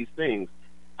 all of these things,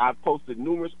 I've posted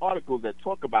numerous articles that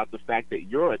talk about the fact that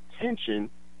your attention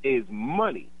is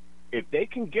money. If they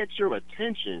can get your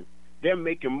attention, they're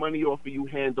making money off of you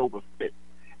hand over fist.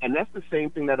 And that's the same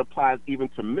thing that applies even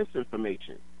to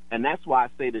misinformation. And that's why I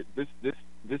say that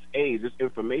this age, this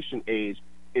information age,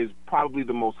 is probably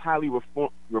the most highly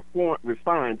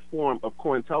refined form of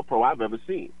COINTELPRO I've ever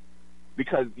seen.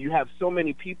 Because you have so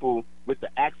many people with the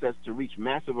access to reach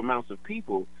massive amounts of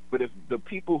people, but if the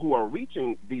people who are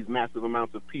reaching these massive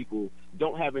amounts of people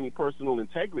don't have any personal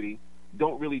integrity,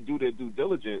 don't really do their due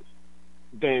diligence,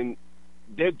 then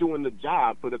they're doing the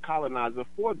job for the colonizer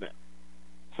for them.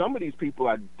 Some of these people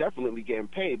are definitely getting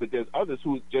paid, but there's others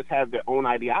who just have their own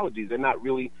ideologies. They're not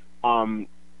really,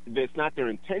 it's not their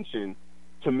intention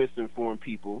to misinform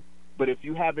people. But if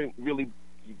you haven't really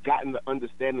gotten the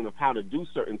understanding of how to do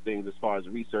certain things as far as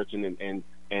researching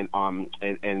and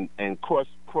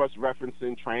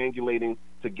cross-referencing, triangulating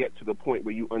to get to the point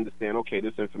where you understand, okay,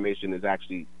 this information is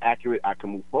actually accurate, I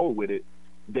can move forward with it,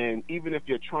 then even if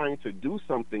you're trying to do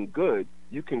something good,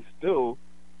 you can still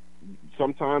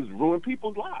sometimes ruin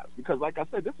people's lives. Because like I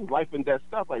said, this is life and death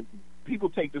stuff. Like, people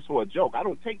take this for a joke. I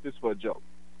don't take this for a joke.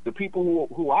 The people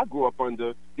who I grew up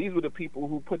under, these were the people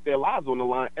who put their lives on the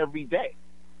line every day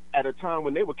at a time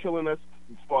when they were killing us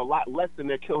for a lot less than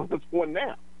they're killing us for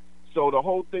now. So the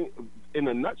whole thing in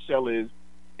a nutshell is,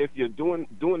 if you're doing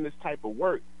this type of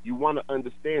work, you want to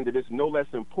understand that it's no less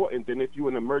important than if you're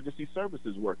an emergency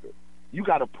services worker. You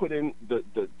got to put in the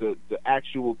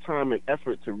actual time and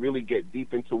effort to really get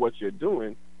deep into what you're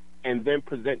doing, and then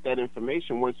present that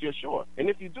information once you're sure. And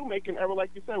if you do make an error,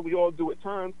 like you said, we all do at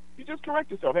times, you just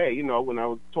correct yourself. Hey, when I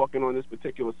was talking on this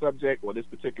particular subject or this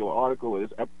particular article or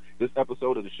this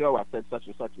episode of the show, I said such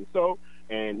and such and so,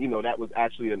 and, that was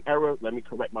actually an error. Let me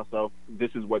correct myself.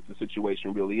 This is what the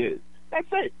situation really is. That's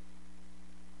it.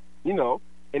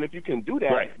 And if you can do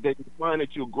that, then you find that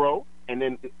you'll grow, and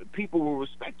then people will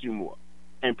respect you more,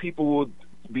 and people will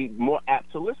be more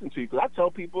apt to listen to you. Because I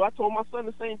told my son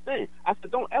the same thing. I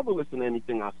said, don't ever listen to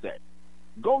anything I said.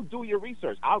 Go do your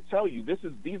research. I'll tell you,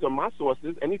 these are my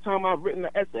sources. Anytime I've written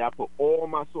an essay, I put all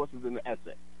my sources in the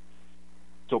essay.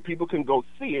 So people can go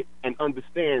see it and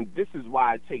understand this is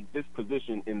why I take this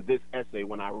position in this essay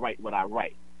when I write what I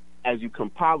write. As you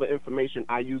compile the information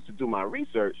I use to do my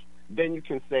research, then you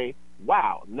can say,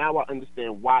 wow, now I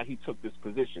understand why he took this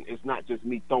position. It's not just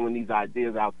me throwing these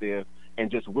ideas out there and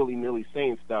just willy-nilly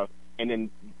saying stuff and then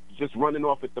just running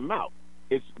off at the mouth.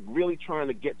 It's really trying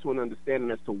to get to an understanding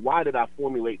as to why did I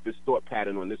formulate this thought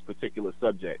pattern on this particular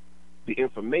subject. The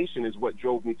information is what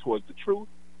drove me towards the truth,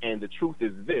 and the truth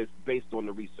is this based on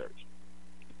the research.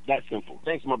 That simple.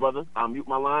 Thanks, my brother. I'll mute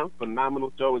my line.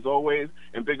 Phenomenal show as always.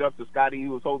 And big up to Scotty,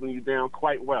 who was holding you down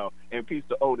quite well. And peace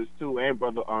to Otis, too, and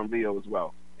brother Leo as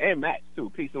well. And Max,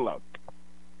 too. Peace and love.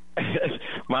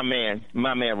 my man,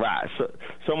 Rod.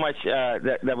 So much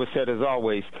that was said as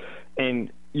always.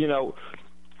 And, you know,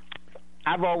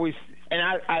 I've always, and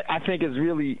I think it's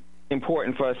really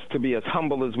important for us to be as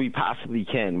humble as we possibly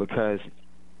can, because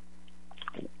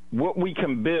what we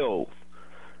can build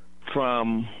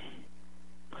from,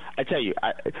 I tell you,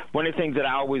 one of the things that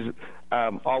I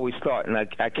always thought, and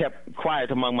I kept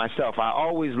quiet among myself, I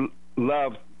always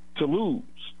loved to lose.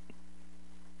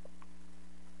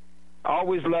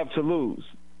 Always loved to lose,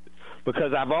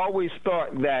 because I've always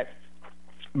thought that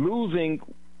losing,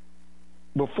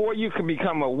 before you can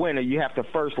become a winner, you have to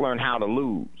first learn how to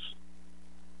lose.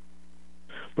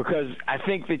 Because I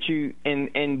think that you,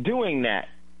 in doing that,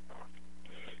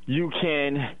 you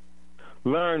can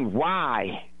learn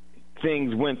why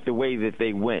things went the way that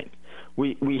they went.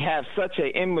 We have such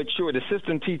an immature, the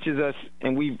system teaches us,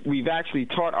 and we've actually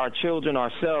taught our children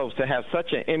ourselves to have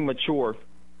such an immature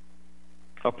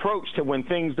approach to when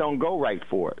things don't go right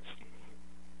for us.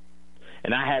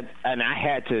 And I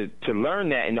had to learn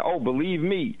that, and believe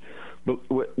me,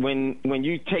 when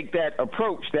you take that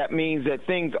approach, that means that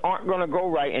things aren't going to go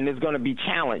right, and there's going to be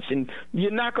challenge, and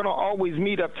you're not going to always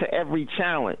meet up to every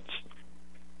challenge.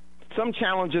 Some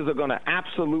challenges are going to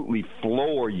absolutely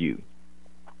floor you.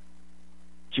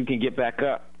 But you can get back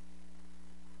up.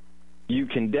 You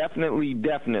can definitely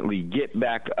get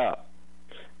back up.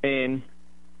 And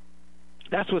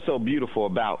that's what's so beautiful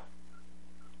about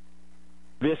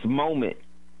this moment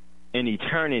in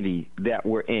eternity that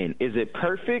we're in. Is it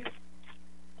perfect?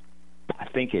 I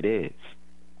think it is.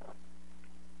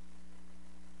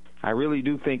 I really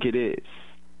do think it is.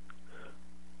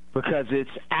 Because it's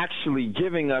actually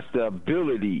giving us the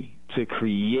ability to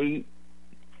create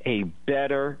a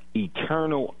better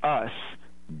eternal us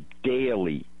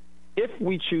daily, if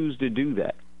we choose to do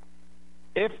that.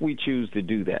 If we choose to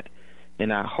do that.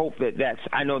 And I hope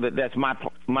I know that that's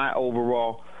my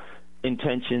overall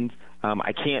intentions.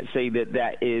 I can't say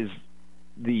that is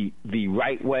the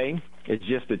right way. It's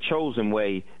just the chosen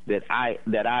way that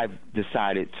I've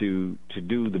decided to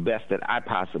do the best that I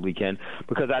possibly can,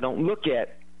 because I don't look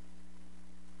at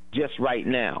just right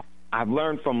now. I've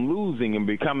learned from losing and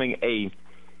becoming a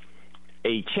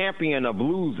champion of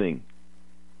losing.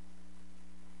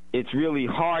 It's really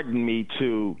hardened me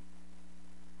to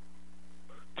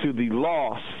the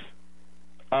loss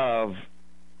of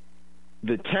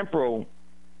the temporal,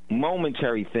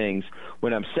 momentary things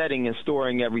when I'm setting and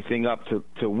storing everything up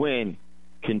to win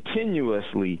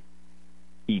continuously,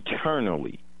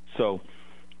 eternally. So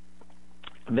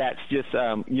that's just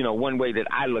one way that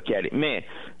I look at it. Man,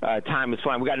 time is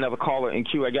flying. We got another caller in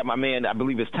queue. I got my man, I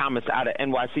believe it's Thomas out of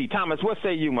NYC. Thomas, what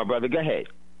say you, my brother? Go ahead.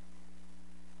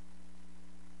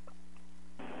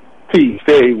 Peace.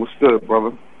 Hey, what's good,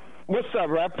 brother? What's up,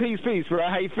 bro? Peace, bro.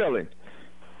 How you feeling?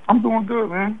 I'm doing good,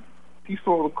 man. Peace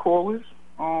to all the callers.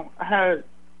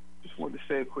 Just wanted to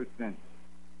say a quick thing.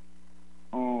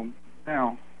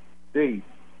 Now, Dave,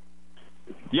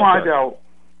 if you find out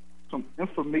some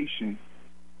information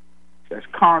that's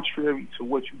contrary to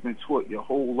what you've been taught your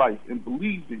whole life and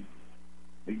believed in,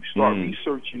 and you start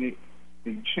researching it,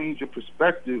 and you change your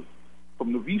perspective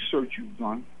from the research you've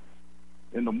done,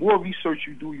 and the more research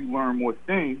you do, you learn more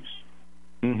things,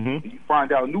 and you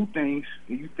find out new things,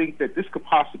 and you think that this could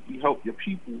possibly help your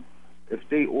people if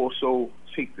they also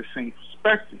take the same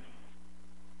perspective.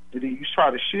 And then you try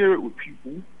to share it with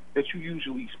people that you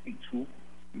usually speak to,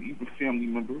 even family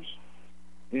members,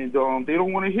 and they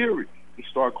don't want to hear it. They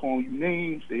start calling you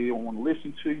names. They don't want to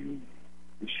listen to you.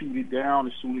 They shoot it down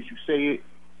as soon as you say it.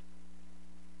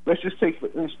 Let's just take, for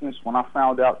instance, when I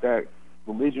found out that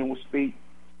religion was fake,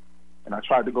 and I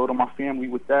tried to go to my family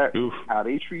with that, how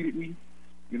they treated me.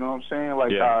 You know what I'm saying?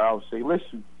 Like, I would say,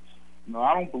 listen,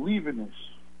 I don't believe in this.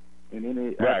 And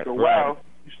then after a while,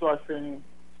 you start saying,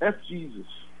 F Jesus.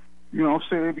 You know what I'm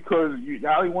saying? Because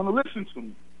y'all didn't want to listen to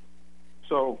me.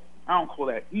 So I don't call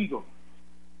that ego.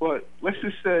 But let's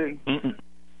just say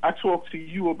I talk to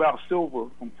you about silver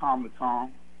from time to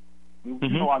time. You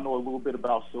know I know a little bit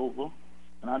about silver,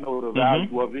 and I know the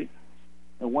value of it.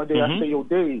 And one day I say, yo,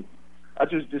 Dave, I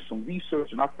just did some research,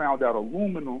 and I found out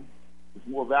aluminum is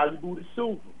more valuable than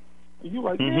silver. And you're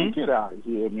like, man, get out of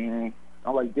here, man.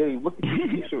 I'm like, Dave, look at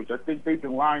this research. I think they've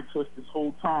been lying to us this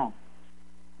whole time.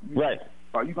 Right.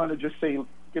 Are you going to just say,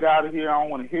 get out of here, I don't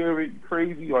want to hear it, you're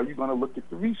crazy, or are you going to look at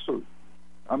the research?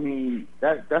 I mean,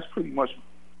 that's pretty much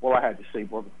all I had to say,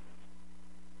 brother.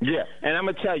 Yeah, and I'm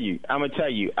going to tell you,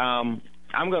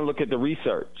 I'm going to look at the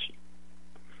research.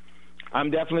 I'm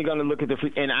definitely going to look at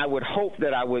and I would hope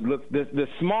that I would look. The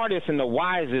smartest and the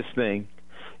wisest thing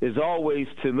is always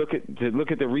to look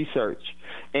at the research,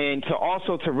 and to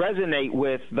also to resonate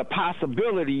with the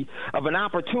possibility of an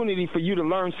opportunity for you to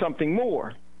learn something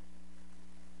more.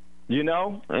 You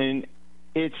know, and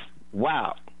it's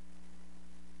wow.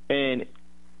 And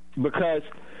because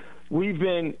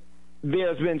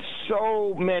there's been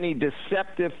so many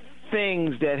deceptive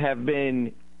things that have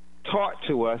been taught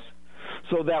to us,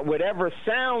 so that whatever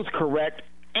sounds correct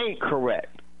ain't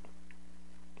correct.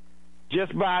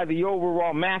 Just by the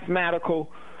overall mathematical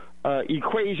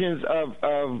equations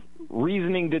of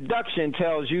reasoning deduction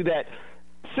tells you that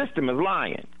system is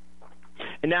lying.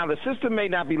 And now the system may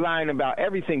not be lying about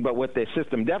everything, but what the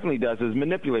system definitely does is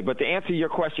manipulate. But to answer your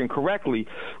question correctly,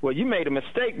 well, you made a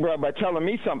mistake, bro, by telling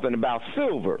me something about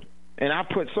silver. And I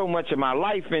put so much of my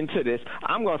life into this.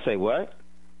 I'm going to say what?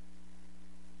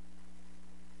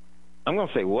 I'm going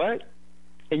to say what?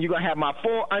 And you're going to have my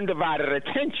full undivided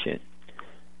attention.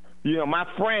 You know, my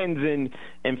friends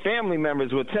and family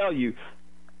members will tell you,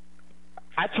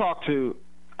 I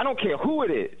don't care who it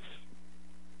is.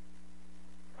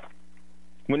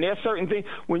 When there's certain things,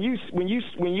 when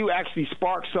you actually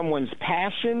spark someone's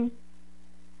passion,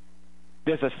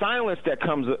 there's a silence that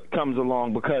comes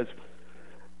along because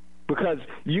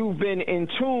you've been in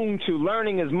tune to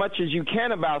learning as much as you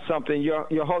can about something.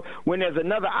 When there's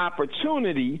another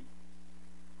opportunity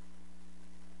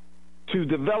to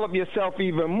develop yourself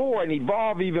even more and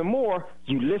evolve even more,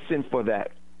 you listen for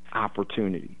that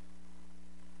opportunity.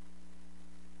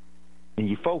 And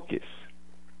you focus.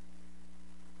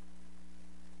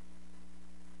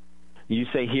 You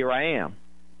say, here I am.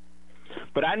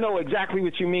 But I know exactly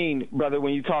what you mean, brother,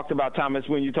 when you talked about, Thomas,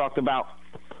 when you talked about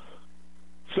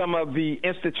some of the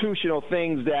institutional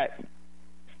things that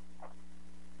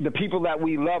the people that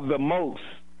we love the most,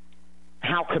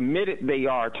 how committed they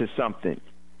are to something,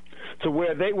 to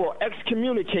where they will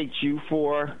excommunicate you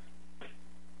for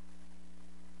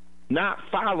not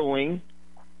following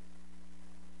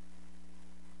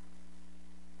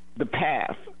the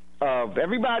path of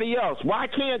everybody else. Why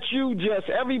can't you just,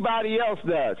 everybody else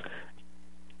does?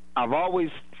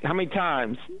 How many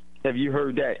times have you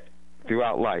heard that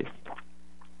throughout life?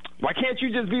 Why can't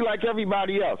you just be like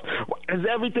everybody else? Does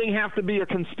everything have to be a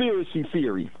conspiracy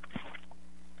theory?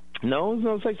 No, there's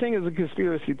no such thing as a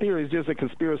conspiracy theory. It's just a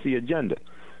conspiracy agenda.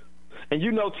 And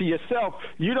you know to yourself,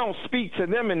 you don't speak to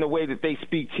them in the way that they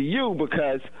speak to you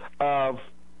because of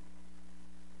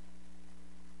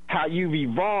how you've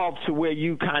evolved to where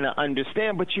you kind of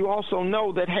understand, but you also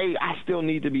know that, hey, I still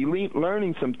need to be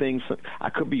learning some things. I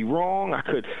could be wrong.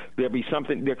 There could be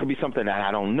something that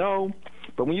I don't know.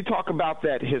 But when you talk about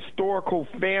that historical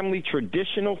family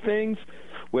traditional things,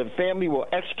 where the family will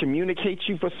excommunicate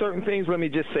you for certain things, let me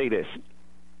just say this.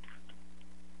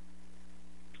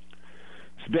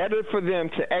 It's better for them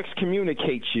to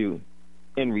excommunicate you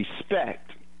in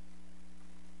respect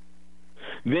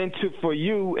than for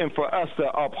you and for us to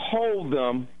uphold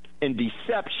them in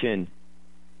deception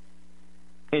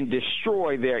and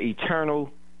destroy their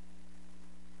eternal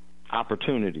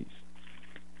opportunities.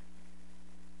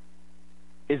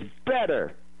 It's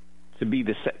better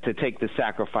to take the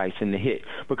sacrifice and the hit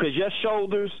because your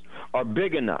shoulders are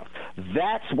big enough.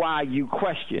 That's why you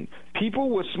question. People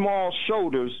with small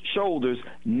shoulders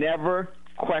never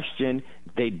question.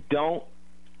 They don't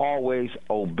always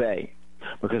obey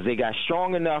because they got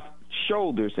strong enough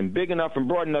shoulders and big enough and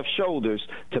broad enough shoulders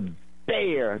to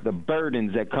bear the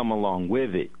burdens that come along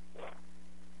with it.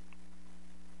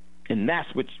 And that's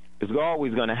what is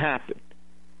always going to happen.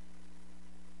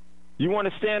 You want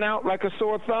to stand out like a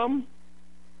sore thumb?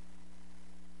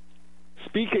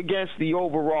 Speak against the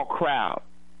overall crowd.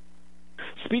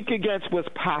 Speak against what's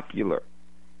popular.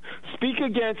 Speak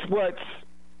against what's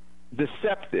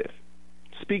deceptive.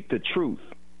 Speak the truth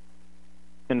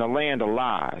in the land of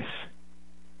lies.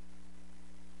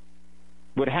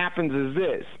 What happens is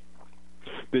this.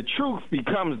 The truth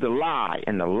becomes the lie,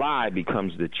 and the lie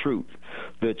becomes the truth.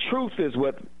 The truth is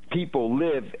what people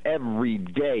live every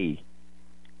day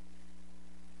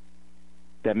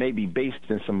that may be based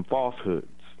in some falsehoods,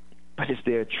 but it's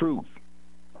their truth.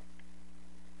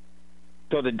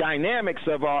 So the dynamics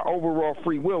of our overall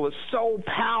free will is so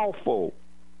powerful.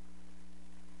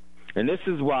 And this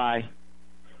is why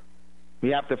we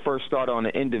have to first start on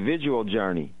an individual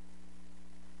journey.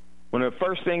 One of the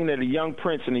first things that a young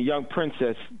prince and a young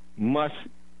princess must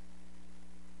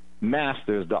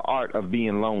master is the art of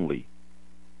being lonely.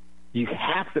 You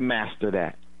have to master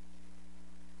that.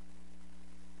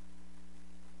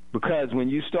 Because when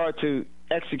you start to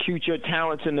execute your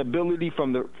talents and ability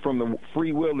from the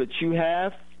free will that you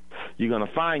have, you're going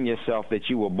to find yourself that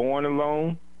you were born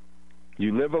alone,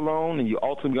 you live alone, and you're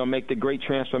ultimately going to make the great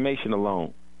transformation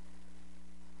alone.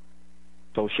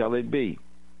 So shall it be.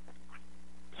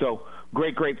 So,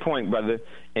 great point, brother.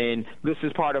 And this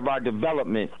is part of our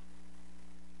development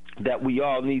that we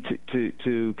all need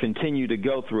to continue to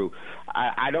go through.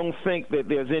 I don't think that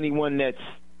there's anyone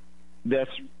that's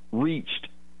reached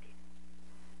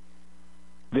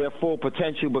their full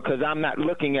potential, because I'm not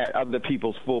looking at other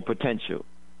people's full potential,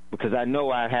 because I know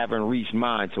I haven't reached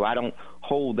mine, so I don't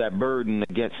hold that burden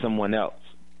against someone else.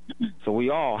 So we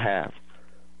all have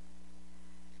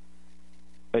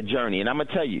a journey. And I'm going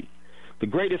to tell you, the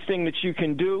greatest thing that you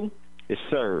can do is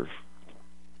serve.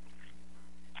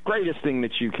 Greatest thing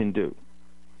that you can do.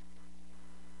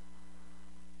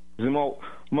 The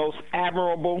most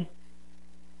admirable,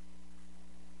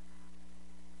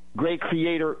 great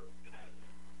creator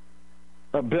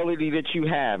ability that you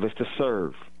have is to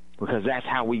serve, because that's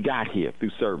how we got here, through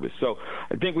service. So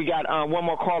I think we got one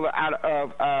more caller out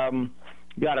of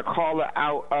got a caller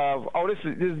out of this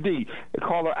is D, a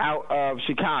caller out of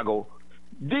Chicago.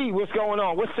 D, what's going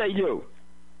on? What say you?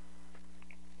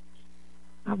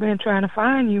 I've been trying to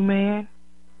find you, man.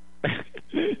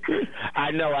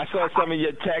 I know. I saw some of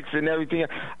your texts and everything.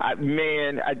 I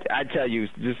tell you,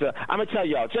 I'm gonna tell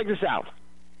y'all. Check this out.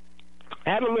 I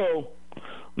had a little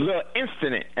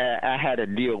incident I had to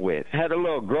deal with. I had a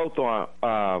little growth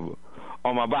on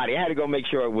my body. I had to go make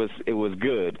sure it was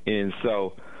good. And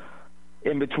so,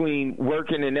 in between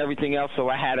working and everything else, so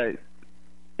I had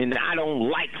and I don't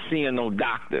like seeing no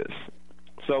doctors.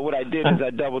 So what I did is I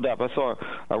doubled up. I saw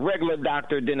a regular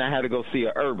doctor, then I had to go see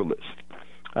a herbalist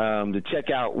to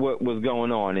check out what was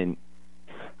going on. And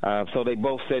so they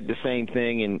both said the same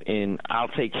thing, and I'll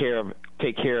take care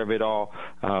of it all.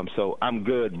 So I'm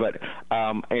good, but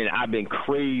and I've been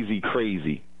crazy.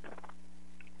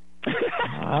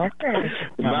 Okay.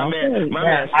 My man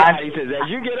Scotty says, as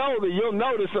you get older, you'll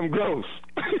notice some growth.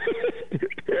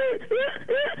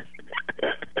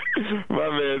 My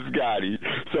man Scotty.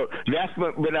 So that's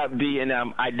what up, D,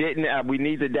 and we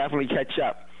need to definitely catch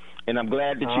up. And I'm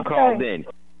glad that you called in.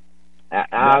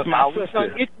 That's my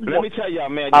sister. Let me tell y'all,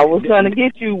 man. I was trying to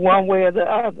get you one way or the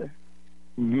other.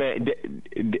 Man,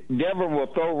 Deborah will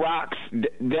throw rocks.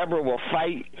 Deborah will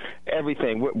fight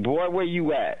everything. Boy, where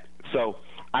you at? So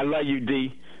I love you,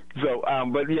 D. So,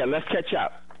 but yeah, let's catch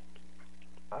up.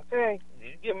 Okay, you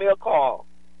give me a call.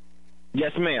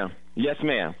 Yes, ma'am. Yes,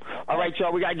 ma'am. All right,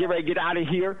 y'all, we got to get ready to get out of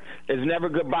here. It's never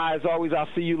goodbye. As always, I'll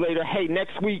see you later. Hey,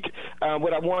 next week,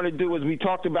 what I want to do is, we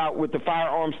talked about with the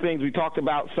firearms things, we talked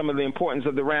about some of the importance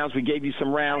of the rounds. We gave you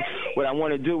some rounds. What I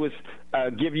want to do is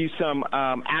give you some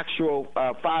actual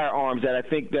firearms that I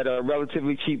think that are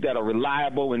relatively cheap, that are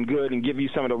reliable and good, and give you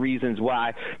some of the reasons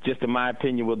why. Just in my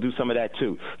opinion, we'll do some of that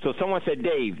too. So someone said,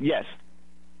 Dave, yes.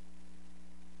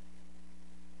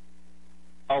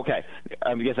 Okay.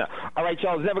 Yes, all right,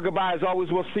 y'all. It's never goodbye. As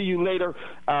always, we'll see you later.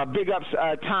 Big ups,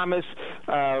 Thomas,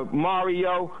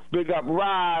 Mario. Big up,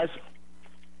 Roz.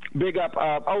 Big up,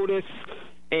 Otis.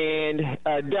 And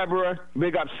Deborah.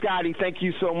 Big up, Scotty. Thank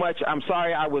you so much. I'm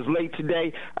sorry I was late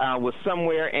today. I was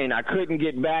somewhere and I couldn't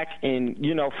get back. And,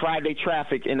 Friday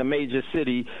traffic in a major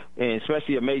city, and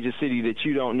especially a major city that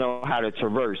you don't know how to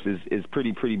traverse, is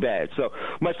pretty bad. So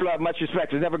much love, much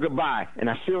respect. It's never goodbye. And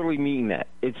I sincerely mean that.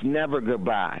 It's never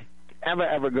goodbye.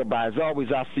 Ever goodbye. As always,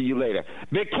 I'll see you later.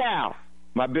 Big Cal,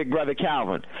 my big brother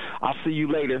Calvin. I'll see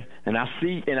you later. And I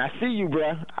see you,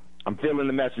 bruh. I'm feeling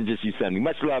the messages you send me.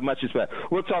 Much love, much respect.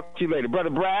 We'll talk to you later.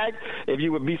 Brother Bragg, if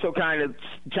you would be so kind to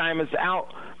chime us out,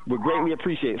 we'd greatly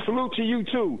appreciate it. Salute to you,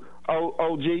 too,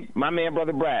 OG, my man,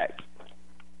 Brother Bragg.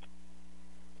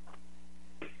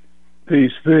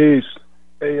 Peace. Hey,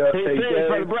 Dave,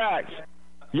 Brother Bragg.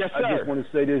 Yes, sir. I just want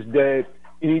to say this, Dave.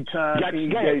 Anytime, any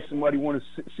day, somebody want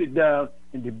to sit down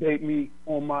and debate me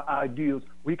on my ideals,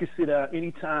 we can sit down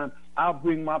anytime. I'll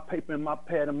bring my paper and my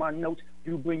pad and my notes.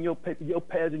 You bring your paper, your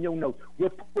pads, and your notes. We'll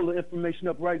pull the information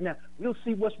up right now. We'll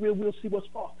see what's real. We'll see what's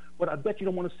false. But I bet you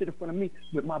don't want to sit in front of me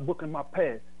with my book and my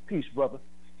pad. Peace, brother.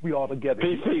 We all together.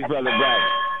 Peace, Brother Bragg.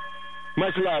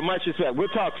 Much love, much respect. We'll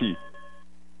talk to you.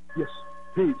 Yes.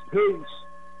 Peace.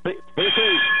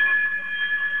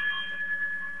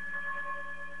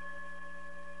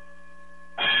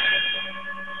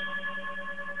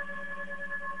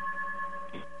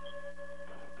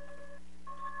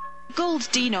 Gold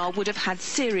dinar would have had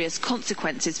serious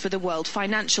consequences for the world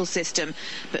financial system,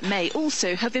 but may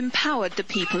also have empowered the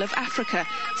people of Africa,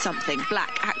 something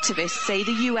black activists say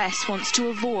the US wants to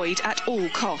avoid at all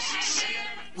costs.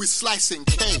 We're slicing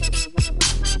cake.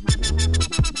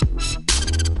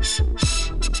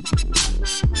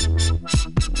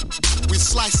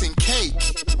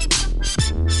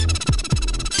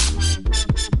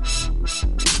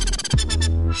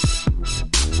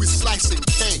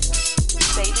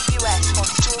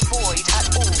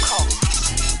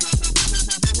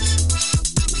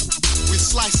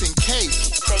 cake.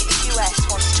 Say the US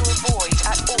wants to avoid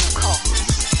at all costs.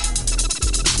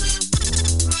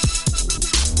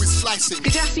 We're slicing.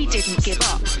 Gaddafi didn't give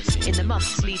up. In the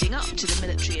months leading up to the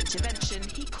military intervention,